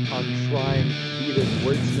much on trying to be this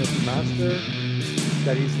wordsmith master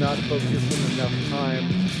that he's not focusing enough time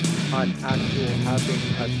on actual having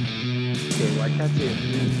a, okay, well, I can't say a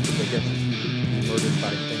theme because I guess it's Music to Be Murdered By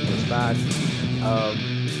thing was bad,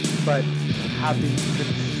 but having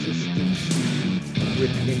consistency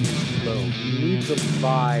within his flow. He needs a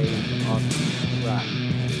vibe on each track,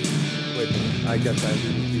 which I guess I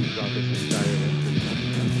alluded to throughout this entire interview.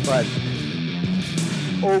 But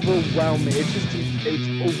overwhelming, it's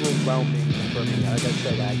overwhelming for me. Like I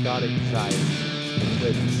said, I got anxiety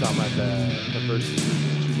with some of the verses. It's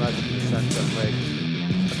just too much in the sense of like,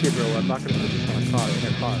 okay, bro, I'm not gonna put this in a car. You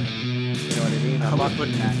know what I mean? I'm not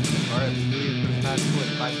putting that in the car. I've been doing it for the past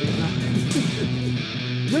 5 days now.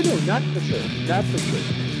 No, not for sure.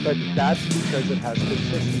 But that's because it has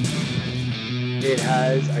consistency. It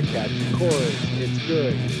has a catchy chorus. It's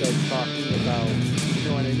good. He starts talking about, you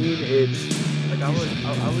know what I mean? It's like I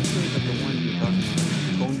would say that the ones you're talking about,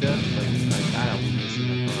 like, tone deaf, like that I would listen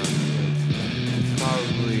to car. Like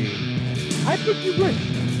probably. I think you would.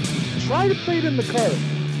 Try to play it in the car.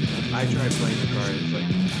 I tried playing the car. It's like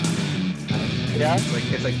Yeah.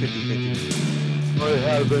 It's like 50-50. I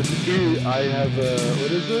have a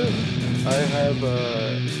what is it? I have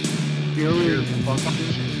a ear function.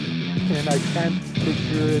 And I can't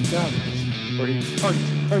figure it out. Or he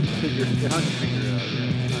can't figure it out. That's pretty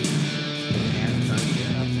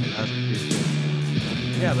good.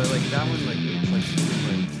 Yeah, but like that one, like it's like super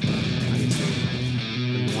like how do you say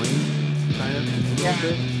annoying kind of a little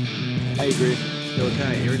bit. I agree. So it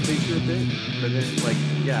kind of irritates you a bit, but then like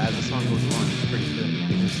yeah, as the song goes along, it's pretty good.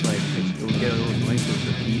 It's just like it will get a little annoying with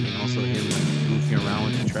the beat and also him like goofing around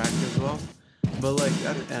with the track as well. But like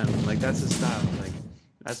at the end, like that's his style. Like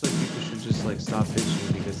that's why people should just like stop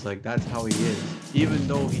bitching because like that's how he is. Even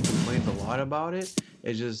though he complains a lot about it,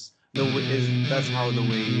 it's just that's how the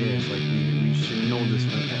way he is. Like we should know this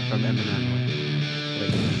from Eminem.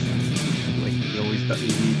 Like he always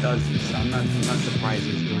he does this. I'm not surprised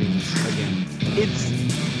he's doing this again. It's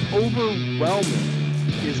overwhelming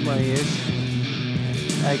is my issue.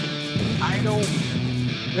 Like I don't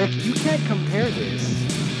like you can't compare this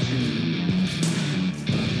to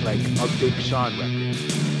like a Big Sean record.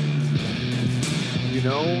 You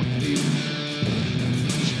know,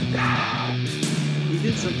 he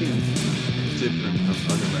did something different from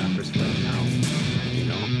other rappers right now, you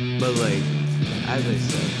know. But like, as I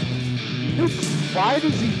said, why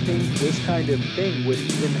does he think this kind of thing would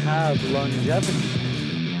even have longevity?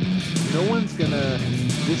 No one's gonna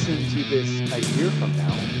listen to this a year from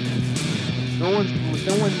now. No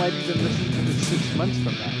one might even listen to this 6 months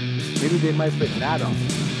from now. Maybe they might put Nat on.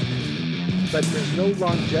 But there's no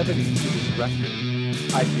longevity to this record,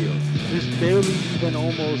 I feel. There's barely even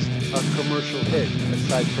almost a commercial hit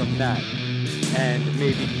aside from Nat and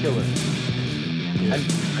maybe Killer. Yeah.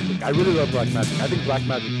 And I really love Black Magic. I think Black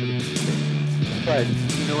Magic should have been a hit. But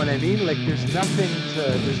you know what I mean? Like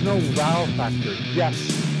there's no wow factor. Yes,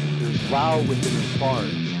 there's wow within his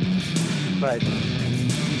bars. But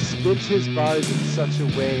he spits his bars in such a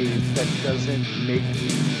way that doesn't make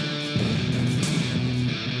you...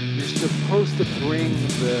 You're supposed to bring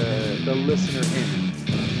the listener in.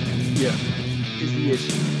 Yeah. Is the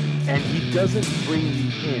issue. And he doesn't bring you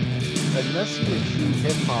in. Unless you're a true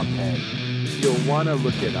hip-hop head, you'll want to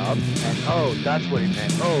look it up and, oh, that's what he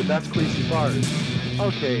meant. Oh, that's crazy bars.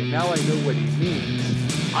 Okay, now I know what he means.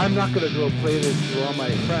 I'm not going to go play this to all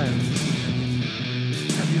my friends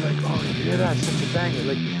and be like, oh, you hear that? Such a banger.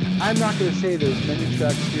 Like, I'm not going to say there's many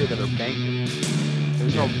tracks here that are bangers.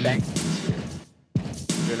 There's no bangers here.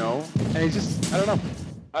 You know? And it's just, I don't know.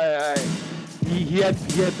 He had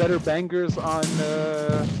better bangers on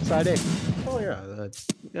side A. Oh yeah,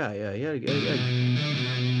 yeah.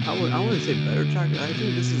 I wouldn't say better track. I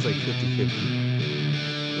think this is like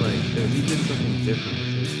 50-50. Like, cause he did something different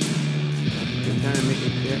with it.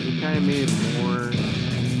 He kind of made it more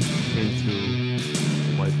into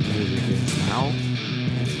what music is now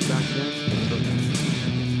back then. So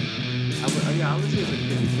I would say it's like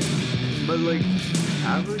 50-50. But like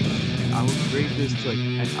average, I would grade this to like,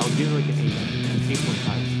 and I'll give it like an 8.5.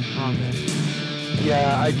 Around there.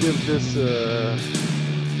 Yeah, I give this I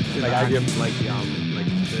like the album. Like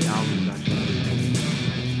the album is actually really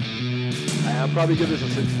good. I'll probably give this a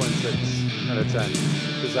 6.6 out of 10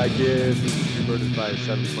 because I give Converted by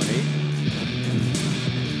 7.8.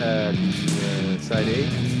 The side A.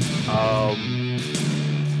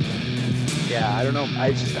 Yeah, I don't know.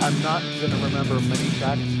 I'm not gonna remember many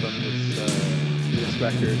tracks from this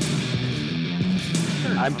record.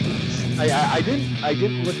 I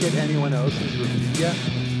didn't look at anyone else's review yet,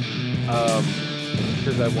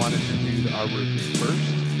 because I wanted to do our review first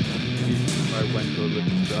before I went to look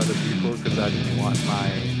for other people, because I didn't want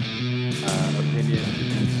my opinion to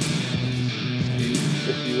be skewed,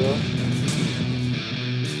 if you will.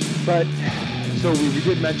 But so we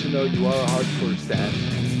did mention though you are a hardcore stan.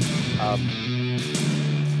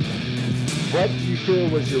 What do you feel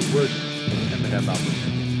was your worst Eminem album?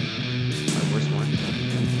 My worst one?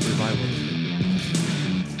 Revival.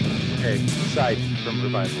 Okay, aside from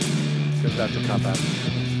Revival, because that's a cop out.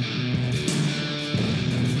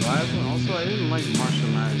 Revival, and also I didn't like Marshall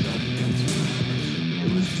Mathers album too much. It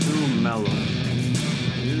was too mellow.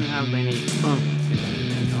 It didn't have any oomph in it,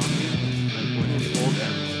 you know what I mean? Like when the old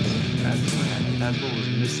era was. That's what was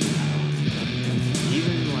missing out.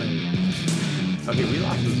 Even like, okay,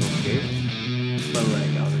 Relapse was okay, but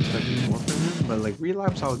like I was expecting more from him. But like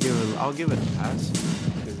Relapse, I'll give it a pass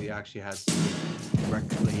because he actually has some good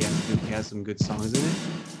record. Like he has some good songs in it.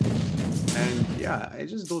 And yeah,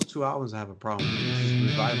 it's just those two albums I have a problem with. It's just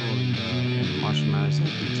Revival and Marshall Mathers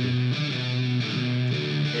LP too.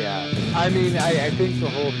 Yeah, I mean, I think the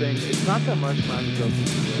whole thing, it's not that Marshall Mathers LP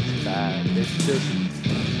was bad. It's just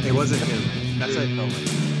it wasn't him. That's what I felt like.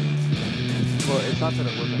 Well, it's not that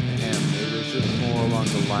it wasn't him. It was just more along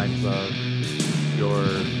the lines of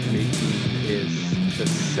you're making his the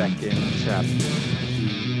second chapter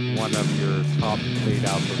to one of your top played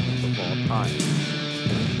albums of all time.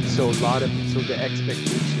 So the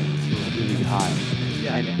expectations were really high.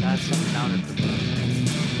 Yeah, and that's what counted for me.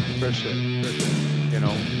 For sure. You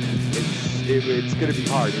know, it's gonna be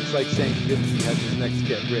hard. It's like saying 50 has his next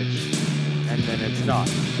Get Rich, and then it's not.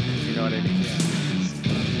 You know what I mean?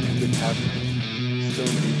 You would have so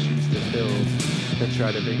many shoes to fill to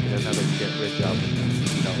try to make it another Get Rich album.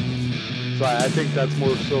 You know? So I think that's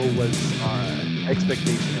more so was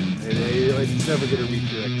expectation. It's never gonna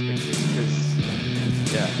reach your expectation because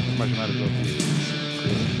Marshall Mathers LP is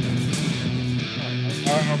crazy.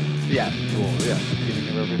 Beginning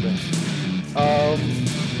of everything.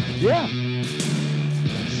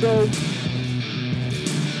 So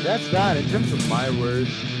that's that. In terms of my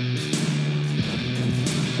worst,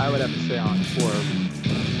 I would have to say Encore.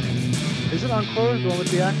 Is it Encore, the one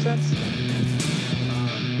with the accents?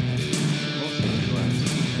 Mostly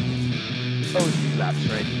Relapse. Oh, it's Relapse,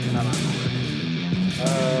 right? Not Encore.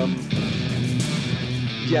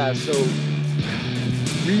 So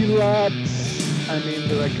Relapse, I mean,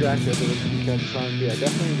 the record there was a few catchy songs, but yeah,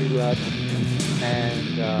 definitely Relapse.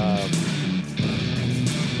 And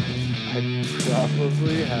I'd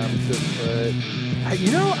probably have to put... I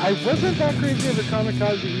wasn't that crazy of a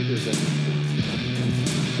Kamikaze either.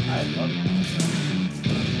 I love Kamikaze.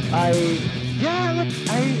 I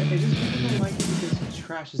just people don't like it because he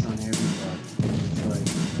trashes on everybody.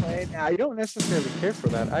 It's I don't necessarily care for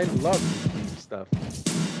that. I love deep stuff.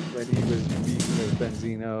 When he was beefing with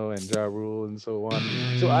Benzino and Ja Rule and so on.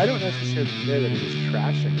 So I don't necessarily care that he was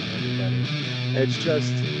trashing everybody. It's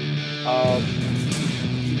just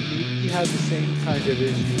he had the same kind of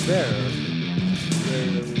issue there where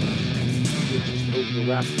he was just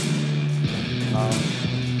overlapping.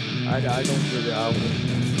 I don't really, I'll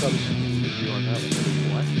probably should do a review on that whenever you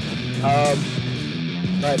want.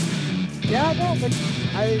 But yeah, no, like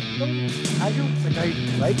I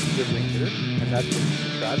like the Linger, and that's what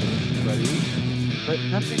trashing everybody, but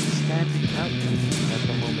nothing's standing out at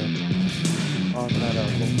the moment on that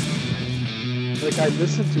album. Like I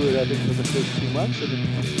listened to it, I think for the first 2 months, and then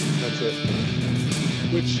that's it.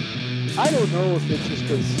 Which I don't know if it's just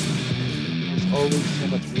because there's always so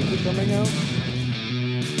much music coming out,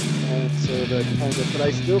 and so that kind of. But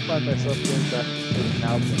I still find myself going back to certain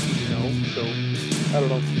albums, So I don't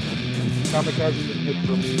know. Kamikaze didn't hit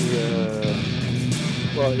for me.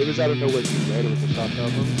 Well, it was out of nowhere too, right? It was a shock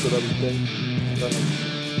album, so that was good. But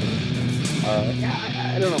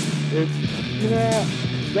I don't know.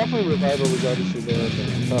 Definitely Revival was obviously there, but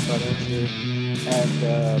it's a tough out answer. And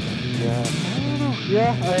I don't know.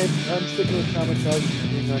 I'm sticking with Kamikaze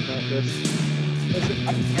being on that list. I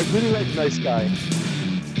really like Nice Guy.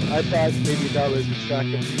 I thought maybe that was the track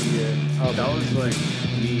of the album. That was like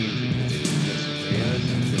me introducing Jessica Reyes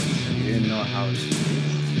because you didn't know how she is.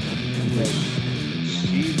 Which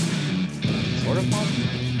she's sort of poppy,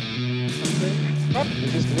 I'm saying.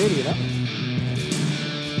 It's just Canadian, huh?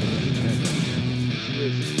 She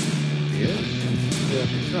is? Yeah,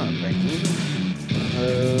 she's from Vancouver.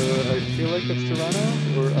 I feel like it's Toronto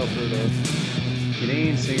or Alberta.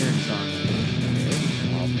 Canadian singer and songwriter.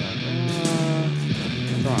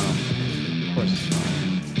 Toronto. Of course it's Toronto.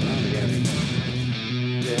 They got everybody.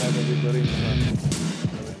 They have everybody in Toronto.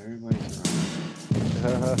 Everybody's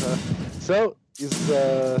Toronto. So,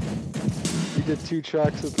 he did 2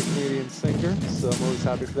 tracks with the Canadian singer, so I'm always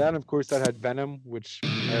happy for that. And of course, that had Venom, which I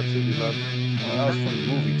absolutely love. Well, that was from the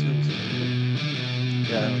movie too. So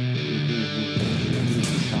yeah.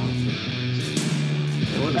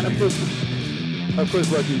 It wasn't. And of course,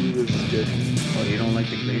 Lucky You was good. Oh, you don't like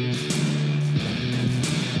the greatest?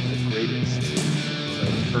 The greatest. The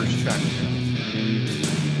first track. I didn't even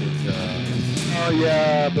know he did. Oh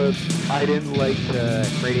yeah, but I didn't like the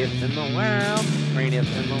greatest in the world.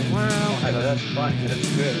 Greatest in the world. That's fun. That's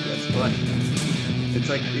good. That's fun. It's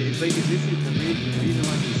like the reason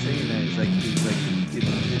why he's saying that is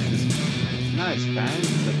it's just not his fans,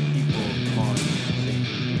 it's like people calling him saying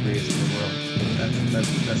he's the greatest in the world.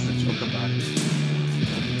 That's the joke about it.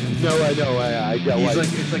 No, I know. I get why.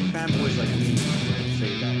 It's like fanboys like me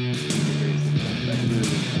say that he's the greatest in the world. That's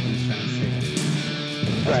literally what he's trying to say.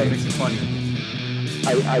 That's what makes it funny.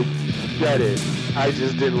 get it. I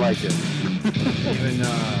just didn't like it. Even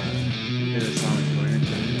did a song with Joyner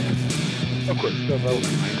too. Of course, that was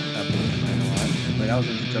That blew my mind a lot. But that was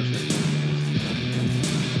an introduction to Joyner.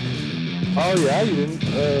 Oh yeah, you didn't.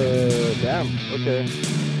 Damn. Okay.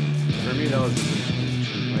 For me, that was his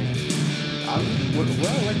introduction. Like, what I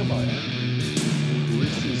like about him, he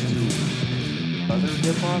listens to other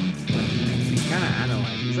hip hop. Like he kind of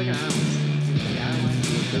analyzes. He's like an analyst. He analyzes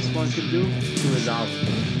what this one could do to his album.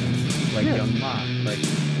 Like Young Ma. Like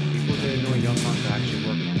people didn't know Young Ma could actually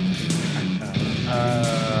work.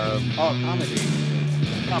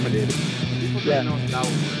 Accommodated. People didn't know that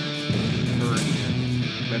would work. Her and him.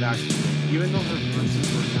 But actually, even though her verses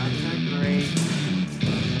were not that great,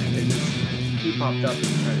 it just he popped up and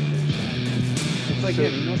tried to finish it. It's like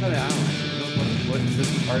him. He knows how to analyze it. He knows what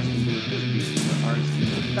this artist can do with this beat, what artist can do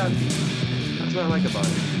with that beat. That's what I like about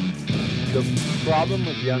it. The problem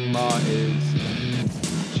with Young Ma is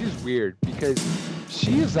she's weird because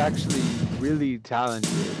she is actually really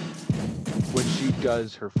talented when she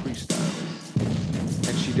does her freestyles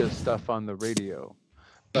and she does stuff on the radio.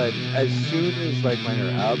 But as soon as like when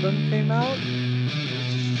her album came out, it's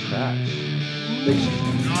just trash. Like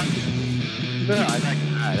she's not. No, I like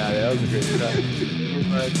that. That was a great track.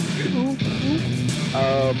 But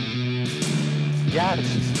yeah,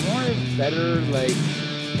 she's more better like.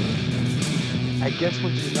 I guess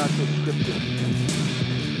when she's not so scripted,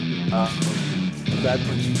 that's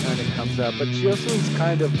when she kind of comes out. But she also is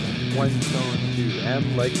kind of one tone too.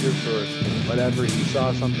 M liked her for whatever. He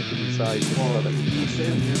saw something that he saw. He said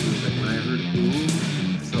in here, he was like, when I heard Ooh,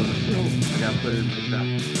 so I was like, yo, I gotta put it like that.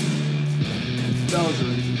 That was the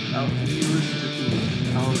reason. He listened to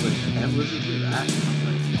Ooh. I was like, M listened to that? I'm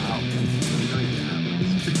like, wow. You know you can analyze.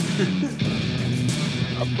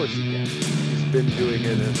 Of course he can. He's been doing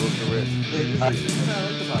it his whole career. That's what I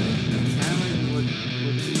like about it. Analyzing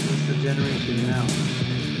what's the generation now.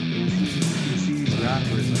 And you see these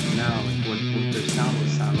rappers like now, like what their sound would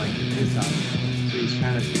sound like in his album. So he's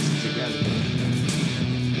trying to fix it together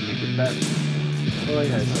to make it better. Oh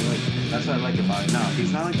yeah, that's what I like about it now.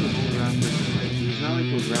 He's not like those old rappers. He's not like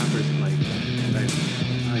those rappers like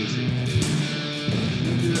how do you say?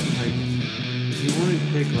 He wouldn't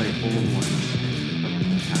pick like old ones from like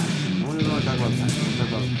the past. No one doesn't want to talk about the past. I want to talk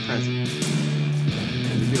about the present.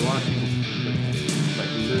 There'd be a lot of people like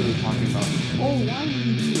literally talking about, oh, why did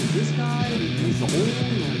he do this guy? He's old.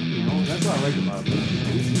 Like, you know, that's what I like about it. At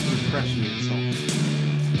least he's refreshing himself.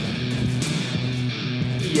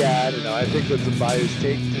 Yeah, I don't know. I think that's a biased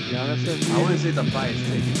take, to be honest with you. I wouldn't say it's a biased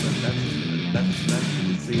take. It's like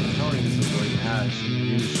it's the intelligence of what he has in the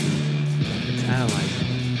industry. It's analyzing.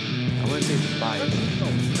 I wouldn't say it's biased.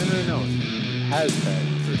 No. He has that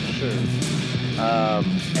for sure.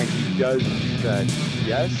 And he does do that,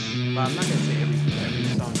 yes. But I'm not gonna say every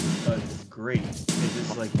song he does is great. It's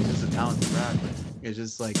just like he's just a talented rapper. It's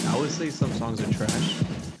just like I would say some songs are trash.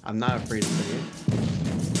 I'm not afraid to say it.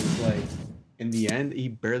 It's like in the end, he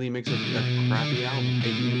barely makes a crappy album.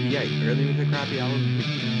 He barely makes a crappy album.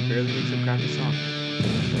 He barely makes a crappy song.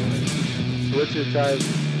 So what's your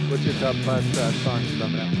top 5 trash songs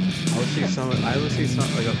from Eminem? I would say some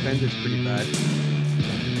like Offended's pretty bad.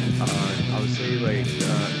 I would say like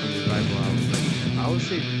from the Revival album, like I would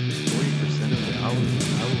say 40% of the album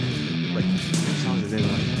I would like some songs I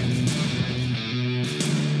didn't like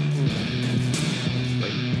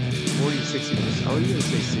 40-60%. I would even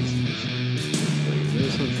say 60%. Like there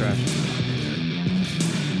was some trash songs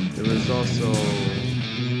there. There was also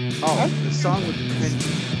the song with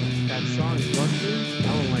Kendrick. That song Lucky, I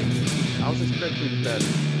don't like it. I was expecting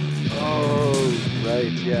better. Oh,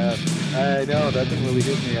 right, yeah. I know, that didn't really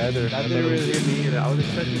hit me either. That didn't really hit me either. I was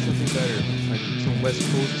expecting something better. Like some West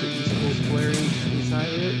Coast to East Coast flaring inside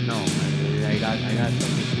of it. No, I got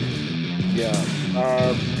something too. Yeah.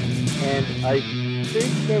 And I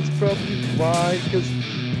think that's probably why, because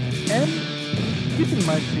keep in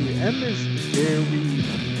mind too, M is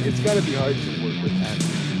it's gotta be hard to work with M.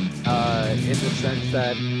 In the sense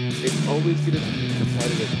that it's always gonna be a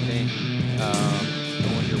competitive thing.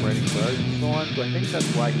 When you're writing bars and so on, so I think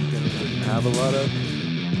that's why he generally doesn't have a lot of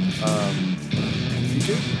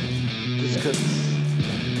features, just because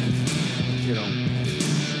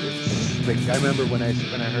it's like I remember when I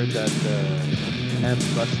heard that M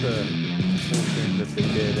Busta whole thing that they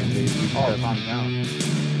did and they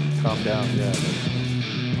calm down, yeah,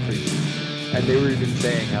 that's crazy, and they were even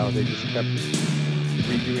saying how they just kept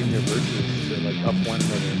redoing their verses to like up one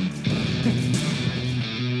another.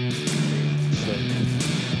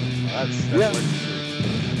 That's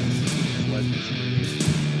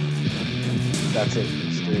That's it,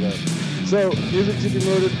 straight up. So, music to be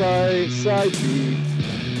noted by Side B.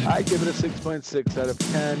 I give it a 6.6 out of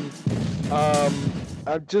 10.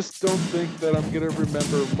 I just don't think that I'm gonna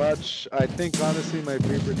remember much. I think honestly, my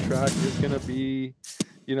favorite track is gonna be,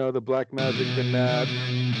 the Black Magic, the Nat,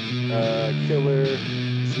 Killer,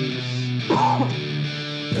 Zeus.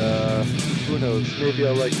 Who knows? Maybe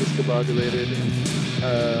I'll like Discombobulated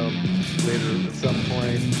later at some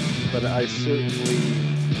point. But I certainly,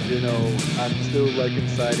 I'm still like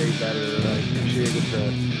inside A better. I appreciated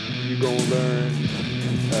the You Gon' Learn,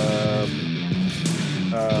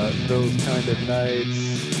 those kind of nights,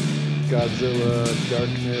 Godzilla,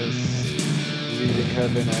 Darkness, Leaving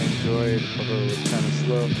Heaven. I enjoyed, although it was kind of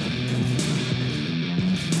slow.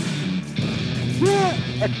 Yeah,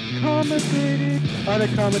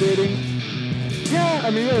 unaccommodating. Yeah, I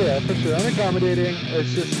mean, yeah, for sure, unaccommodating.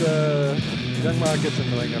 It's just Young Ma gets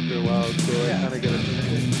annoying after a while, so I kind of get it.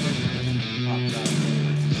 Pops out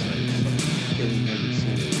there, just like killing every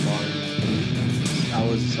single bar in that beat. I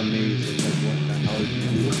was amazed at like what the hell did you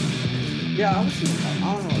do? Yeah, I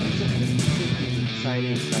don't know. It's a 50-50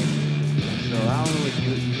 exciting. So I don't know what you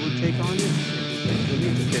would take on it. It's like for me,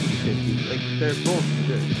 it's a 50-50. Like they're both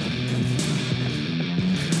good.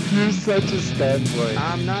 You're such a standboy.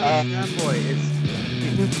 I'm not a standboy.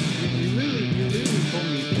 You literally told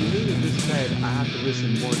me. You literally just said I have to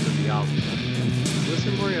listen more to the album.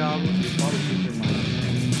 Listen more to the album. You'll probably change your mind.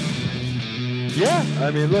 Yeah,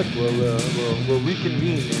 I mean, look, we'll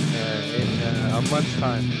reconvene in a month's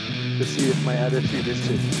time to see if my attitude is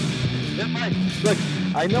changed. It might. Look,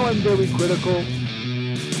 I know I'm very critical,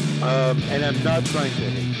 and I'm not trying to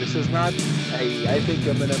hate. This is not. I think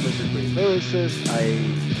Eminem is a great lyricist.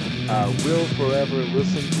 I will forever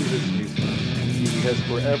listen to his music. He has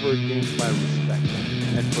forever gained my respect,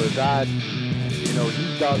 and for that, he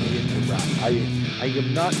got me into rap. I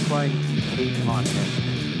am not trying to hate on him.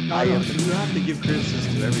 You have to give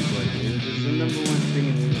criticism to everybody. It's the number one thing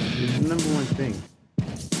in English. It's the number one thing.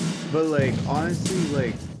 But like honestly,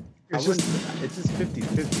 like it's just 50-50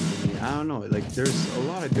 for me. I don't know. Like there's a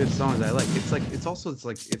lot of good songs I like.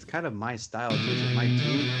 It's kind of my style too. It's my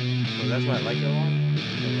tune. So that's why I like it a lot.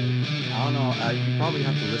 So like, I don't know. You probably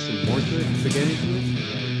have to listen more to it to get into it.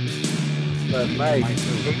 But Mike,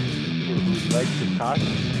 people who like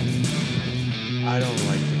Tekashi, I don't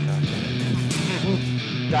like Tekashi.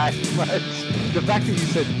 That much. The fact that you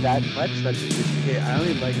said that much, that's an issue. Okay, I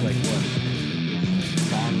only like what? The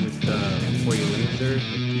song with Boy Laser,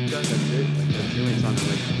 like Kika, that's it. Like that's the only song I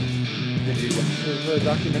like. Did you watch the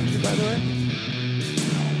documentary, by the way?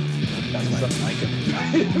 No. That's why I don't like him.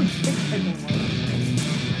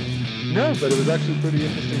 No, but it was actually pretty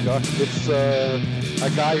interesting doc. It's a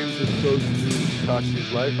guy who just goes through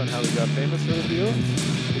Tekashi's life on how he got famous sort of deal.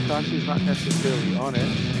 Tekashi's not necessarily on it.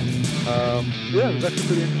 Yeah, it was actually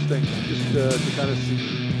pretty interesting just to kind of see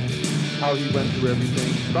how he went through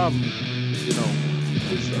everything from,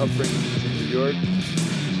 his upbringing in New York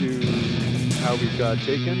to how he got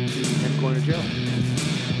taken to him going to jail.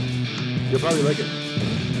 You'll probably like it.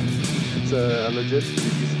 It's a legit,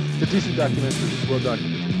 it's a decent documentary. It's well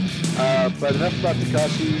documented. But enough about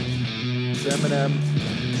Tekashi, it's Eminem.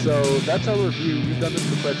 So that's our review. We've done this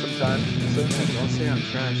for quite some time. So don't say I'm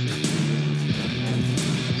trash.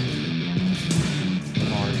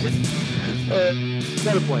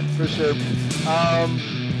 Got a point, for sure.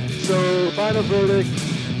 So, final verdict.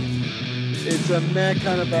 It's a meh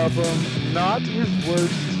kind of album. Not his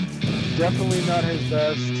worst. Definitely not his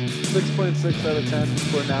best. 6.6 out of 10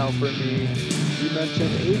 for now for me. You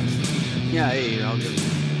mentioned 8? Yeah, 8. I'll give it.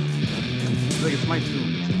 Like, it's my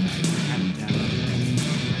tune. It's kind of jam.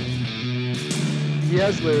 He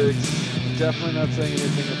has lyrics. Definitely not saying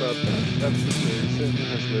anything about that. That's for sure. He certainly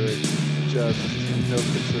has lyrics. Just no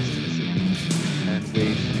consistency and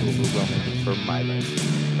way too overwhelming for my life.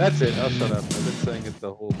 That's it. I'll shut up. I've been saying it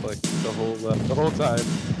the whole time.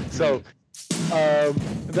 So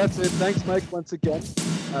that's it. Thanks, Mike, once again.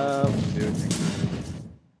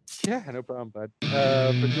 Yeah, no problem, bud.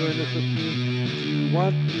 For doing this with me. Do you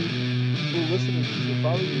want people listening to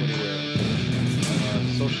follow you anywhere?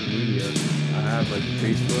 Social media. I have like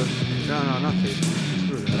Facebook. No, not Facebook.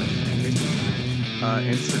 Screw that. Facebook 9.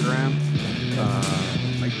 Instagram.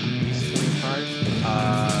 Mikey East 25.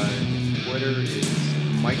 Twitter is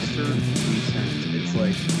Mikester Descent. It's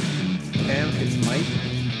like it's Mike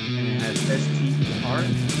and it has STERDSAND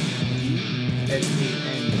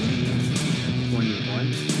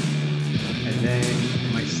 21. And then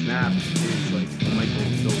my Snap is like Michael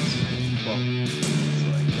Dose 12. It's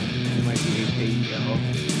like MICHAELDOS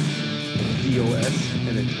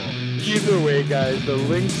and then 12. Either way, guys, the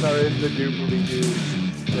links are in the Doobly News.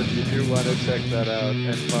 If you do want to check that out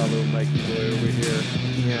and follow Mikey Boy over here.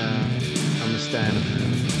 Yeah, I'm a stan,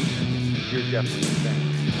 man. You're definitely a stan.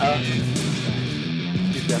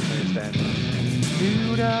 You're definitely a stan.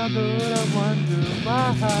 Dude, I wonder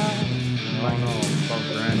why. I don't know about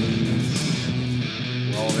Grammys,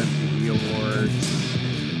 12 MTV Awards,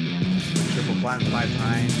 triple platinum 5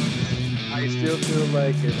 times. I still feel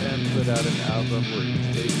like if M put out an album where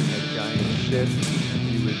he's taking a giant shit,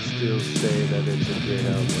 you would still say that it's a great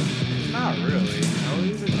album. Not really. I would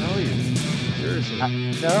even tell you. Seriously.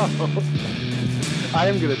 No. I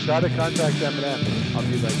am going to try to contact Eminem. I'll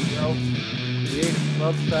be like, yo, create a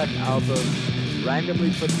club track album,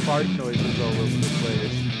 randomly put fart noises all over the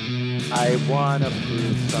place. I want to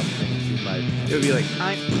prove something to my friends. It would be like,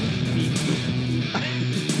 I'm beep.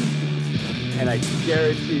 And I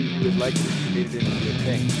guarantee you would like to create it into a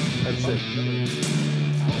thing. That's it.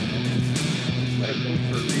 Let it go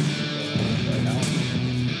for a reason.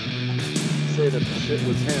 Say that the shit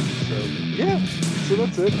was him, so yeah. So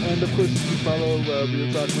that's it. And of course, you follow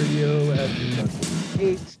Real Talk Radio at Real Talk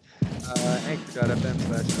 8.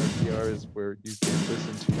 Anchor.fm/RTR is where you can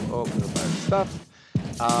listen to all of our stuff.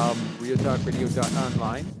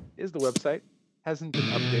 RealTalkRadio.online is the website. Hasn't been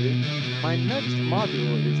updated. My next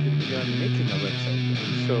module is going to be on making a website,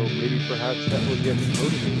 so maybe perhaps that will get me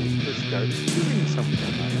motivated to start doing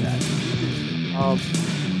something like that.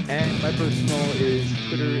 And my personal is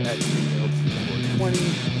Twitter at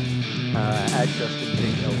JLP420, at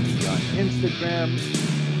JustinJLP on Instagram.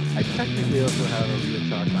 I technically also have a Real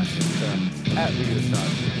Talk on Insta, at Real Talk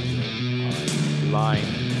Radio online.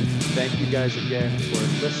 Thank you guys again for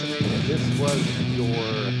listening. This was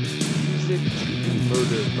your Music to be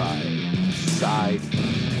Murdered by Side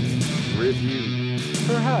review.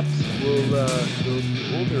 Perhaps we'll do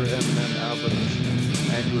older Eminem albums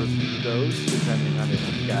and review those, depending on if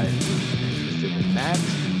you guys are interested in that.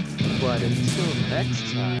 But until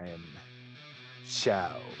next time,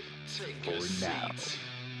 ciao for now.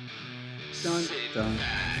 Dun, dun.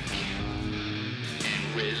 Back and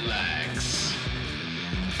relax,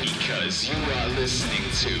 because you are listening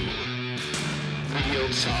to Real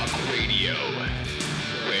Talk Radio,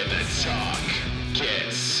 where the talk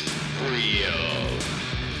gets